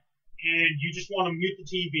why, and you just want to mute the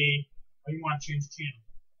TV or you want to change the channel.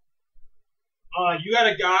 You got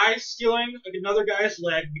a guy stealing another guy's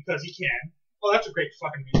leg because he can. Oh, that's a great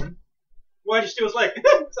fucking reason. Why'd you steal his leg?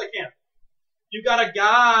 Because I can. You got a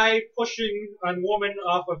guy pushing a woman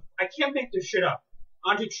off of, I can't make this shit up,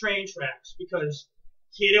 onto train tracks because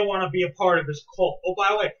he didn't want to be a part of his cult. Oh, by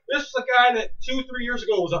the way, this is a guy that 2-3 years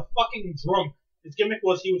ago was a fucking drunk. His gimmick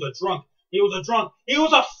was he was a drunk. He was a drunk. He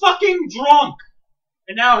was a fucking drunk!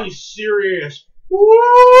 And now he's serious. Woo!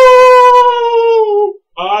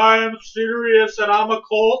 I'm serious and I'm a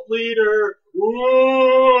cult leader. Woo!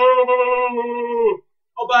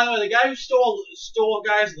 Oh, by the way, the guy who stole a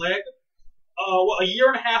guy's leg, a year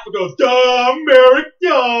and a half ago, dumb, Eric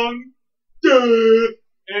Young, duh,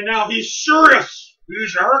 and now he's serious.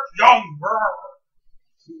 He's Eric Young.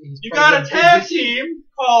 You got a tag team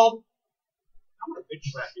called. I'm gonna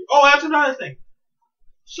bitch slap you. Oh, that's another thing.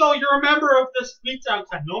 So you're a member of this Beatdown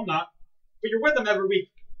Time. No, I'm not. But you're with them every week.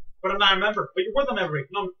 But I'm not a member. But you're with them every week.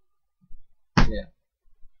 No. Yeah.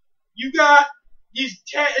 You got this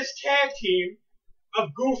tag team of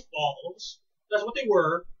goofballs. That's what they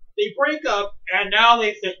were. They break up, and now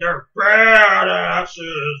they think they're badasses.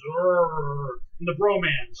 And the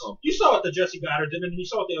bromance. Oh. You saw what the Jesse Goddard did, and you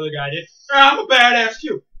saw what the other guy did. I'm a badass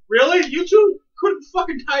too. Really? You two couldn't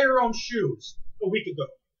fucking tie your own shoes a week ago.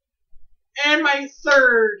 And my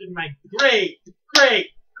third and my great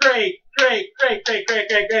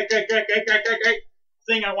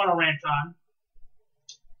thing I want to rant on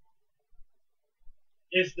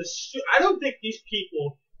is I don't think these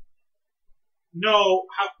people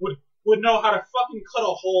would know how to fucking cut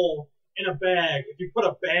a hole in a bag if you put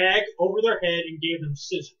a bag over their head and gave them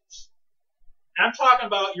scissors. I'm talking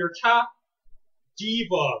about your top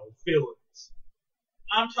diva villains.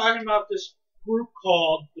 I'm talking about this group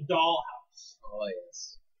called the Dollhouse. Oh,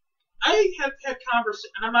 yes. I have had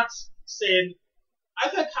conversation, and I'm not saying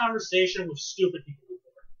I've had conversation with stupid people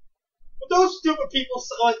before. But those stupid people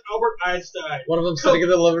like Albert Einstein. One of them sitting in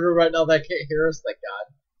the living room right now that can't hear us, thank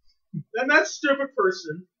God. And that stupid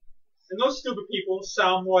person, and those stupid people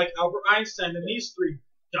sound more like Albert Einstein than these three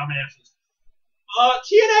dumbasses.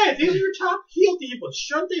 TNA, these are your top heel divas.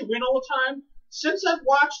 Shouldn't they win all the time? Since I've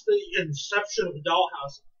watched the inception of the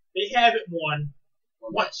Dollhouse, they haven't won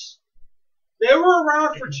once. They were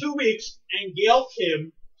around for 2 weeks, and Gail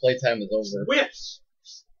Kim playtime is over. Whipped.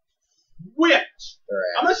 Their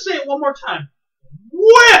ass. I'm going to say it one more time.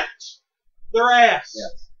 Whipped their ass.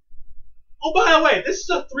 Yes. Oh, by the way, this is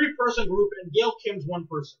a 3-person group, and Gail Kim's 1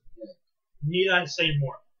 person. Yeah. Need I say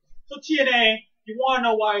more? So TNA, you want to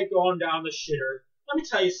know why you're going down the shitter? Let me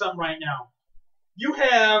tell you something right now. You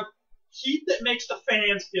have heat that makes the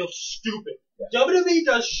fans feel stupid. Yeah. WWE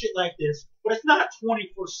does shit like this, but it's not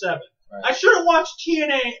 24/7. Right. I should have watched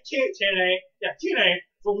TNA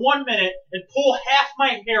for 1 minute and pull half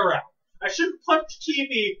my hair out. I should have punched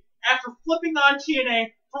TV after flipping on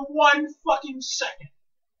TNA for 1 fucking second.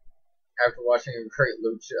 After watching a great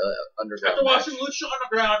Lucha Underground. After watching Lucha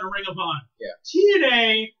Underground and Ring of Honor. Yeah.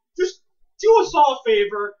 TNA, just do us all a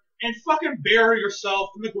favor and fucking bury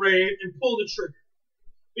yourself in the grave and pull the trigger.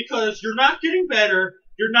 Because you're not getting better,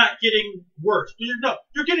 you're not getting worse.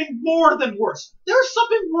 You're getting more than worse. There's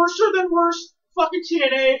something worser than worse. Fucking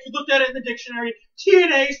TNA, if you looked at it in the dictionary,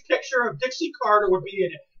 TNA's picture of Dixie Carter would be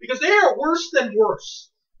in it. Because they are worse than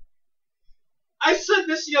worse. I said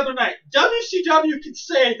this the other night. WCW could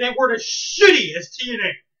say they weren't as shitty as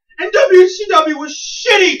TNA. And WCW was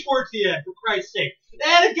shitty towards the end, for Christ's sake. They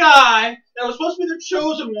had a guy that was supposed to be the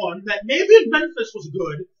chosen one, that maybe in Memphis was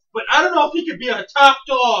good, but I don't know if he could be a top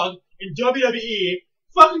dog in WWE.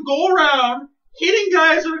 Fucking go around hitting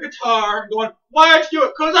guys with a guitar and going, why'd you do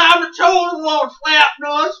it? 'Cause I'm the chosen one, slap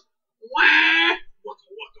nuts. Wah, wah,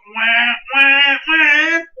 wah,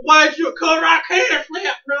 wah. Why'd you do it? 'Cause I can't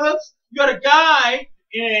slap nuts. You got a guy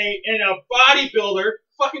in a bodybuilder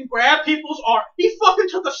fucking grab people's arm. He fucking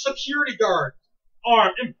took a security guard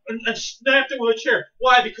arm and snapped it with a chair.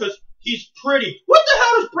 Why? Because he's pretty. What the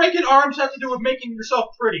hell does breaking arms have to do with making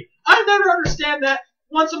yourself pretty? I never understand that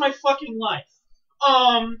once in my fucking life.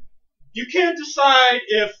 You can't decide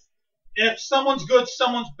if someone's good,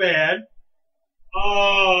 someone's bad.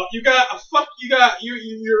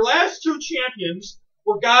 Your last two champions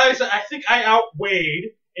were guys that I think I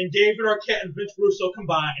outweighed, and David Arquette and Vince Russo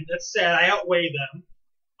combined. That's sad. I outweigh them.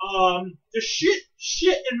 The shit,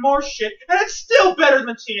 and more shit, and it's still better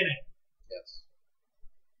than TNA. Yes.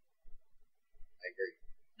 I agree.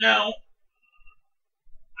 Now,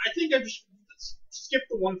 I think I just skipped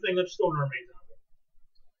the one thing. Let's go to our main topic.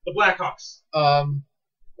 The Blackhawks.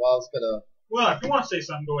 Well, I was gonna. Well, if you want to say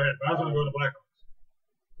something, go ahead. But I was going to go to the Blackhawks.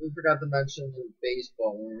 We forgot to mention in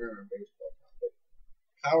baseball when we were on our baseball topic.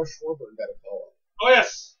 Kyle Schwarber got a call up. Oh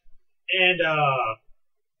yes, and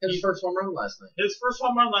His first home run last night. his first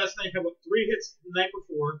home run last night had 3 hits the night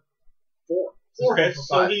before. 4. 4 hits. For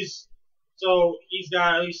So 5. he's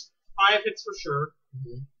got at least 5 hits for sure.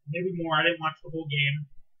 Mm-hmm. Maybe more. I didn't watch the whole game.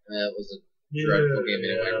 It was a dreadful game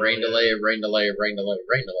anyway. Rain delay.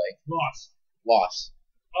 Loss.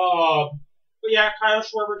 But yeah, Kyle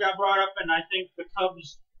Schwarber got brought up, and I think the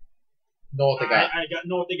Cubs Know what they got.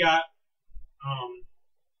 know what they got.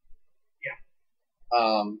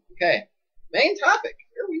 Okay. Main topic.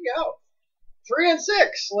 Here we go. 3-6,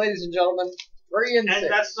 ladies and gentlemen. 3-6. And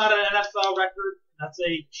that's not an NFL record. That's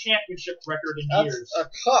a championship record in That's years. a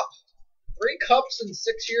cup. 3 cups in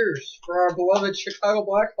 6 years for our beloved Chicago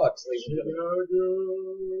Blackhawks, ladies and gentlemen.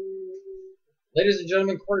 Ladies and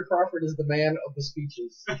gentlemen, Corey Crawford is the man of the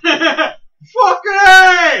speeches. Fucking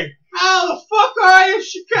A! How the fuck are you,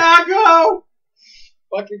 Chicago?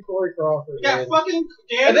 Fucking Corey Crawford. Yeah, Man. fucking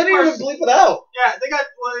Dan And then he even Parsons. bleep it out. Yeah, they got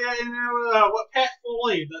what Pat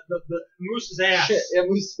Foley, the Moose's ass. Shit, it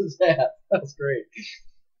was his ass. That was great.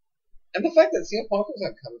 And the fact that CM Punk was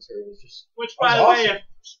on commentary was just. Which, that was by the way, awesome.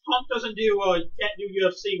 if Punk doesn't do, can't do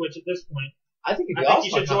UFC, which at this point, I think he'd be I think awesome he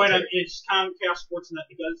should on join commentary. it's Comcast Sportsnet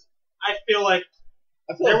because I feel like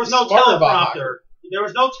I feel there like was no smarter about hockey. teleprompter. There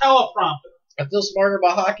was no teleprompter. I feel smarter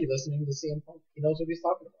about hockey listening to CM Punk. He knows what he's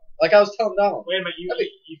talking about. Like I was telling Donald. Wait a minute, you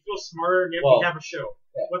feel smarter and yet Well, we have a show.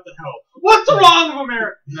 yeah. What the hell? What's wrong with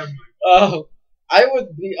America? Never mind.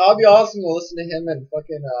 I'll be awesome to listen to him and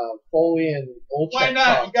fucking Foley and Olchek. Why not?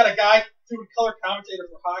 talk. You got a guy doing color commentator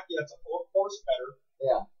for hockey that's a horse better.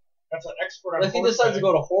 Yeah. That's an expert on But if he horse decides to betting.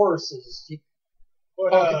 go to horses, he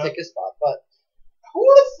But, Punk can take his spot. But who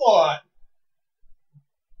would have thought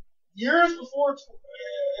years before,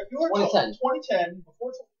 if you were 2010,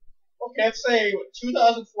 before, okay, let's say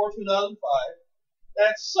 2004, 2005, that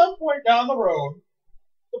at some point down the road,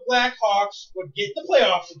 the Blackhawks would get in the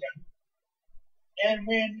playoffs again and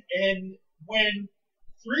win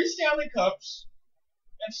 3 Stanley Cups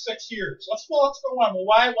in 6 years. Let's go on. Well,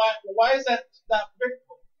 why is that not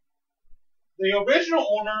predictable? The original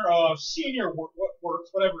owner, Senior Works,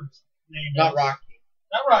 whatever his name not is. Rocky.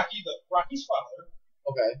 Not Rocky, Rocky's father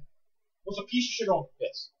Okay. was a piece of shit owner.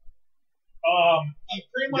 Yes. He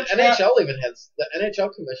pretty much The NHL the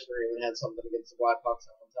NHL commissioner even had something against the Blackhawks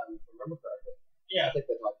at one time, if I remember correctly. yeah. I think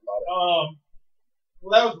they talked about it.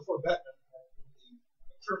 Well, that was before Bettman.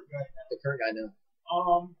 The current guy now. The current guy now.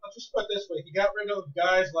 Let's just put it this way: he got rid of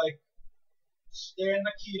guys like Stan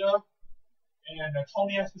Nikita and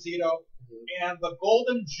Tony Esposito and the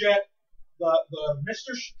Golden Jet, the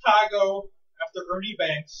Mr. Chicago after Ernie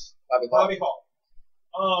Banks, Bobby Hall.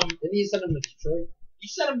 Didn't he send him to Detroit? He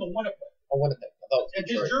sent him to Winnipeg. Oh, Winnipeg. I thought it And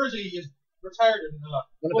was his Detroit. jersey is retired in well,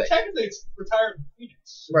 Winnipeg. technically it's retired in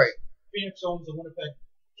Phoenix. Right. Phoenix owns the Winnipeg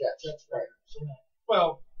Jets. Right. So now,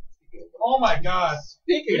 well, oh my God,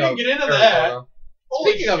 Speaking we didn't of get into Arizona, that.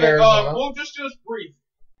 Holy Speaking of shit, Arizona. we'll just do this brief.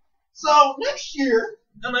 So next year,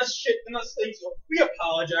 unless things, we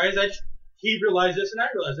apologize. He realized this and I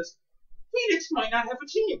realized this. Phoenix might not have a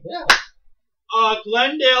team. Yeah.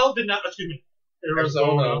 Glendale did not. Excuse me.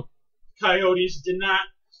 Arizona Coyotes did not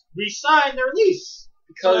re-sign their lease.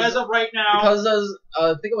 So as of right now, Because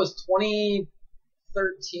I think it was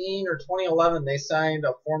 2013 or 2011, they signed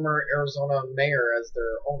a former Arizona mayor as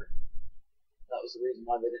their owner. That was the reason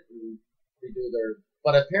why they didn't redo their.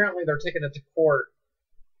 But apparently they're taking it to court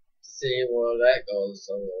see where that goes.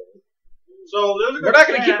 So there's a good we're not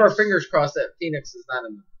going to keep our chance- fingers crossed that Phoenix is not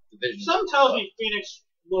in the division. Some tells me Phoenix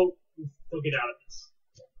will get out of this.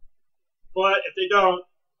 But if they don't,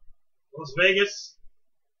 Las Vegas,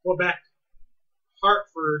 Quebec,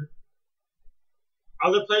 Hartford,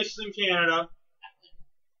 other places in Canada.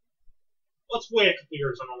 Let's wait a couple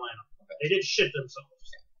years on Atlanta. Okay. They did shit themselves.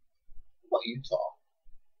 What about Utah?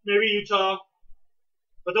 Maybe Utah.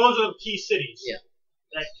 But those are the key cities Yeah.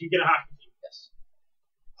 that can get a hockey team. Yes.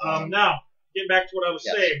 Now, getting back to what I was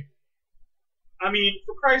Yes. saying. I mean,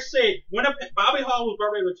 for Christ's sake, Winnipeg, Bobby Hall was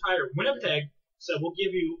already retired. Winnipeg said, we'll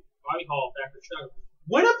give you Bobby Hall back to Chicago.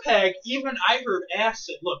 Winnipeg, even I heard asked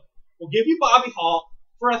it, look, we'll give you Bobby Hall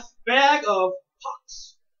for a bag of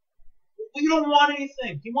pucks. We don't want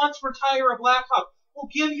anything. He wants to retire a Blackhawk. We'll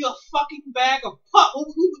give you a fucking bag of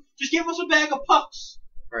pucks. Just give us a bag of pucks.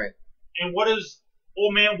 Right. And what does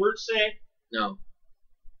old man Wirtz say? No.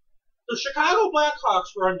 The Chicago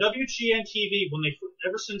Blackhawks were on WGN TV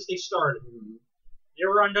ever since they started. Mm-hmm. They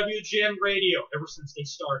were on WGN radio ever since they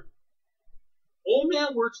started. Old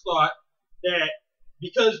man Wirtz thought that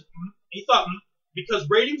because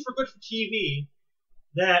ratings were good for TV,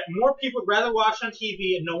 that more people would rather watch on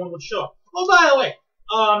TV and no one would show up. Oh, by the way,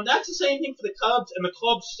 that's the same thing for the Cubs, and the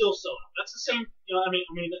Cubs still sell out. That's the same,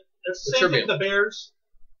 that's the same thing for the Bears.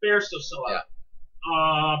 Bears still sell out.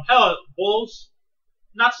 Hell, Bulls,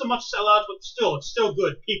 not so much sellouts, but still, it's still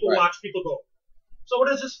good. People watch, people go. So what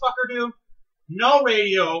does this fucker do? No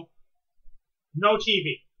radio, no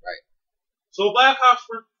TV. Right. So Blackhawks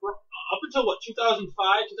were up until what, 2005,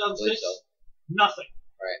 2006? So. Nothing.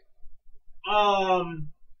 Right.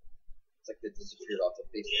 It's like they disappeared off the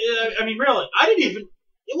face. Yeah, I mean, really,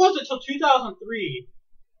 it wasn't until 2003,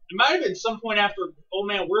 it might have been some point after old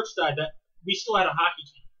man Wirtz died, that we still had a hockey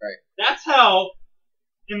team. Right. That's how,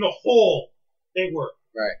 in the hole, they were.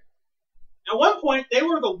 Right. At one point, they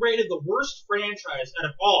were rated the worst franchise out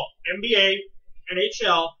of all. NBA,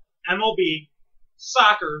 NHL, MLB,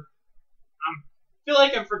 soccer. I feel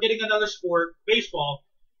like I'm forgetting another sport, baseball.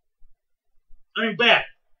 I mean, bad.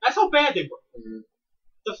 That's how bad they were. Mm-hmm.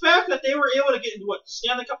 The fact that they were able to get into the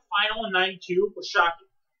Stanley Cup final in '92 was shocking.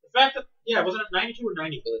 The fact that, wasn't it '92 or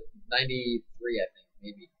 '90? 93, I think,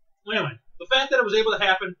 maybe. Anyway, the fact that it was able to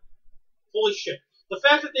happen, holy shit. The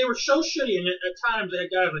fact that they were so shitty, and at times they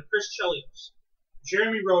had guys like Chris Chelios,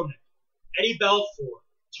 Jeremy Roenick, Eddie Belfour,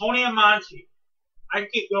 Tony Amonte. I can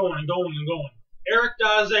keep going and going and going. Eric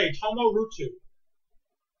Daze, Tomo Rutu.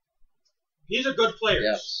 These are good players.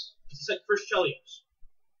 Yes. It's like Chris Chelios.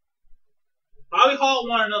 Bobby Hall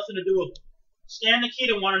wanted nothing to do with them. Stan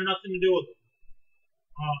Nikita wanted nothing to do with them.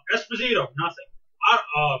 Esposito, nothing.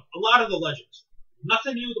 A lot of the legends.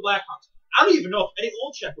 Nothing to do with the Blackhawks. I don't even know if Eddie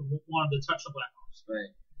Olczyk wanted to touch the Blackhawks.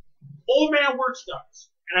 Right. Old man Wirtz dies.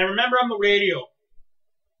 And I remember on the radio,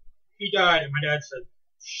 he died, and my dad said,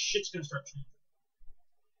 shit's going to start changing.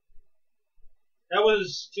 That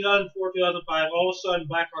was 2004, 2005. All of a sudden,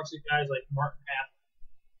 Blackhawks get guys like Martin Happ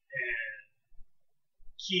and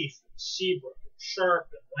Keith and Seabrook and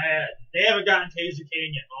Sharp and Ladd. They haven't gotten Taze and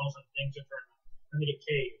Kane yet. All of a sudden, things are turning. Then they get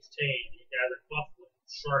Taze, Tane, they get guys like Buffalo,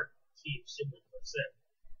 Sharp, Keith, Seabrook. That's it.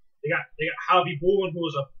 They got Javi Bullen, who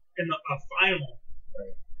was in a final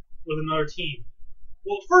with another team.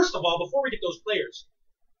 Well, first of all, before we get those players,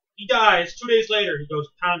 he dies. 2 days later, he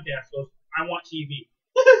goes, Comcast goes, I want TV.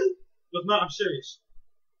 He goes, no, I'm serious.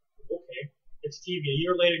 Okay, it's TV. A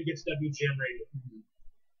year later, he gets WGN radio. Mm-hmm.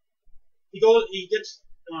 He gets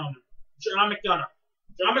John McDonough.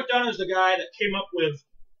 John McDonough is the guy that came up with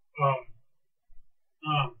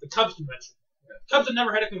the Cubs convention. Yeah. Cubs had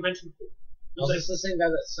never had a convention before. Was this the same guy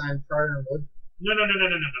that signed Carter and Wood? No.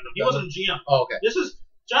 He wasn't a GM. Oh, okay.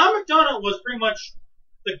 John McDonough was pretty much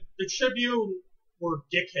the Tribune were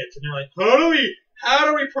dickheads, and they're like, how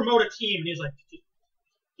do we promote a team? And he's like, okay.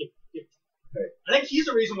 I think he's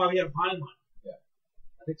the reason why we have Heinlein. Yeah,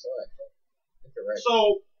 I think so. Actually, I think you're right.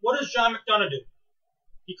 So what does John McDonough do?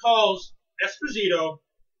 He calls Esposito,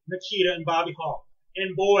 Nikita, and Bobby Hall,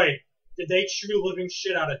 and boy, did they chew the living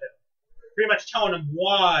shit out of him. Pretty much telling him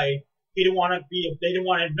why they didn't want to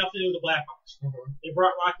have nothing to do with the Blackhawks. Mm-hmm. They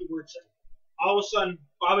brought Rocky Wirtz in. All of a sudden,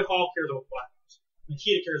 Bobby Hall cares about the Blackhawks.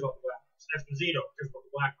 Nikita cares about the Blackhawks. Esposito cares about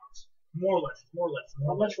the Blackhawks. More or less.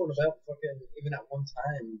 How much would about fucking, even at one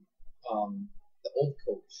time, the old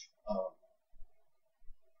coach,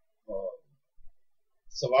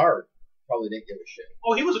 Savard, probably didn't give a shit.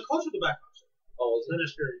 Oh, he was a coach with the Blackhawks. Oh, was he? In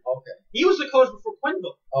this period. Okay. He was the coach before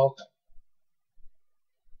Quenneville. Oh, okay.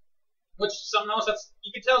 Which something else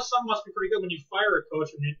you can tell some must be pretty good when you fire a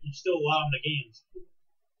coach and you still allow him to games.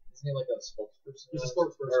 Isn't he like a spokesperson? He's a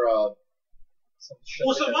spokesperson. Or Some shit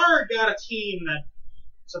Well, like that. Savard got a team that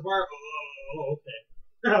Savard. Oh, okay.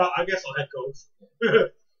 I guess I'll head coach.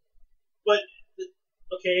 But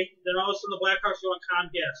okay, then all of a sudden the Blackhawks go on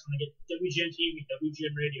Comcast and they get WGN TV,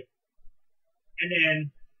 WGN Radio, and then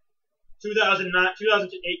 2008, 2009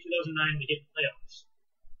 they get the playoffs,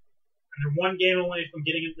 and they're one game away from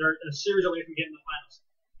getting in. They're a series away from getting the finals,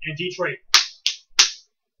 and Detroit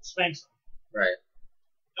spanks them. Right.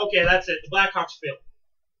 Okay, that's it. The Blackhawks fail.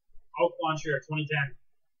 Au contraire, 2010.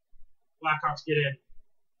 Blackhawks get in.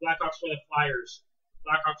 Blackhawks play the Flyers.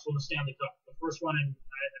 Blackhawks win the Stanley Cup. The first one in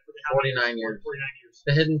I forget how 49 many, years. 49 years.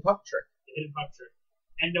 The hidden puck trick. The hidden puck trick.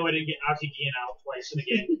 And no, I didn't get Altigian out twice in a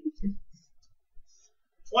game.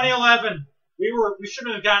 2011, we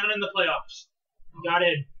shouldn't have gotten in the playoffs. We got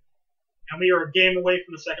in, and we were a game away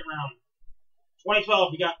from the second round.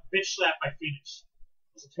 2012, we got bitch slapped by Phoenix.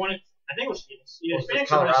 Was it 20? I think it was Phoenix. Either Was it Phoenix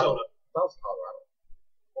or Colorado? Minnesota. That was Colorado.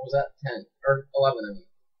 What was that? 10 or 11? I mean,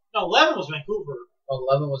 No, 11 was Vancouver.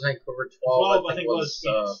 11 was Vancouver. 12, 12 I think was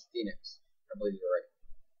Phoenix. I believe you're right.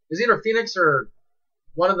 It was either Phoenix or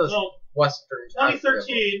one of the No, Western.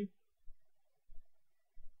 2013,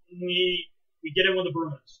 we get in with the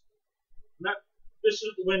Bruins. This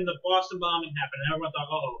is when the Boston bombing happened, and everyone thought,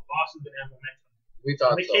 oh, Boston's going to have momentum. We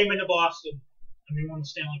thought And they so. came into Boston, and we won the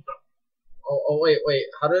Stanley Cup. Oh, wait.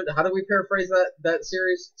 How did we paraphrase that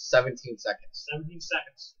series? 17 seconds. 17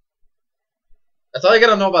 seconds. That's all you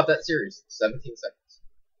gotta know about that series. 17 seconds.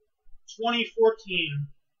 2014,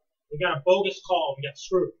 we got a bogus call. We got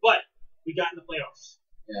screwed, but we got in the playoffs.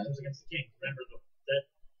 Yeah. It was against the Kings. Remember that?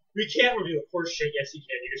 We can't review a horse shit. Yes, you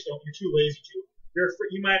can. You just don't. You're too lazy to.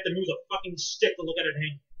 You might have to move a fucking stick to look at it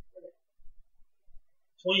hang.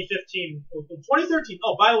 2015, 2013.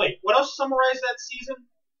 Oh, by the way, what else summarized that season?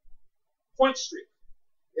 Point streak.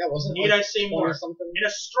 Yeah, wasn't it Need like I say 20 more? something? In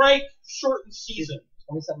a strike-shortened season,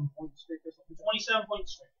 27-point streak or something? 27-point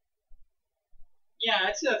streak. Yeah,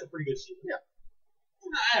 I'd say that's a pretty good season. Yeah.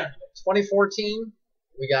 I don't know. 2014,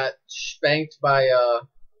 we got spanked by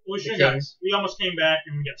We the should have. Kings. We almost came back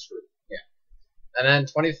and we got screwed. And then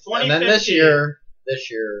and then this 2015.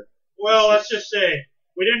 year, Well, let's just say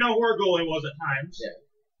we didn't know who our goalie was at times.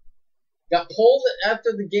 Yeah. got pulled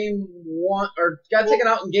after the game one, or got taken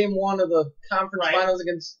out in game one of the conference Right. finals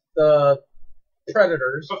against the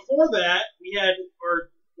Predators. Before that, we had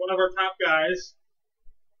one of our top guys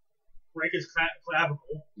break his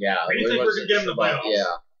clavicle, Yeah, We didn't think we were gonna get him in the about- playoffs.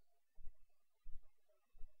 Yeah,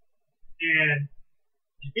 and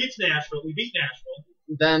we beat Nashville.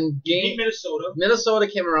 then We beat Minnesota. Minnesota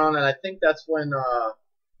came around, and I think that's when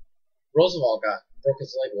Roosevelt broke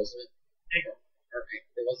his leg, wasn't it? Ankle. Or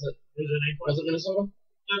was it? It was an ankle. Was it Minnesota?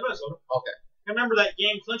 Yeah, Minnesota. Okay. I remember that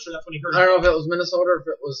game clincher. That's when he hurt. I don't know if it was Minnesota or if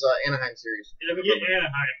it was Anaheim series. And then we get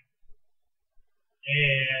Anaheim.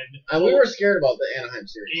 And And we were scared about the Anaheim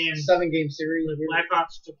series. And 7-game series. the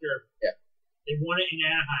Blackhawks took care of it. Yeah. They won it in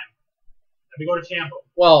Anaheim. Then we go to Tampa.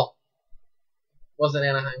 Well, wasn't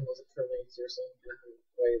Anaheim? Was it truly seriously? Anaheim?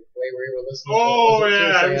 Way where you were listening. Oh, Was it yeah.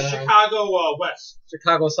 It seriously was Anaheim? Chicago West.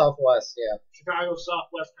 Chicago Southwest. Yeah. Chicago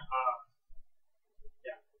Southwest.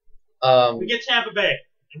 Um, We get Tampa Bay.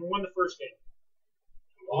 And we won the first game.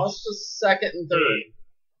 lost the second and third.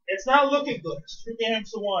 It's not looking good. It's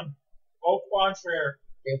 2-1. Au contraire.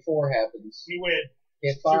 Game 4 happens. We win.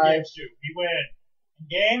 Game It's 5. 2-2. We win. In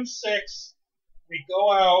Game 6, we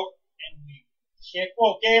go out and we can't.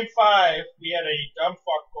 Well, Game 5, we had a dumb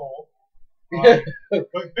fuck goal. But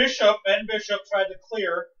Ben Bishop tried to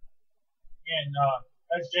clear, and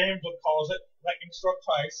as James calls it, lightning struck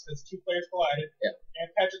twice because two players collided. Yeah. And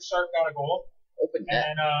Patrick Stark got a goal. Open net.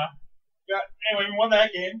 And anyway, we won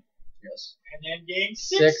that game. Yes. And then Game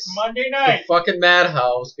 6, 6, Monday The night. fucking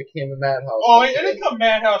Madhouse became a Madhouse. Oh, it didn't come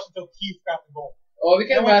Madhouse until Keith got the goal. Oh, it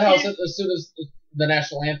became a And when Madhouse Keith- as soon as the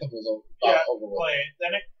national anthem was over. Yeah, over with. played.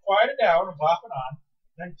 Then it quieted down and was off and on.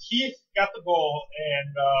 Then Keith got the goal,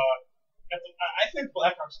 and I think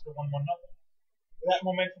Blackhawks could have won 1-0. That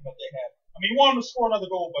momentum that they had. I mean, he wanted to score another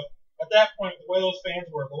goal, but at that point, the way those fans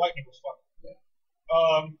were, the Lightning was fucking.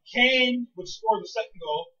 Yeah. Kane would score the second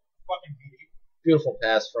goal, fucking beauty. Beautiful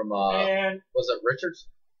pass from And was it Richards?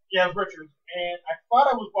 yeah, it was Richards. And I thought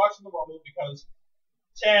I was watching the Rumble because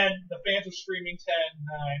the fans were screaming 10,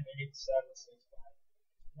 9, 8, 7, 6, 5,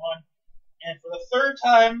 1. And for the third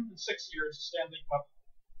time in 6 years, the Stanley Cup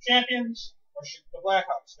champions are the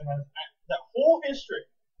Blackhawks. And that whole history,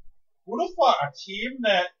 would have thought a team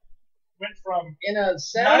that went from In a not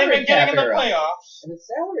salary even cap getting in the era. playoffs. In a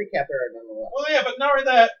salary cap era, nonetheless. Well, yeah, but not only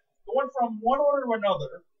that, going from one order to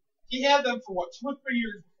another, he had them for 2 or 3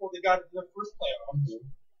 years before they got their first playoffs. Mhm.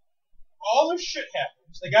 All this shit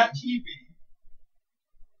happens. They got TV.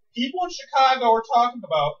 people in Chicago are talking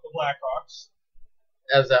about the Blackhawks.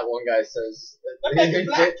 As that one guy says. That making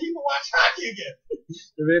black people watch hockey again.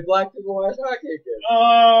 Do they black people watch hockey again?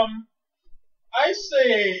 I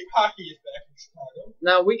say hockey is back in Chicago.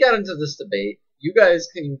 Now, we got into this debate. You guys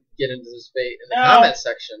can get into this debate in the Now, comment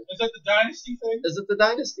section. Is that the dynasty thing? Is it the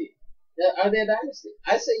dynasty? Yeah, are they a dynasty?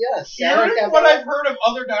 I say yes. Hearing what I've heard of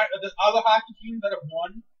other hockey teams that have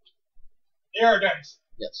won, they are a dynasty.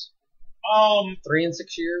 Yes. 3 and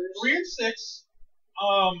 6 years. 3 and 6.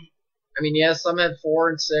 I mean, yes, some had 4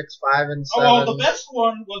 and 6, 5 and 7. Oh, well, the best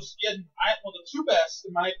one was the two best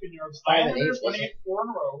in my opinion are the 5 and 8, Islanders winning it 4 in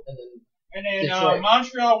a row, and then Detroit.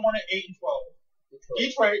 Montreal won it 8 and 12.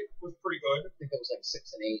 Detroit was pretty good. I think it was like 6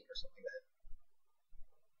 and 8 or something like that.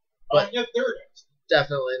 But Yeah, they're a dynasty.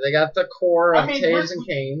 Definitely, they got the core of Taves and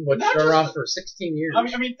Kane, which not been around just for 16 years. I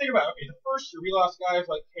mean, think about it. Okay, the first year we lost guys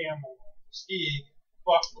like Campbell, Stieg,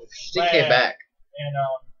 Buckley, Stieg came back, and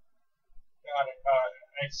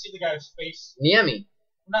I see the guy's face. Niemi.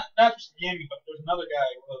 Not just Niemi, but there's another guy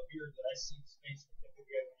with a beard that I see his face.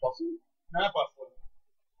 Buffalo? Not Buffalo.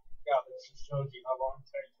 God, this just shows you how long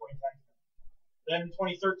it's taken 20 times. Then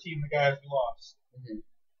 2013, the guys we lost. Mm-hmm.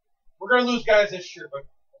 We're gonna lose guys this year, but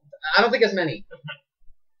I don't think as many.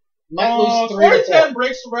 Might lose 3 or 2010 4.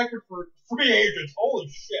 breaks the record for free agents. Holy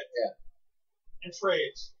shit! Yeah. And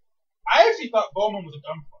trades. I actually thought Bowman was a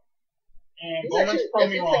dumb fuck. And Bowman's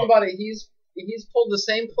probably if you wrong. think about it, he's pulled the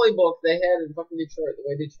same playbook they had in fucking Detroit, the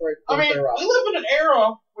way Detroit I built mean, their roster. we live in an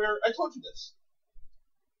era where I told you this.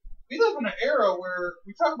 We live in an era where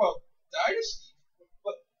we talk about dynasty,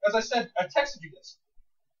 but as I said, I texted you this.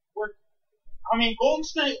 Golden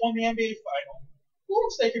State won the NBA final.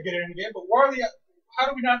 Golden State could get it in the game, but how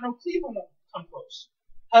do we not know Cleveland won't come close?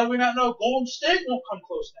 How do we not know Golden State won't come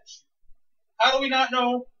close next year? How do we not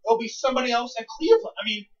know there'll be somebody else at Cleveland? I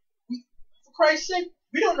mean, for Christ's sake,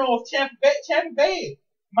 we don't know if Tampa Bay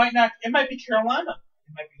might not. It might be Carolina.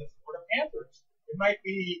 It might be the Florida Panthers.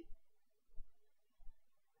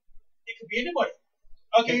 It could be anybody.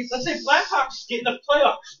 Okay, let's say Blackhawks get in the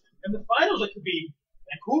playoffs. In the finals, it could be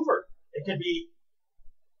Vancouver. It could be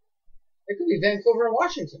Vancouver and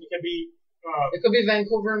Washington. It could be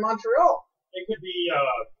Vancouver and Montreal. It could be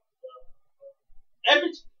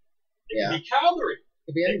Edmonton. It could be Calgary.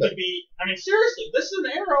 It could be. I mean, seriously, this is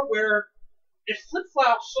an era where it flip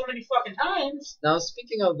flops so many fucking times. Now,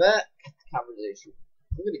 speaking of that conversation,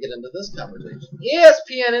 we're going to get into this conversation.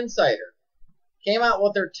 ESPN Insider came out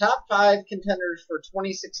with their top 5 contenders for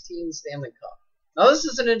 2016 Stanley Cup. Now, this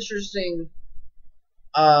is an interesting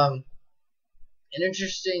top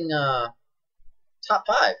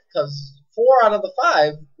 5 because 4 out of the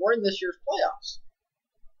 5 were in this year's playoffs.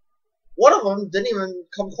 One of them didn't even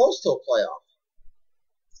come close to a playoff.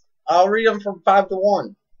 I'll read them from 5 to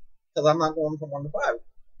 1 because I'm not going from 1 to 5.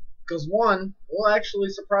 Because 1 will actually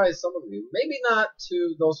surprise some of you. Maybe not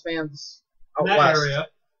to those fans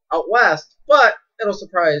out west, but it'll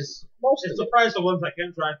surprise most of you. It'll surprise the ones that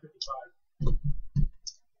can drive 55.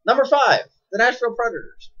 Number 5, the Nashville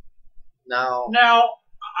Predators. Now,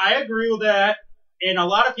 I agree with that, and a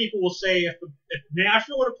lot of people will say if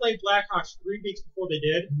Nashville would have played Blackhawks 3 weeks before they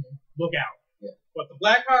did, look out. Yeah. But the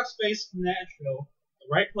Blackhawks faced Nashville, the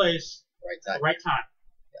right place, the right time.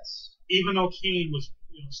 Yes. Even though Kane was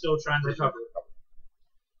still trying to recover.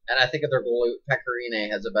 And I think their goalie Pecorine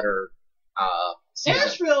has a better season.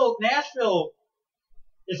 Nashville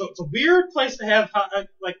is a weird place to have hockey,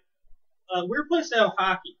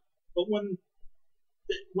 but when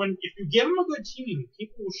if you give them a good team,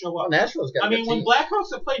 people will show up. Nashville's got a good team. When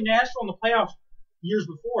Blackhawks have played Nashville in the playoffs years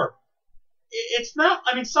before, it's not.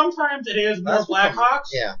 I mean, sometimes it is more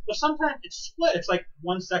Blackhawks, but sometimes it's split. It's like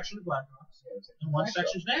one section of Blackhawks and one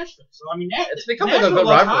section is Nashville. So I mean, it's becoming a good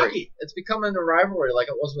rivalry. Hockey. It's becoming a rivalry like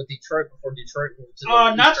it was with Detroit before Detroit moved to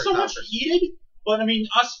the not so much heated. But, I mean,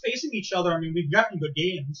 us facing each other, I mean, we've gotten good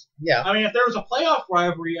games. Yeah. I mean, if there was a playoff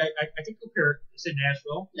rivalry, I could compare it to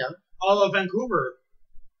Nashville. Yeah. Although Vancouver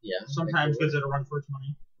Yeah. sometimes gives it a run for its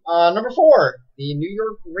money. Number 4, the New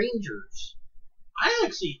York Rangers. I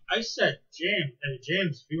said, James,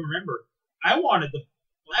 if you remember, I wanted the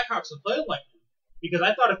Blackhawks to play like them. Because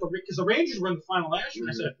I thought because the Rangers were in the final last year,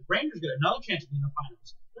 and I said, if the Rangers get another chance to be in the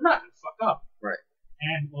finals, they're not going to fuck up. Right.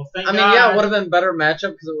 And, well, thank God. It would have been a better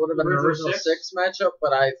matchup because it would have been an original 6 matchup,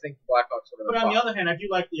 but I think Blackhawks would have been But on the other hand, I do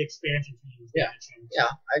like the expansion teams. Yeah,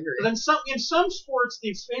 I agree. But in some sports, the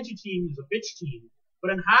expansion team is a bitch team.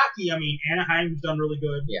 But in hockey, I mean, Anaheim's done really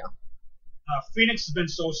good. Yeah. Phoenix has been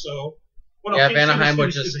so-so. If Anaheim would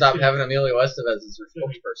just stop having Emilio Estevez as their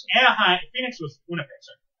spokesperson. Phoenix was Winnipeg,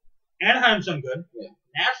 sorry. Anaheim's done good. Yeah.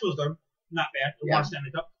 Nashville's done not bad. They won Stanley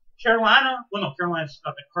Cup. Carolina. Well, no, Carolina's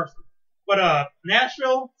up at Hartford. But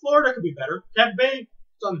Nashville, Florida could be better. Tampa Bay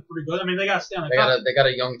done pretty good. I mean, they got to stay on the cup. They got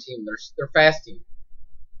a young team. They're fast team.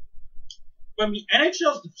 But I mean,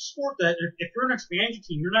 NHL's the sport that if you're an expansion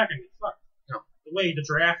team, you're not going to get fucked. No. The way the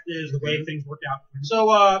draft is, the way things work out.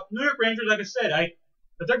 So New York Rangers, like I said,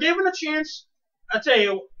 if they're given a chance, I tell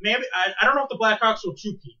you, maybe I don't know if the Blackhawks will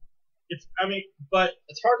two-peat. But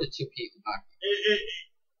it's hard to two-peat in hockey.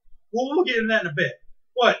 We'll get into that in a bit.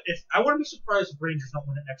 But I wouldn't be surprised if Rangers don't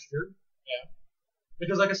win it next year. Yeah.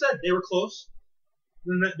 Because like I said, they were close.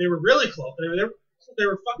 They were really close. They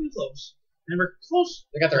were fucking close. They were close.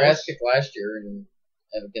 They got their ass kicked last year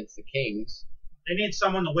against the Kings. They need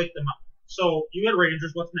someone to wake them up. So you got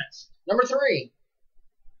Rangers. What's next? Number 3,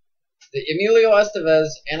 the Emilio Estevez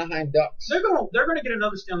Anaheim Ducks. They're gonna get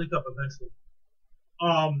another Stanley Cup eventually.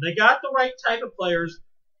 They got the right type of players.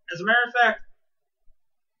 As a matter of fact,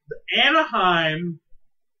 Anaheim,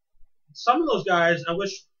 some of those guys, I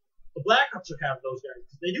wish the Blackhawks would have those guys.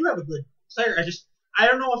 They do have a good player. I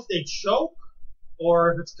don't know if they choke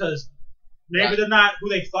or if it's because maybe they're not who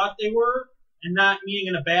they thought they were, and not meaning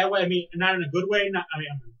in a bad way. I mean, not in a good way.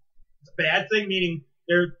 It's a bad thing, meaning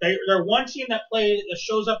they're one team that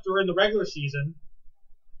shows up during the regular season,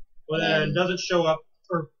 but then doesn't show up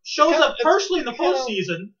or shows up partially in the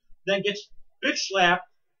postseason, then gets bitch slapped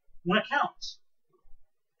when it counts.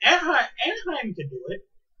 Anaheim can do it.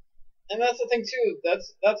 And that's the thing too.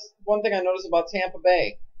 That's one thing I noticed about Tampa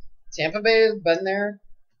Bay. Tampa Bay has been there,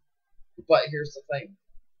 but here's the thing: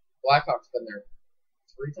 Blackhawks been there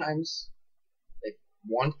 3 times. They've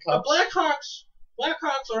won cups.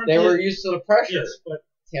 Blackhawks aren't. They were used to the pressure. Yes, but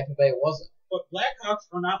Tampa Bay wasn't. But Blackhawks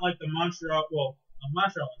are not like the Montreal. Well,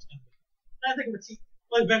 Montreal is kind of. I think of a team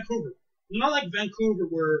like Vancouver. Not like Vancouver,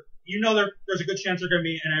 where there's a good chance they're going to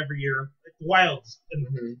be in every year, like the Wilds and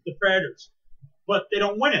the Predators, but they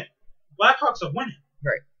don't win it. Blackhawks are winning.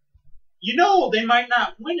 Right. They might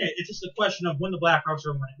not win it. It's just a question of when the Blackhawks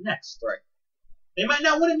are going to win it next. Right. They might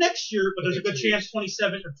not win it next year, but there's a good chance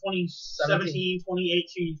 2017,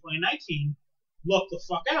 2018, 2019 look the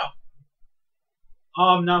fuck out.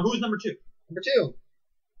 Now who's number 2? Number 2,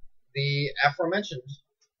 the aforementioned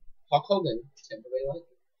Hulk Hogan, Tampa Bay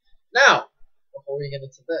Lightning. Now, before we get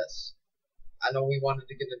into this, I know we wanted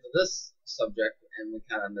to get into this subject and we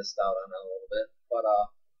kind of missed out on it a little bit, but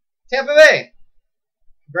Tampa Bay,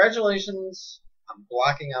 congratulations on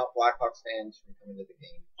blocking out Blackhawks fans from coming to the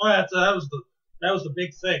game. Oh, that was the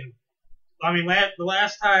big thing. I mean, the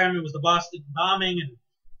last time it was the Boston bombing and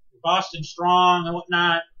Boston strong and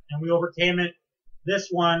whatnot, and we overcame it. This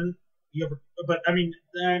one,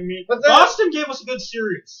 Boston gave us a good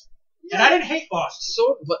series. Yeah. And I didn't hate Boston.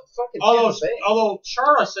 Although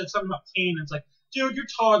Chara said something about Kane, and it's like, dude, you're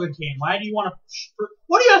taller than Kane. Why do you want to?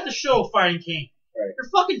 What do you have to show fighting Kane? Right. You're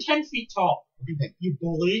fucking 10 feet tall. You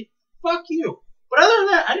bully. Fuck you. But other than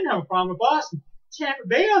that, I didn't have a problem with Boston. Tampa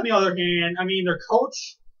Bay, on the other hand, I mean, their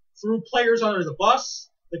coach threw players under the bus.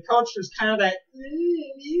 The coach was kind of that.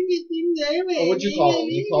 What'd you call him?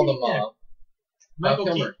 You called him Michael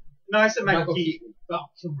Keaton. No, I said Michael Keaton. Keaton. Oh,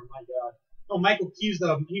 Kilmer, my God. No, Michael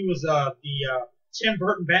Keaton. He was the Tim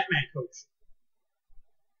Burton Batman coach.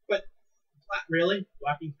 But really,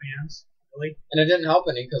 blocking fans, really. And it didn't help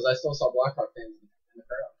any because I still saw Blackhawk fans in the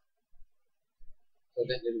crowd. So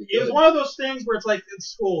it was one of those things where it's like in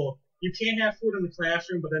school, you can't have food in the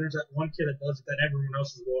classroom, but then there's that one kid that does it that everyone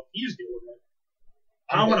else is he's doing it.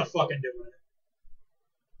 I want to fucking do it.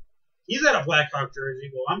 He's got a Blackhawk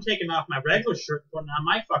jersey. Well, I'm taking off my regular shirt and putting on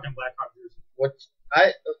my fucking Blackhawk jersey. Which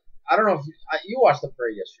I don't know if you watched the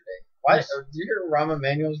parade yesterday. Why? Yes. Did you hear Rahm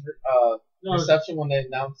Emanuel's reception when they were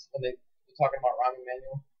talking about Rahm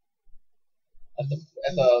Emanuel at the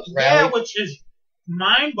rally? Yeah, which is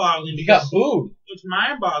mind-boggling. He got booed. It's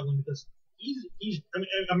mind-boggling because he's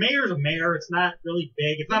a mayor's a mayor. It's not really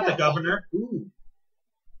big. It's not the governor.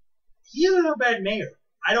 He isn't a bad mayor.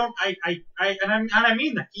 I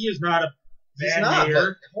mean that he is not a bad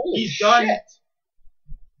mayor. He's done.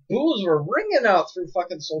 Boos were ringing out through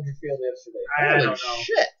fucking Soldier Field yesterday. I don't know.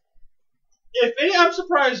 Shit. I'm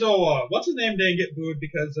surprised though. What's his name didn't get booed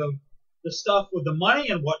because of the stuff with the money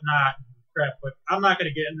and whatnot. Crap, but I'm not going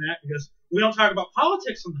to get into that because we don't talk about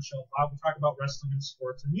politics on the show, Bob. We talk about wrestling and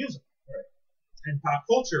sports and music, right? And pop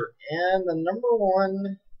culture. And the number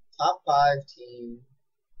 1 top 5 team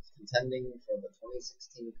contending for the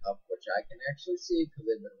 2016 Cup, which I can actually see because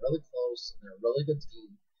they've been really close and they're a really good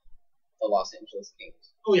team, the Los Angeles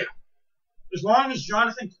Kings. Oh, yeah. As long as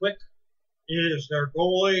Jonathan Quick is their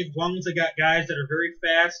goalie, as long as they got guys that are very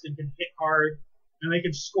fast and can hit hard and they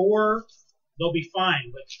can score, they'll be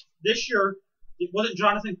fine. But this year, didn't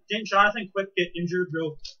Jonathan Quick get injured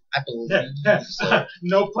real I believe so.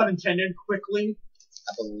 No pun intended. Quickly.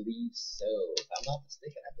 I believe so. If I'm not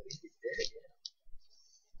mistaken, I believe he did.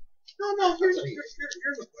 No. Here's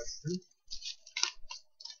a question.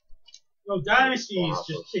 No, dynasties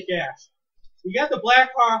just kick ass. We got the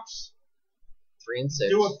Blackhawks 3-6.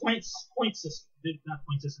 do a point system. Not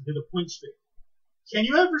point system. Do the point streak. Can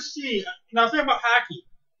you ever see? Now, think about hockey.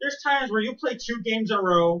 There's times where you play 2 games in a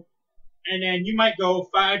row, and then you might go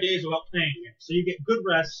 5 days without playing it. So you get good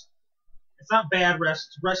rest. It's not bad rest.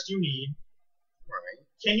 It's rest you need. Right.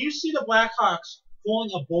 Can you see the Blackhawks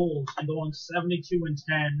pulling a Bulls and going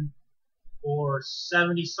 72-10, or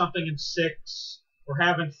 70-something and 6, or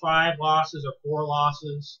having 5 losses or 4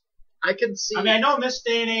 losses? I can see. I mean, I know in this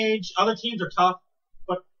day and age, other teams are tough,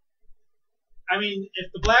 but I mean,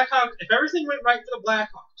 if everything went right for the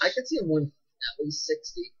Blackhawks, I could see him win at least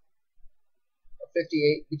 60 or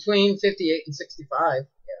 58, between 58 and 65.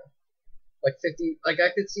 Yeah, like 50. Like I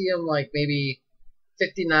could see him like maybe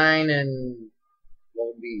 59 and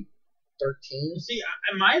what would be 13. See,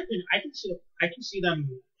 in my opinion, I can see them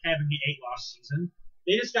having an 8-loss season.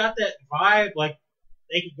 They just got that vibe, like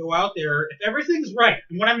they could go out there if everything's right.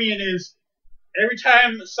 And what I mean is, every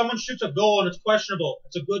time someone shoots a goal and it's questionable,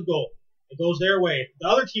 it's a good goal. It goes their way. The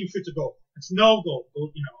other team shoots a goal, it's no goal. You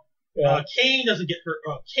know. Yeah. Kane doesn't get hurt.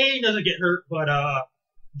 Kane doesn't get hurt, but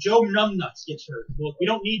Joe Numbnuts gets hurt. Well, we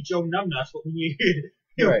don't need Joe Numbnuts, but we need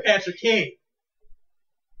Right. Patrick Kane.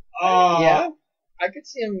 Yeah, I could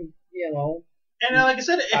see him. You know, And like I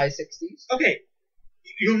said, high 60s. okay,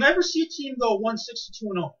 you'll never see a team go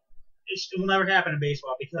 162-0. It will never happen in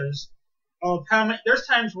baseball because of how many. There's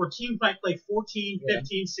times where teams might play 14,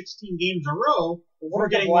 15, 16 games in a row before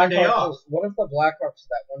getting one day off. What if the Blackhawks are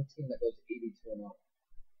that one team that goes 82-0?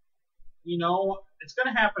 You know, it's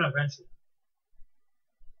going to happen eventually.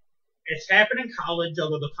 It's happened in college,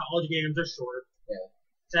 although the college games are short. Yeah.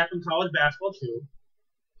 It's happened in college basketball, too.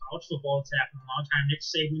 College football, it's happened a long time. Nick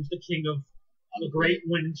Saban's the king of the great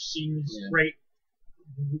win seasons, great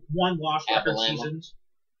one-loss record seasons.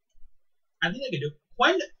 I think they could do it.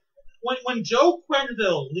 When Joe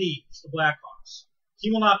Quenneville leaves the Blackhawks,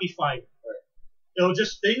 he will not be fired. Right. It'll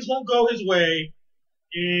just, things won't go his way,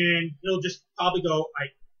 and he'll just probably go,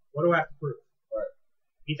 what do I have to prove? Right.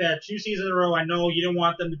 We've had 2 seasons in a row. I know you didn't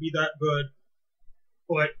want them to be that good,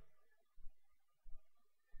 but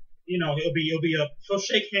you know he'll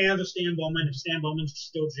shake hands with Stan Bowman if Stan Bowman's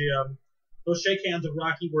still GM. He'll shake hands with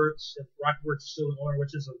Rocky Wirtz if Rocky Wirtz is still the owner,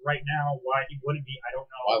 which is right now why he wouldn't be. I don't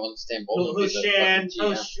know. Why wouldn't Stan Bowman be the fucking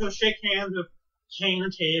GM? He'll shake hands with Kane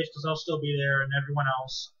and Taves because I'll still be there and everyone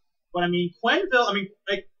else. But I mean Quenneville.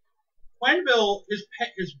 Quenneville, his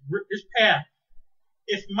path.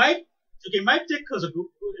 If Mike Dick was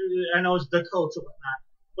I know it's the coach or whatnot,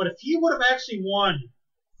 but if he would have actually won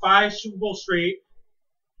 5 Super Bowls straight,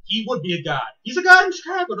 he would be a god. He's a god in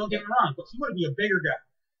Chicago, don't get me wrong, but he would be a bigger guy.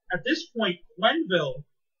 At this point, Quenneville,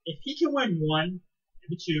 if he can win 1,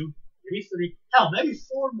 maybe 2, maybe 3, hell, maybe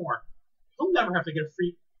 4 more, he'll never have to get a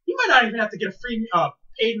free. He might not even have to get a free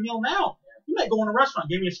paid meal now. He might go in a restaurant,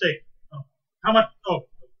 give me a steak. Oh, how much? Oh,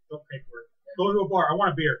 don't pay for it. Go to a bar. I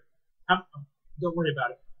want a beer. Don't worry about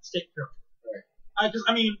it. Steak here. Right.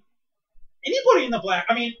 Anybody in the black.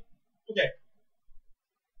 Okay.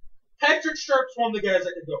 Patrick Sharp's one of the guys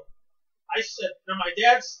that could go. I said this. My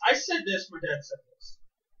dad said this.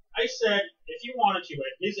 I said if he wanted to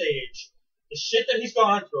at his age, the shit that he's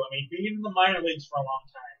gone through. Being in the minor leagues for a long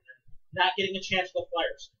time and not getting a chance with the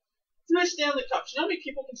Flyers. 3 Stanley Cups. You know how many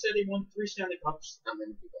people can say they won 3 Stanley Cups? Not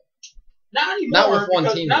many people. Not anymore. Not with one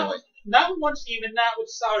team. Not with one team and not with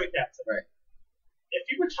salary caps. Right. If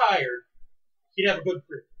he retired, he'd have a good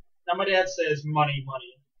career. Now my dad says money.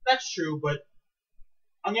 That's true, but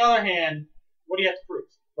on the other hand, what do you have to prove?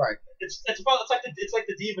 Right. It's like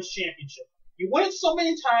the Divas Championship. You win it so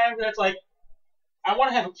many times that it's like, I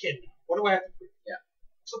want to have a kid now. What do I have to prove? Yeah.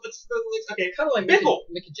 So it's okay. Kind of like Bickle.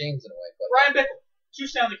 Mickey James in a way. But Ryan Bickle, 2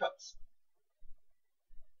 Stanley Cups.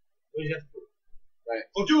 What do you have to prove? Right.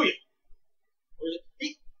 Or do you?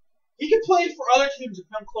 He can play for other teams to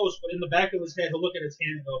come close, but in the back of his head, he'll look at his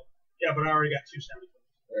hand and go, yeah, but I already got 2 Stanley Cups.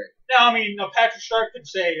 Right. Now, Patrick Sharp could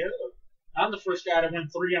say, I'm the first guy to win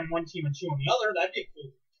 3 on one team and 2 on the other. That'd be cool.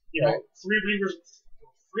 You know,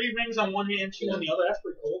 3 rings on one hand and 2 on the other. That's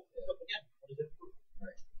pretty cool. But again, what does it prove?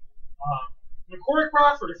 Right. Corey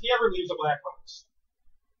Crawford, if he ever leaves the Blackhawks,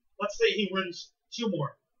 let's say he wins 2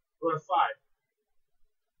 more or 5.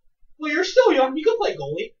 Well, you're still young. You can play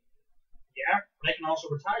goalie. Yeah, but I can also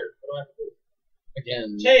retire. What do I have to do? Again,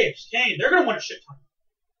 Taves, Kane, they're going to win a shit ton.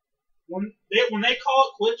 When they call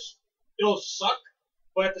it quits, it'll suck.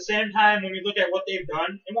 But at the same time, when we look at what they've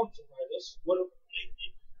done, it won't surprise us.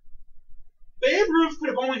 Babe Ruth could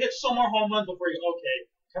have only hit some more home runs before you go, okay,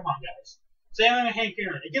 come on, guys. Same thing with Hank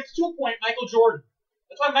Aaron. It gets to a point, Michael Jordan.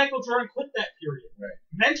 That's why Michael Jordan quit that period. Right.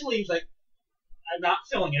 Mentally, he's like, I'm not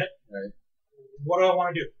feeling it. Right. What do I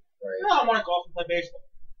want to do? Right. No, I want to golf and play baseball.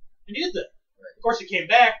 And he did that. Right. Of course, he came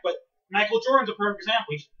back, but Michael Jordan's a perfect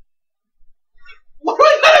example. He's, what do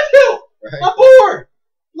I gotta do? Right. I'm bored.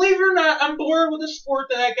 Believe it or not, I'm bored with the sport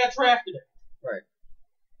that I got drafted in. Right.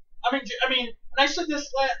 I mean, and I said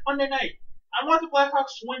this last Monday night. I want the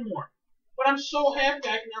Blackhawks to win more, but I'm so happy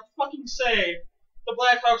I can now fucking say the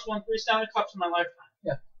Blackhawks won 3 Stanley Cups in my lifetime.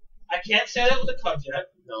 Yeah. I can't say that with the Cubs yet.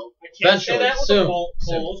 No. I can't say Eventually. that with Soon.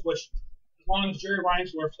 the Bulls, which as long as Jerry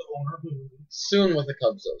Reinsdorf's the owner, who Soon with the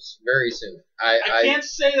Cubs, though. Very soon. I can't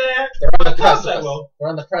say that. They're on the With the Cubs, precipice. I will. We're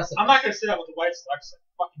on the precipice. I'm not gonna say that with the White Sox. I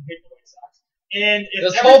fucking hate the White Sox. And if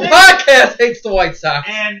This whole podcast hates the White Sox.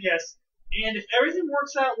 And yes, and if everything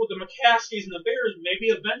works out with the McCaskies and the Bears,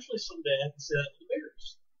 maybe eventually someday I can say that with the Bears.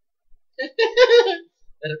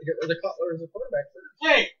 They have to get rid of Cutler as a quarterback first.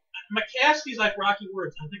 Hey, McCaskey's like Rocky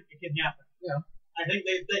Words. I think it can happen. Yeah. I think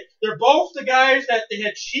they're both the guys that they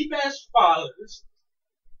had cheap ass fathers.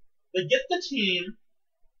 They get the team,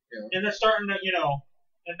 and they're starting to,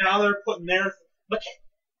 and now they're putting their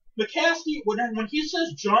McCaskey when he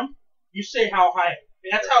says jump, you say how high.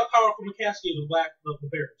 That's how powerful McCaskey is with the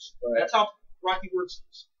Bears. Right. That's how Rocky Words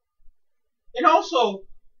is. And also,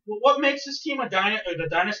 what makes this team the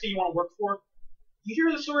dynasty you want to work for? You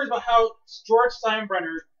hear the stories about how George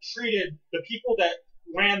Steinbrenner treated the people that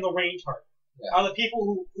ran the range hard. Yeah. How the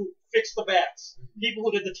people who fixed the bats, people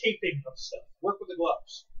who did the taping of stuff, worked with the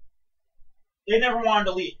gloves. They never wanted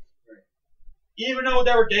to leave. Right. Even though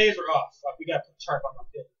their days were off. Like we got to put tarp on the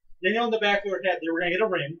field. They knew in the back of their head they were going to get a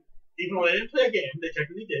ring. Even though they didn't play a game, they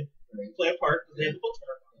technically did. Right. Play a part because they had to put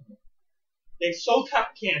tarp on. They sold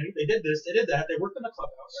cotton candy. They did this. They did that. They worked in the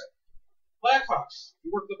clubhouse. Right. Blackhawks.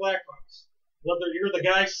 You work with the Blackhawks. Whether you're the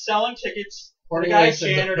guy selling tickets, the guy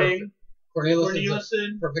janitoring,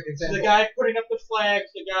 Corneliuson, perfect example. the guy putting up the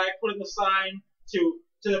flags, the guy putting the sign, to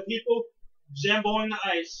the people zamboing the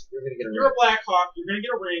ice. You're gonna get a You're ring. a Blackhawk. You're gonna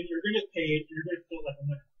get a ring. You're gonna get paid. And you're gonna feel like a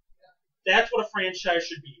winner. Yeah. That's what a franchise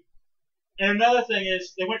should be. And another thing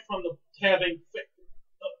is they went from having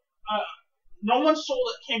no one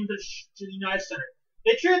sold it came to the United Center.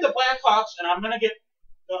 They treated the Blackhawks, and I'm gonna get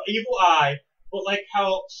the evil eye. But like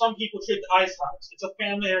how some people treat the Ice Hogs. It's a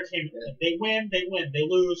family entertainment thing. They win, they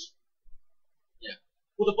lose. Yeah.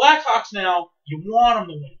 Well, the Blackhawks now, you want them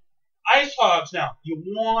to win. Ice Hogs now, you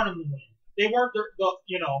want them to win. They weren't,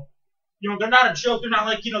 they're not a joke. They're not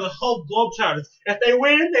like, the whole Globetrotters. If they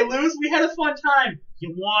win, they lose, we had a fun time.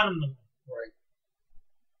 You want them to win.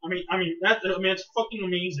 Right. It's fucking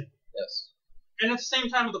amazing. Yes. And at the same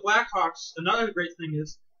time with the Blackhawks, another great thing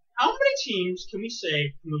is, how many teams can we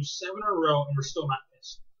say can lose 7 in a row and we're still not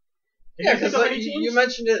pissed? Yeah, because you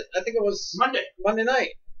mentioned it. I think it was Monday night.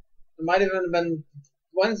 It might have even been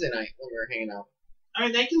Wednesday night when we were hanging out. I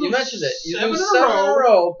mean, they can lose. You mentioned it. You 7 lose in 7 in a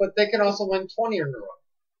row, but they can also win 20 in a row.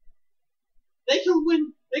 They can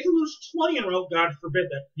win. They can lose 20 in a row. God forbid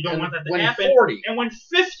that. You don't want that to win happen. 40. And win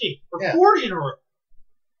 50 or 40 in a row.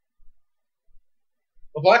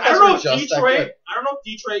 The Blackhawks I don't know were if just that Detroit. good. I don't know if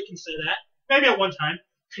Detroit can say that. Maybe at one time.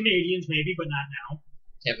 Canadians, maybe, but not now.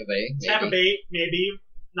 Tampa Bay, maybe. Tampa Bay, maybe,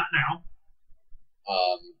 not now.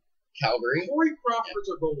 Calgary. Corey Crawford's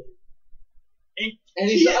our goalie. And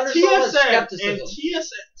he's under so much skepticism. And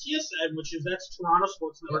TSN, that's Toronto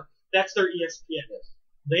Sports Network, that's their ESPN. Yes.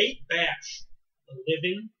 They bash the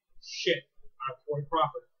living shit out of Corey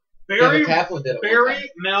Crawford. Kaplan did it Barry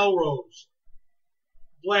Melrose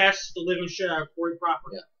blasts the living shit out of Corey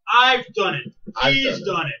Crawford. Yeah. I've done it. He's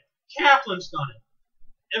done it. Kaplan's done it.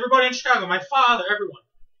 Everybody in Chicago, my father, everyone.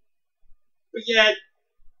 But yet,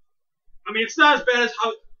 it's not as bad as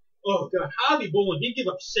how. Oh God, Javi Bullen, he'd give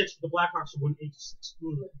up 6 for the Blackhawks to win 8-6.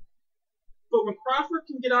 But when Crawford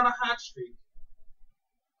can get on a hot streak,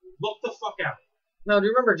 look the fuck out. No, do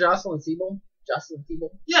you remember Jocelyn Thibault?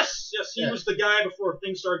 Yes, he was the guy before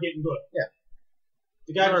things started getting good. Yeah.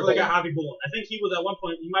 The guy before they got Javi Bullen. I think he was at one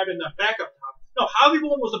point, he might have been the backup to Javi. No, Javi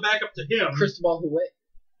Bullen was the backup to him. Cristobal Huet.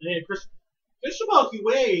 And Cristobal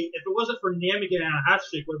Huet, if it wasn't for Niemi getting on a hot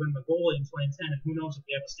streak, would have been the goalie in 2010, and who knows if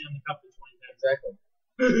they have a Stanley Cup in 2010. Exactly.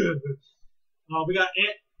 We got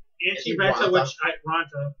Antti Ranta,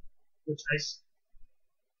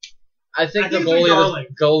 I think the he's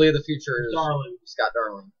goalie of the future is Darling. Scott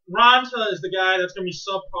Darling. Ranta is the guy that's going to be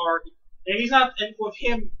subpar. And he's not, and with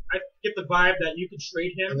him, I get the vibe that you could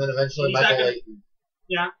trade him. And then eventually Michael Leighton.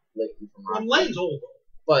 Yeah. Leighton from Rockford. Leighton's old, though.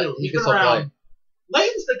 But he can still play.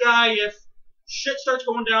 Leighton's the guy if shit starts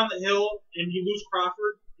going down the hill and you lose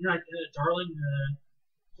Crawford, Darling.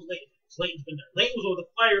 Leighton's been there. Leighton was with the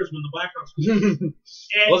Flyers when the Blackhawks.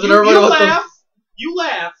 And Wasn't everybody you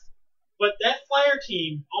laugh, but that Flyer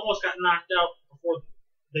team almost got knocked out before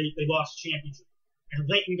they lost the championship, and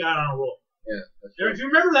Leighton got on a roll. Yeah. If you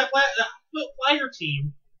remember that Flyer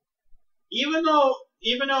team, even though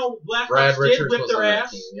Blackhawks did whip their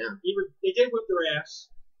ass, they did whip their ass.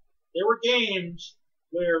 There were games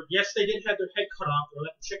where, yes, they did have their head cut off. They were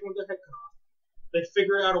like the chicken with their head cut off. They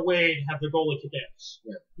figured out a way to have their goalie kick ass.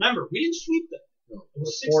 Yeah. Remember, we didn't sweep them. No. It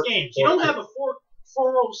was 6 games. You don't have a 4-0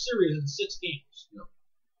 series in 6 games. No.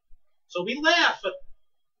 So we laugh at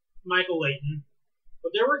Michael Leighton,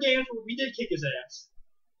 but there were games where we did kick his ass,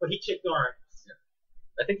 but he kicked our ass. Yeah.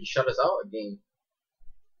 I think he shut us out a game.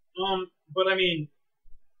 But I mean,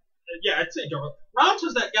 yeah, I'd say Darling.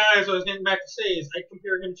 Raanta's that guy, as I was getting back to say, is I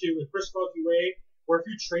compare him to Chris Way, where if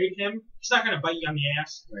you trade him, he's not going to bite you on the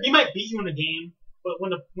ass. Right. He might beat you in a game, but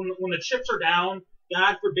when the chips are down,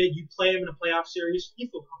 God forbid you play him in a playoff series, you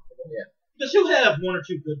feel comfortable. Yeah. Because he'll have 1 or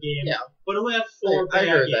 2 good games, but he'll have 4 bad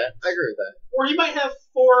games. I agree with that. Or he might have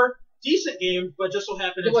 4 decent games, but just will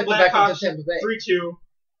happen it's Blackhawks 3-2,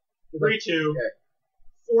 3-2,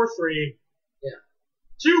 4-3,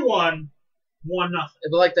 2-1, 1-0.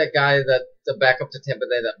 It'd be like that guy the backup to Tampa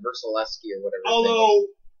Bay, that Vasilevsky or whatever. Although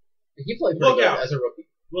he played pretty good as a rookie.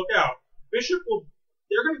 Look out,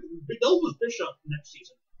 they'll lose Bishop next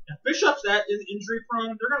season. If Bishop's that injury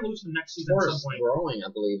prone, they're going to lose him next season at some point. Growing,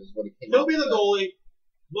 I believe, is what he came. He'll be the goalie.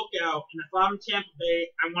 Look out! And if I'm Tampa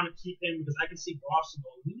Bay, I want to keep him because I can see Boston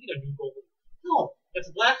going. We need a new goalie. No, if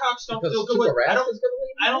the Blackhawks don't feel good with, I don't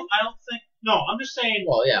think. No, I'm just saying.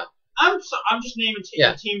 Well, yeah. I'm just naming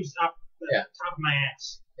teams top of my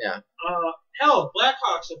ass. Yeah. Hell,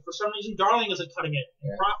 Blackhawks. If for some reason Darling isn't cutting it,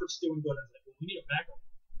 and Crawford's doing good. We need a backup.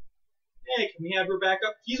 Hey, can we have your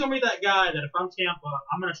backup? He's gonna be that guy that if I'm Tampa,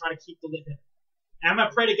 I'm gonna try to keep the lid in. And I'm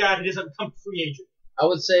gonna pray to God he doesn't become a free agent. I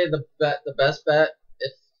would say the best bet,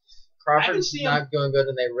 if Crawford's not going good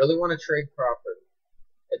and they really want to trade Crawford,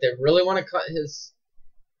 if they really want to cut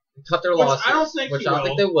their losses, I don't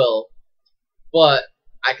think they will, but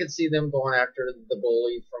I could see them going after the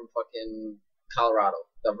goalie from fucking Colorado,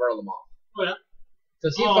 the Varlamov. Oh, yeah.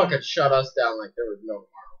 Because he fucking shut us down like there was no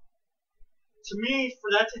tomorrow. To me,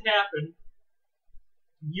 for that to happen,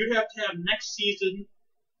 you'd have to have next season,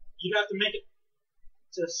 you'd have to make it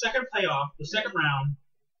to the second playoff, the second round,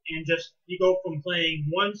 and just you go from playing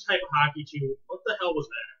one type of hockey to what the hell was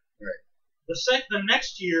that? Right. The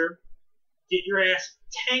next year, get your ass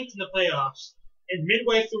tanked in the playoffs, and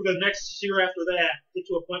midway through the next year after that, get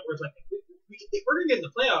to a point where it's like we're gonna get in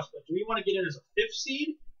the playoffs, but do we want to get in as a 5th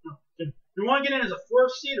seed? No. Do we want to get in as a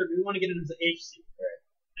 4th seed, or do we want to get in as an 8th seed? Right.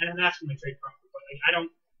 And that's when we trade Crawford. But I don't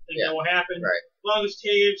think that will happen. Right. As long as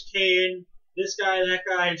Taves, Kane, this guy, that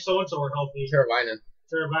guy, and so-and-so are healthy. Teravainen.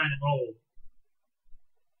 Oh.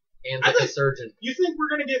 And the surgeon. You think we're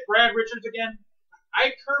going to get Brad Richards again?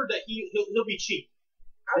 I heard that he'll be cheap.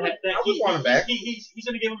 I would want him back. He's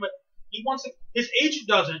going to give him he wants to, his agent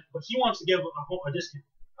doesn't, but he wants to give a discount.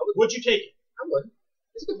 Would you take it? I would.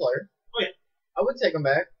 He's a good player. Oh, yeah. I would take him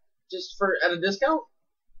back. Just at a discount?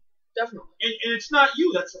 Definitely. And it's not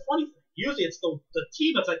you. That's the funny thing. Usually it's the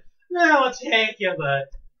team that's like, no, let's take you, but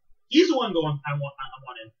he's the one going, I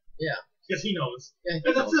want him. Yeah. Because he knows. Yeah,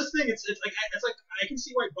 and that's this thing. It's like I can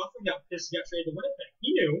see why Buffalo got pissed and got traded to Winnipeg.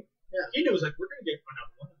 He knew. Yeah. He knew. It was like, we're gonna get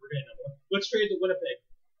another one. Let's trade to Winnipeg.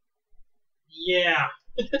 Yeah.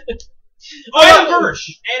 Adam Bursch.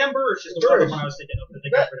 Adam Bursch is the one I was thinking of that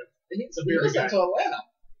they got rid of. He's a beer guy. To Atlanta.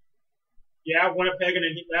 Yeah, Winnipeg, and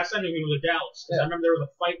then last time he was with Dallas. Because I remember there was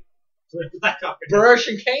a fight with Blackhawk. Bursch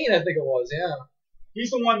and Kane, I think it was. Yeah.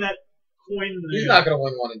 He's the one that coined the. He's not gonna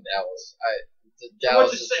win one in Dallas. Dallas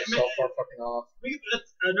is just so far fucking off.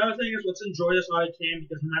 Another thing is, let's enjoy this while I can,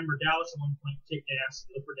 because remember, Dallas at one point kicked ass.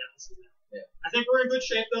 Look for Dallas now. Yeah. I think we're in good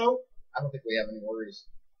shape, though. I don't think we have any worries.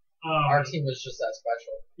 Our team was just that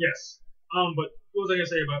special. Yes. But what was I gonna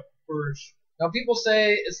say about Burge? Now people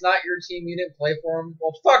say it's not your team. You didn't play for them.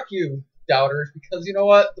 Well, fuck you, doubters. Because you know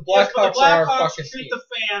what? The Blackhawks are our fucking treat team. the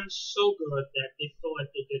fans so good that they feel like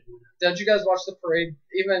they did win. Did you guys watch the parade?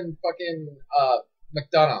 Even fucking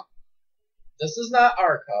McDonough. This is not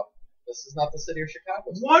our cup. This is not the city of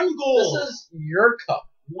Chicago. One goal. This is your cup.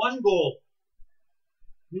 One goal.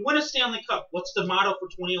 We win a Stanley Cup. What's the motto for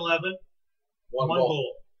 2011? One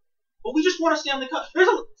goal. But we just won a Stanley Cup. There's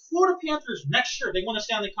a Florida Panthers next year. They won a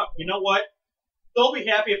Stanley Cup. You know what? They'll be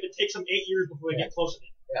happy if it takes them 8 years before they get close to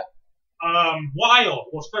it. Yeah. Wild.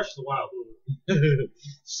 Well, especially the Wild.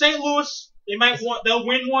 St. Louis. They'll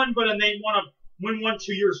win one, but then they want to win one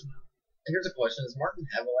 2 years from now. Here's a question: is Martin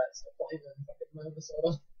Havlat still playing in fucking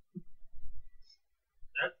Minnesota?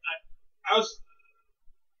 I was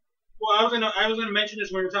gonna mention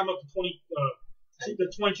this when we were talking about the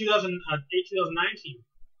 2008 2019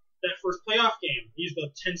 that first playoff game. He used the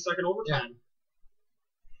 10-second overtime.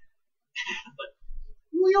 But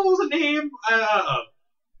you know what was the name?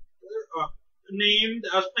 Named.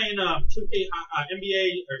 I was playing 2K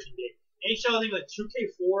NBA or NHL. I think like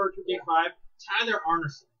 2K4, 2K5. Tyler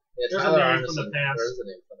Arneson. Yeah, There's Tyler a name Arneson. from the past. There's a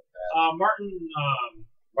name from the past.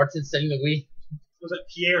 Martin St. Louis. Was it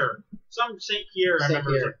Pierre? Some St. Pierre. I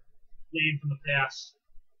remember Pierre. was a name from the past.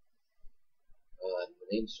 The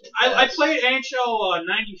name's from the I past. played NHL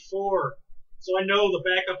 '94, so I know the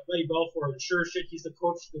backup Buddy Belfort. Sure shit, he's the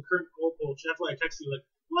coach, the current goal coach. That's why I texted you like,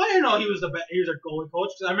 well, I didn't know he was a goalie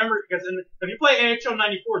coach because I remember because if you play NHL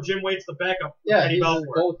 '94, Jim Waite's the backup. Yeah, Buddy he's Belfort.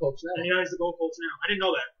 the goal coach now. And he's the goal coach now. I didn't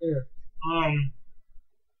know that. Yeah.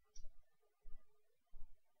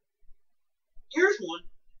 Here's one.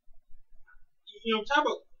 You know, talk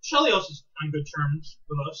about Chelios is on good terms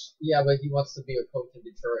with us. Yeah, but he wants to be a coach in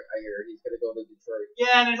Detroit. I hear he's gonna go to Detroit.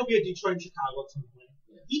 Yeah, and then he'll be at Detroit and Chicago at some point.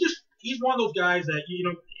 Yeah. He's one of those guys that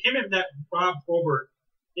him and that Rob Probert,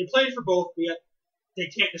 they played for both, but yet they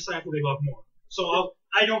can't decide who they love more. So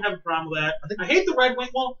I don't have a problem with that. I hate the Red Wings.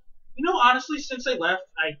 Well, honestly, since they left,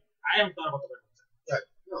 I haven't thought about the Red Wings. Right.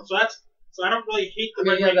 No. So I don't really hate the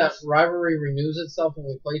I mean, Red yeah, Wings. that rivalry renews itself when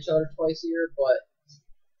we play each other twice a year, but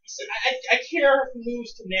I care if we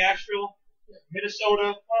lose to Nashville,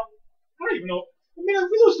 Minnesota. I don't even know. I mean, if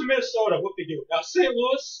we lose to Minnesota, what they do? Now, St.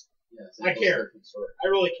 Louis, I care. I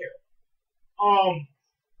really care.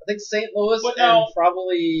 I think St. Louis But and now-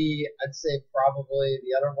 probably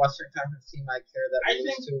the other Western Conference team I care that I we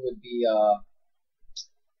lose think- to would be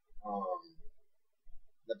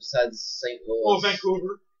besides St. Louis. Oh,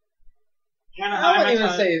 Vancouver. I Anaheim. wouldn't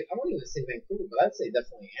even say Vancouver, but I'd say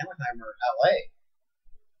definitely Anaheim or LA.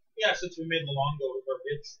 yeah, since we made Luongo with our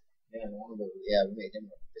bitch. Yeah, we made him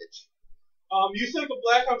a bitch. You think the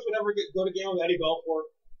Blackhawks would ever go to game with Eddie Belfort?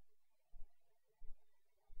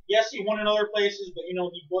 Yes, he won in other places, but he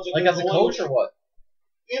wasn't Like good as a goalie, coach or what?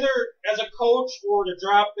 either as a coach or to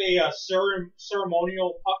drop a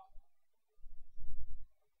ceremonial puck.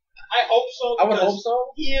 I hope so. I would because hope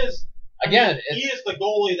so. He is. Again, he is the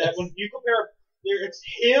goalie that when you compare, it's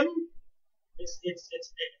him.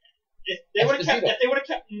 If they would have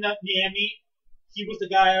kept Niemi, he was the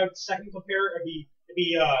guy I would second compare. It'd be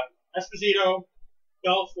Esposito,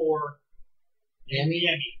 Belfort, and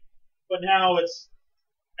Niemi. But now it's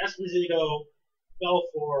Esposito,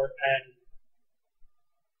 Belfort, and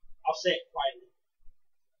I'll say it quietly.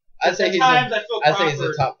 I'd say Crawford. he's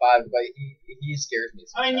a top 5, but he scares me.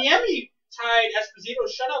 I mean, Niemi tied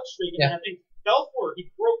Esposito's shutout streak, and I think Belfort,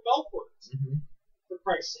 he broke Belfort's, for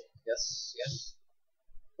Christ's sake. Yes.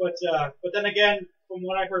 But then again, from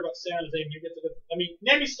what I heard about San Jose, maybe it's a good. I mean,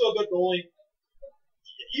 Niemi's still a good goalie.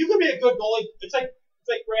 You can be a good goalie. It's like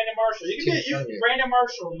Brandon Marshall. Brandon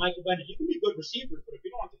Marshall and Michael Bennett. You can be good receivers, but if you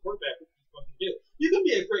don't have the quarterback, what you fucking do? You can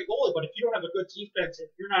be a great goalie, but if you don't have a good defense, if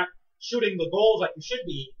you're not shooting the goals like you should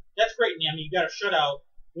be, that's great, Niemi. You got a shutout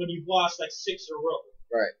when you've lost like 6 in a row.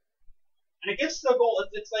 Right. And it gets to the goal.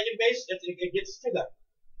 It's like in base. It gets to them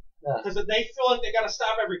because they feel like they got to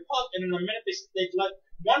stop every puck, and in a minute they let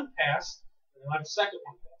one pass, and they let a second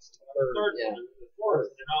one pass, and a third one, and the fourth,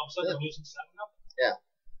 and all of a sudden they're losing 7-0. Yeah.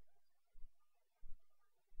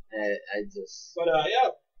 I just. But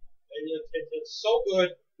it's so good.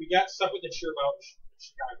 We got something to cheer about in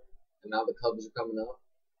Chicago. And now the Cubs are coming up.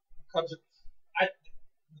 Cubs are.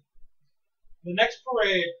 The next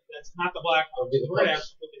parade that's not the Blackhawks. It'll be the we're gonna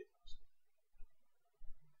Cubs. have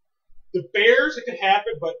the Bears. It could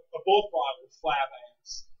happen, but the Bullfrogs flat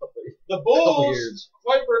ass. The Bulls. years.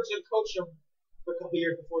 Hoiberg's gonna coach them for a couple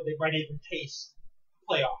years before they might even taste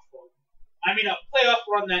playoff run. I mean, a playoff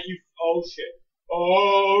run that you. Oh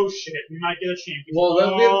shit, we might get a championship. Well,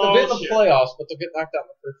 they'll be in the shit. playoffs, but they'll get knocked out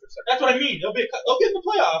in the first or second. That's what I mean. They'll get in the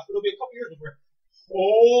playoffs, but it'll be a couple years before.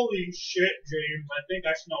 Holy shit, James! I think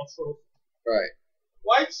I smell truth. Right.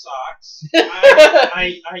 White Sox.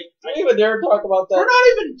 Don't even dare talk about that. We're not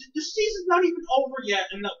even. The season's not even over yet,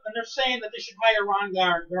 and they're saying that they should hire Ron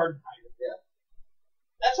Gardenhire. Yeah.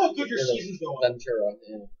 That's how good your season's going. Ventura.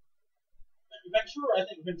 Yeah. I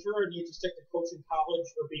think Ventura needs to stick to coaching college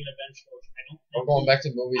or being a bench coach. I don't think We're going back to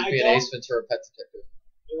movies being Ace Ventura, Pet Detective.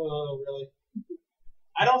 Oh, really?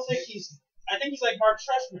 I don't think he's. I think he's like Mark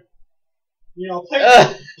Trestman.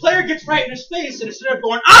 Player gets right in his face, and instead of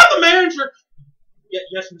going, "I'm the manager."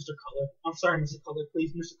 Yes, Mr. Cutler. I'm sorry, Mr. Cutler.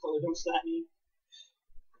 Please, Mr. Cutler, don't slap me.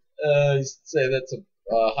 You say that's a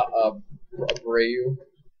Abreu.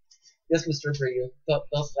 Yes, Mr. Abreu. Don't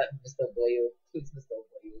slap Mr. Abreu. Please, Mr.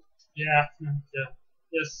 Abreu. Yeah.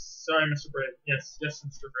 Yes, sorry, Mr. Brave. Yes,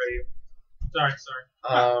 Mr. Brave. Sorry.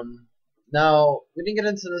 Now we didn't get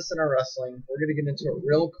into this in our wrestling. We're gonna get into it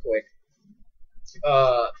real quick.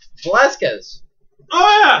 Velasquez.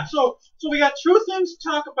 Oh yeah. So we got two things to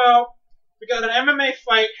talk about. We got an MMA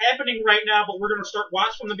fight happening right now, but we're gonna start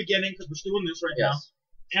watch from the beginning because we're doing this right now.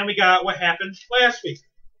 And we got what happened last week.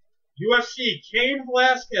 UFC, Cain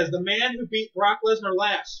Velasquez, the man who beat Brock Lesnar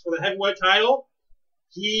last for the heavyweight title,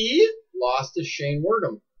 he lost to Shane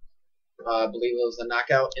Wordham. I believe it was a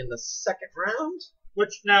knockout in the second round.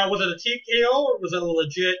 Which now was it a TKO or was it a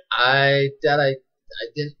legit? I forgot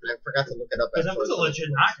to look it up. Because that was a legit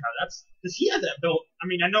knockout. That's because he had that belt. I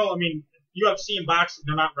mean, UFC and boxing,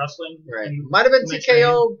 they're not wrestling. Right. Might have been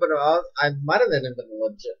TKO, but I might have been a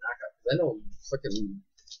legit knockout. Because I know freaking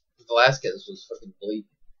Velasquez was fucking bleep.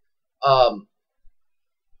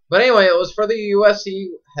 But anyway, it was for the UFC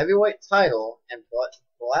heavyweight title, and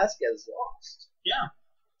Velasquez lost. Yeah.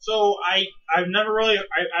 So I've never really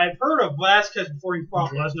I've heard of Velasquez before he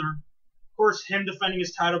fought Lesnar. Of course, him defending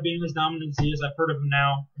his title, being as dominant as he is, I've heard of him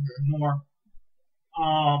now more.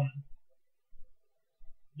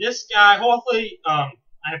 This guy, hopefully, I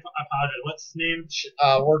apologize. What's his name?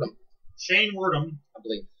 Wordham. Shane Wordham. I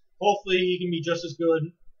believe. Hopefully, he can be just as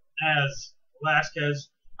good as Velasquez.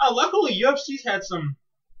 Luckily, UFC's had some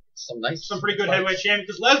pretty good heavyweight champions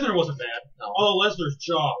because Lesnar wasn't bad. No. Although Lesnar's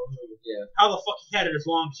jaw, how the fuck he had it as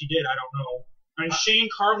long as he did, I don't know. I mean, Shane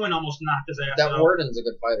Carwin almost knocked his ass out. That Wordham's a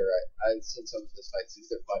good fighter, right? I've seen some of his fights.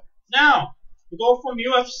 He's a good fighter. Now, we go from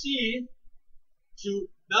UFC to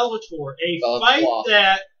Bellator, fight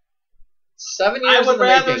that 7 years I would in the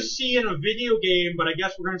rather making. see in a video game, but I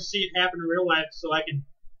guess we're going to see it happen in real life, so I can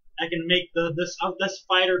make this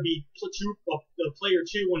fighter be player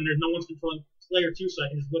 2 when no one's controlling player 2, so I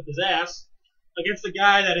can just whip his ass against the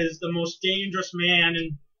guy that is the most dangerous man,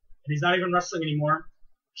 and he's not even wrestling anymore.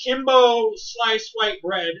 Kimbo Slice White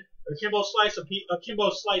Bread, or Kimbo Slice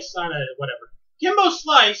whatever. Kimbo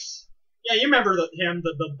Slice, yeah, you remember him,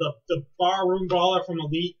 the barroom brawler from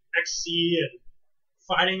Elite XC, and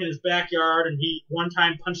fighting in his backyard, and he one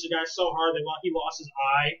time punched the guy so hard that he lost his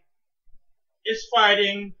eye. Is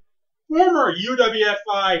fighting former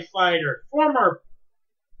UWFI fighter, former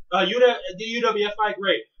the UWFI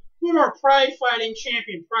great, former Pride Fighting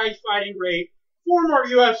champion, Pride Fighting great, former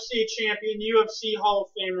UFC champion, UFC Hall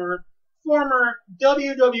of Famer, former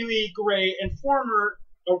WWE great, and former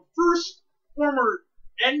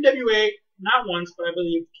NWA, not once, but I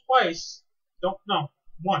believe twice,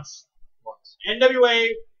 once. NWA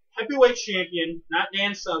heavyweight champion, not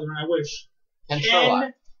Dan Southern, I wish.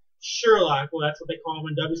 Ken Sherlock. Well, that's what they call him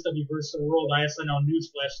in WWE vs. the World. ISNL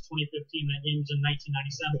Newsflash 2015. That game was in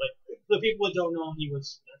 1997. But for the people that don't know him,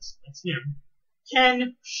 that's him.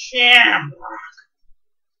 Ken Shamrock.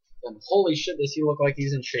 And holy shit, does he look like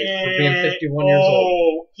he's in shape for being 51 years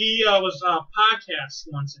old. He was a podcast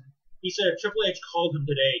once, and he said if Triple H called him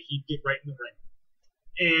today, he'd get right in the ring.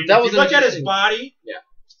 And if you look at his body,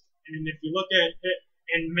 and if you look at it,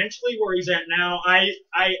 and mentally where he's at now,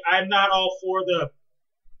 I'm not all for the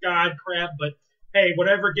God crap, but hey,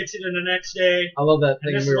 whatever gets you to the next day. I love that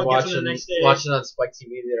thing we were watching on Spike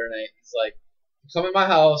TV the other night. He's like, come in my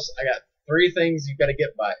house, I got 3 things you gotta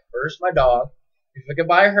get by. First, my dog. If I get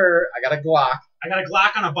by her, I got a Glock. I got a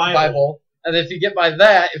Glock on a Bible. And if you get by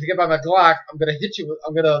that, if you get by my Glock, I'm gonna hit you with,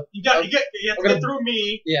 You have to get through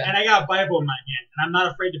me, and I got a Bible in my hand, and I'm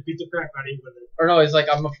not afraid to beat the crap out of you with it. Or no, he's like,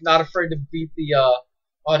 I'm not afraid to beat the,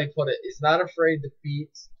 how do you put it? He's not afraid to beat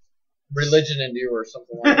religion into you or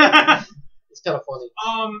something like that. It's kind of funny.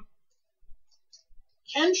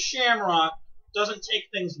 Ken Shamrock doesn't take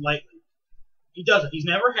things lightly. He doesn't. He's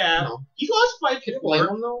never had. No. He's lost fights before. Can you blame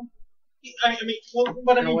him, though?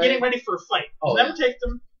 Getting ready for a fight. He's never taken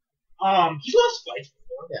them. He's lost fights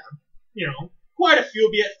before. Yeah. You know, quite a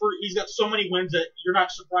few. He's got so many wins that you're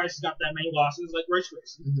not surprised he's got that many losses, like Royce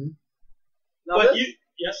Gracie. Mm-hmm.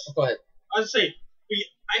 Yes. Go ahead. I was saying,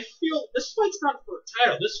 I feel this fight's not for a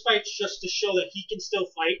title. This fight's just to show that he can still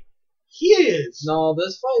fight. He is. No,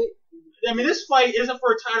 this fight. I mean, this fight isn't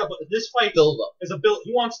for a title, but this fight is a build.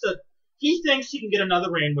 He wants to. He thinks he can get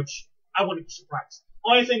another reign, which I wouldn't be surprised.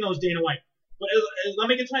 Only thing though is Dana White. But let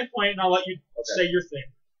me get to my point, and I'll let you say your thing.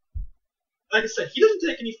 Like I said, he doesn't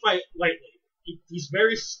take any fight lightly. He's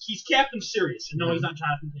Captain Serious, and no, he's not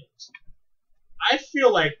Jonathan Davis. I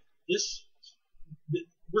feel like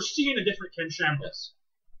we're seeing a different Ken Shamrock. Yes.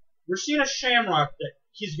 We're seeing a Shamrock that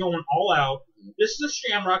he's going all out. This is a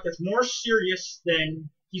Shamrock that's more serious than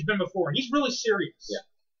he's been before. And he's really serious. Yeah.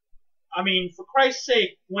 I mean, for Christ's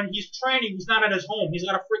sake, when he's training, he's not at his home. He's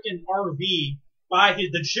got a freaking RV by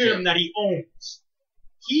the gym that he owns.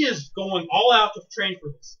 he is going all out to train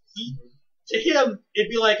for this. To him, it'd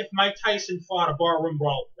be like if Mike Tyson fought a barroom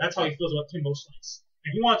brawl. That's how he feels about Kimbo Slice.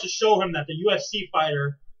 And he wants to show him that the UFC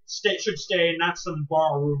fighter should stay, not some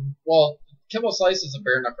barroom. Well, Kimbo Slice is a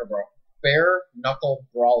bare knuckle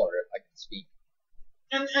brawler, if I can speak.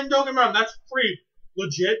 And don't get me wrong, that's pretty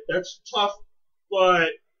legit. That's tough, but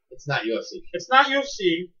it's not UFC. It's not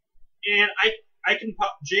UFC, and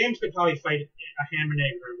James could probably fight a ham and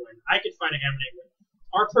egg and win. I could fight a ham and egg win.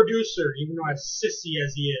 Our producer, even though as sissy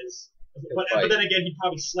as he is, but then again, he'd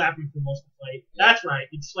probably slap him for most of the fight. Yeah. That's right,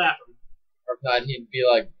 he'd slap him. Or if not, he'd be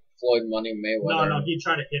like Floyd Money Mayweather. No, he'd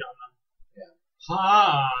try to hit on them. Yeah.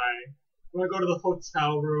 Hi. I'm gonna go to the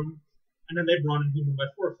hotel room, and then they'd run and he would by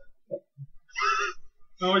forfeit.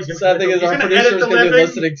 No, he's gonna. Sad thing is, our producer's gonna be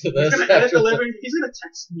listening to this. He's gonna edit the living. He's gonna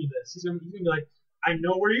text me this. He's gonna be like, "I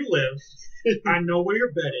know where you live. I know where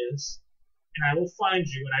your bed is, and I will find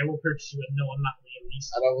you, and I will purchase you." And no, I'm not Liam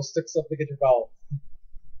Neeson. And I will stick something in your mouth.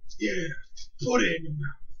 Yeah, put it in your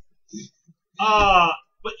mouth.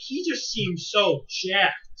 But he just seems so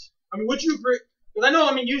jacked. I mean, would you agree? Because I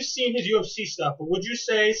know, you've seen his UFC stuff, but would you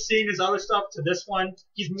say, seeing his other stuff to this one,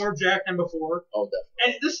 he's more jacked than before? Oh, definitely.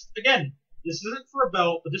 And this, again, this isn't for a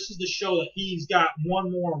belt, but this is to show that he's got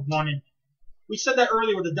one more run in him. We said that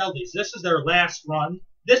earlier with the Dudleys. This is their last run.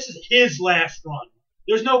 This is his last run.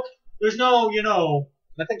 There's no,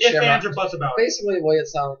 I think ifs, ands, or buts about it. Basically, the way it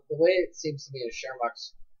seems to me is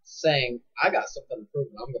Shamrock's saying, I got something to prove,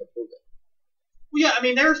 and I'm going to prove it. Well, yeah,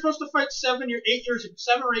 they were supposed to fight 7 or 8 years ago.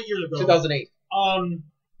 2008.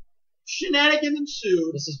 Shenanigans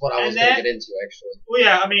ensued. This is what I was going to get into, actually. Well,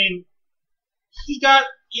 yeah, he got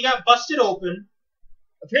busted open.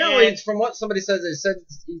 Apparently, from what somebody says, he said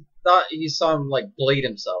he thought he saw him bleed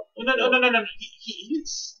himself. No. He didn't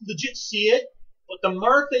legit see it, but the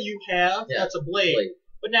mark that you have, that's a blade.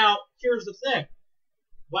 But now, here's the thing: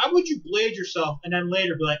 why would you blade yourself and then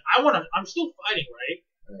later be like, I'm still fighting, right?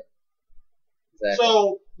 Exactly.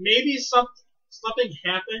 So maybe something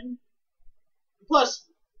happened. Plus,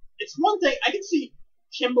 it's one thing I can see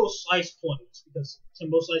Kimbo Slice pulling this because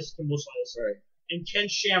Kimbo Slice, right? And Ken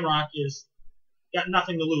Shamrock is got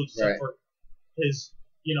nothing to lose except for his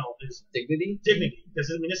dignity. Because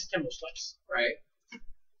this is Kimbo Slice, right?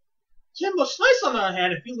 Kimbo Slice, on the other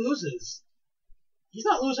hand, if he loses, he's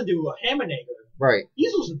not losing to a Hammernager. Right.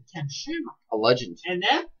 He's losing to Ken Shamrock, a legend. And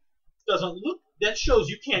that doesn't look. That shows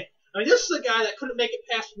you can't. This is a guy that couldn't make it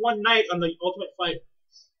past one night on the Ultimate Fighter.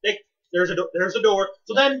 There's a door.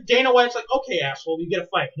 So then Dana White's like, okay, asshole, you get a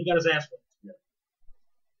fight. And he got his ass whipped.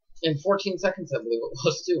 Yeah. In 14 seconds, I believe it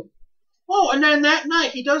was, too. Oh, and then that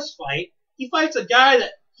night he does fight. He fights a guy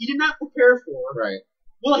that he did not prepare for. Right.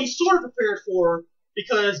 Well, he sort of prepared for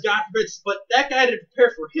because God forbid, but that guy didn't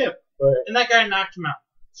prepare for him. Right. And that guy knocked him out.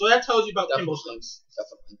 So that tells you about Kimbo Slice.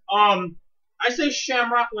 Definitely. I say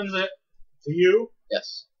Shamrock wins it. To you?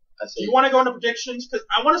 Yes. Do you want to go into predictions? Because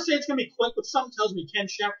I want to say it's going to be quick, but something tells me Ken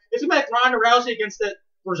Shamrock. It's going to be like Ronda Rousey against that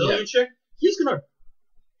Brazilian chick. He's going to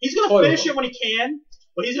finish it when he can,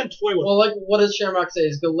 but he's going to toy with it. Well, like, what does Shamrock say?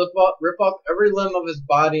 He's going to rip off every limb of his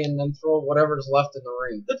body and then throw whatever's left in the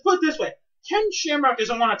ring. Let's put it this way. Ken Shamrock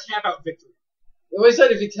doesn't want to tap out victory. He always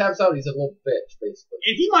said if he taps out, he's a little bitch, basically.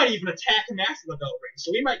 And he might even attack him after the bell ring,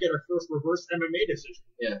 so we might get our first reverse MMA decision.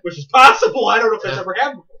 Yeah. Which is possible. I don't know if that's ever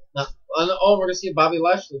happened before. No. Oh, we're going to see Bobby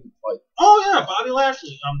Lashley fight. Oh, yeah, Bobby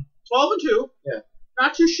Lashley. 12-2. Yeah.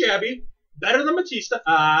 Not too shabby. Better than Batista.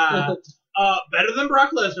 Better than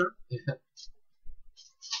Brock Lesnar. Yeah.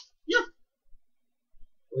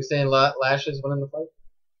 Are we saying Lashley's winning the fight?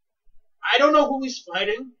 I don't know who he's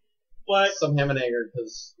fighting, but... Some Hammernager,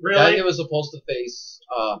 because really? the guy he was supposed to face...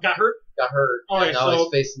 got hurt? Got hurt. All right, and now so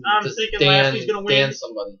he's facing I'm thinking Lashley's going to win. Dan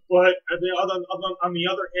somebody. But on the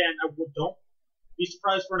other hand, don't be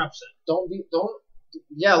surprised for an upset. But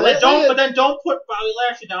then don't put Bobby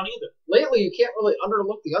Lashley down either. Lately, you can't really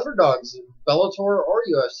underlook the underdogs in Bellator or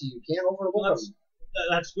UFC. You can't overlook them.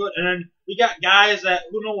 That's good. And then we got guys that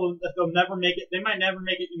who know that they'll never make it. They might never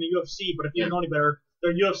make it in the UFC, but if you don't know any better,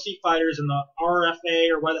 they're UFC fighters in the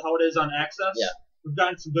RFA or whatever the hell it is on Access. Yeah. We've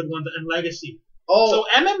gotten some good ones in Legacy. Oh. So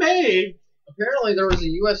MMA. Apparently, there was a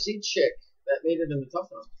UFC chick that made it in the tough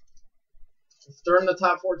round. If they're in the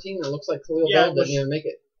top 14, it looks like Khalil Bell didn't even make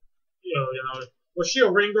it. Was she a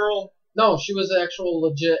ring girl? No, she was an actual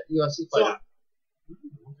legit UFC fighter.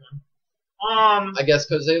 I guess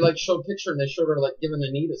because they showed picture and they showed her giving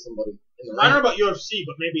a knee to somebody in the ring. I don't know about UFC,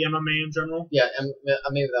 but maybe MMA in general. Yeah,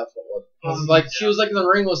 maybe that's what it was. She was in the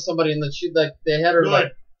ring with somebody and then they had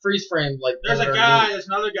her freeze framed There's another guy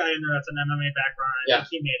in there that's an MMA background. I think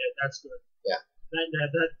he made it. That's good. Yeah.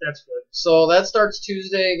 That's good. So that starts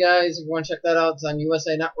Tuesday, guys. If you want to check that out, it's on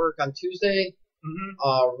USA Network on Tuesday.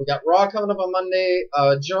 We got Raw coming up on Monday.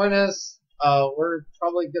 Join us. We're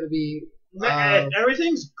probably going to be...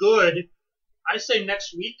 everything's good. I say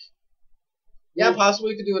next week. Yeah,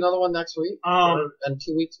 possibly we could do another one next week. Or in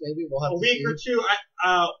 2 weeks, maybe. We'll have a week or two.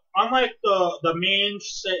 Unlike the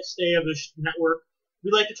mainstay of the network,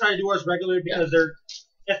 we like to try to do ours regularly because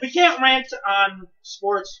if we can't rant on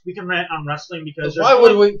sports, we can rant on wrestling because why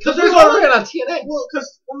would we? Because we're going on TNA. Well,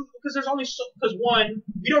 because there's only one,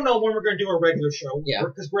 we don't know when we're going to do our regular show. Yeah.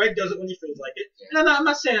 Because Greg does it when he feels like it. Yeah. And I'm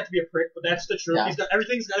not saying that to be a prick, but that's the truth. Yeah.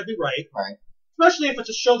 Everything's got to be right. Right. Especially if it's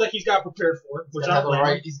a show that he's got prepared for. Which I'm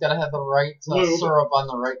right. He's got to have the right syrup on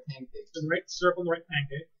the right pancake. The right syrup on the right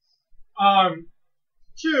pancake.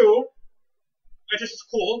 Two, it's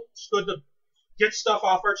cool. It's good to get stuff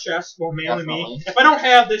off our chest. Well, mainly me. If I don't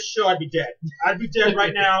have this show, I'd be dead. I'd be dead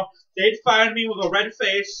right now. They'd find me with a red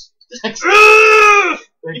face.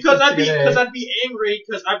 because I'd be angry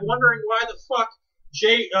because I'm wondering why the fuck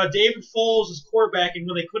David Foles is quarterbacking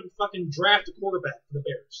when they couldn't fucking draft a quarterback for the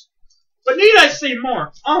Bears. But need I say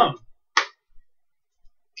more?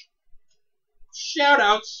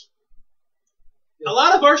 Shout-outs. A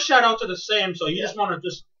lot of our shout-outs are the same, so you just want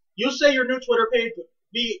to you say your new Twitter page, but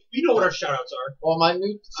we know what our shout-outs are. Well, my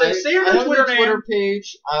new... Say your new Twitter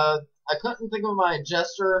page. I couldn't think of my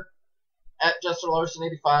Jester, at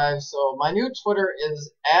JesterLarson85, so my new Twitter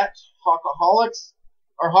is at Hawkaholics,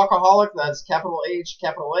 or Hawkaholic, that's capital H,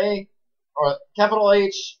 capital A, or capital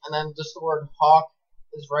H, and then just the word Hawk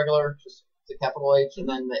is regular, just the capital H, and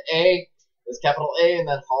then the A is capital A, and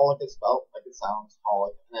then Holic is spelled like it sounds,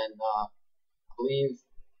 Holic, and then I believe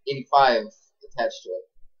 85 attached to it.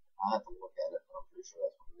 I'll have to look at it, but I'm pretty sure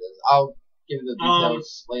that's what it is. I'll give you the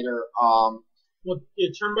details later.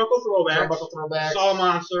 Turnbuckle Throwbacks. Saw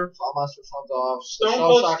Monster sounds off. Stone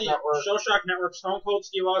Cold Show Shock Network. Stone Cold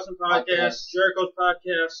Steve Austin podcast. Jericho's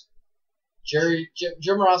podcast.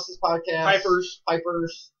 Jim Ross's podcast. Pipers.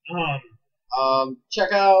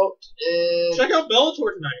 Check out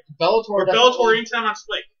Bellator tonight. Bellator anytime on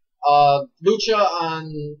Spike. Lucha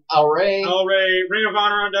on El Rey. Ring of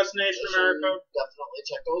Honor on Destination America. Definitely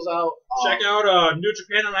check those out. Check out New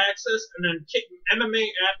Japan on Access, and then kick MMA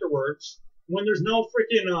afterwards. When there's no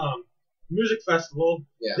freaking music festival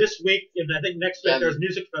this week, and I think next week there's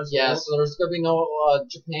music festival. Yeah, so there's gonna be no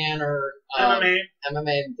Japan or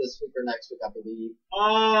MMA this week or next week, I believe.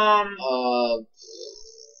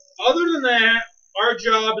 Other than that, our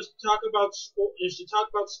job is to talk about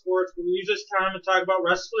sports, but we use this time to talk about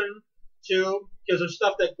wrestling too, because there's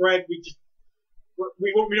stuff that Greg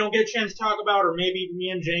we don't get a chance to talk about, or maybe me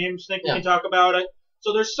and James think we can talk about it.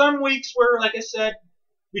 So there's some weeks where, like I said,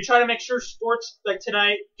 we try to make sure sports like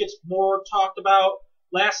tonight gets more talked about.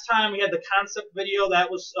 Last time we had the concept video that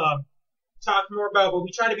was talked more about, but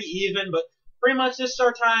we try to be even. But pretty much this is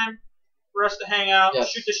our time for us to hang out,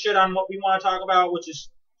 shoot the shit on what we want to talk about, which is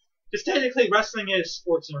because technically wrestling is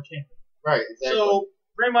sports entertainment. Right, exactly. So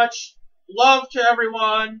pretty much love to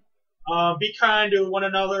everyone. Be kind to one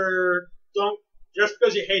another. Don't just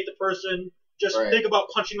because you hate the person. Just think about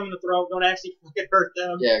punching them in the throat. Don't actually fucking hurt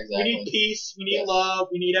them. Yeah, exactly. We need peace. We need love.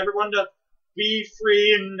 We need everyone to be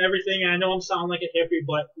free and everything. And I know I'm sounding like a hippie,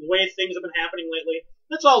 but the way things have been happening lately,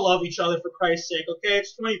 let's all love each other for Christ's sake, okay?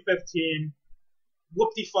 It's 2015.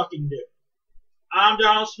 Whoop-de-fucking-do. I'm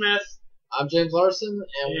Donald Smith. I'm James Larson,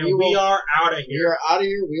 and we are out of here. We are out of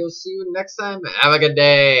here. We'll see you next time. Have a good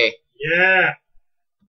day. Yeah.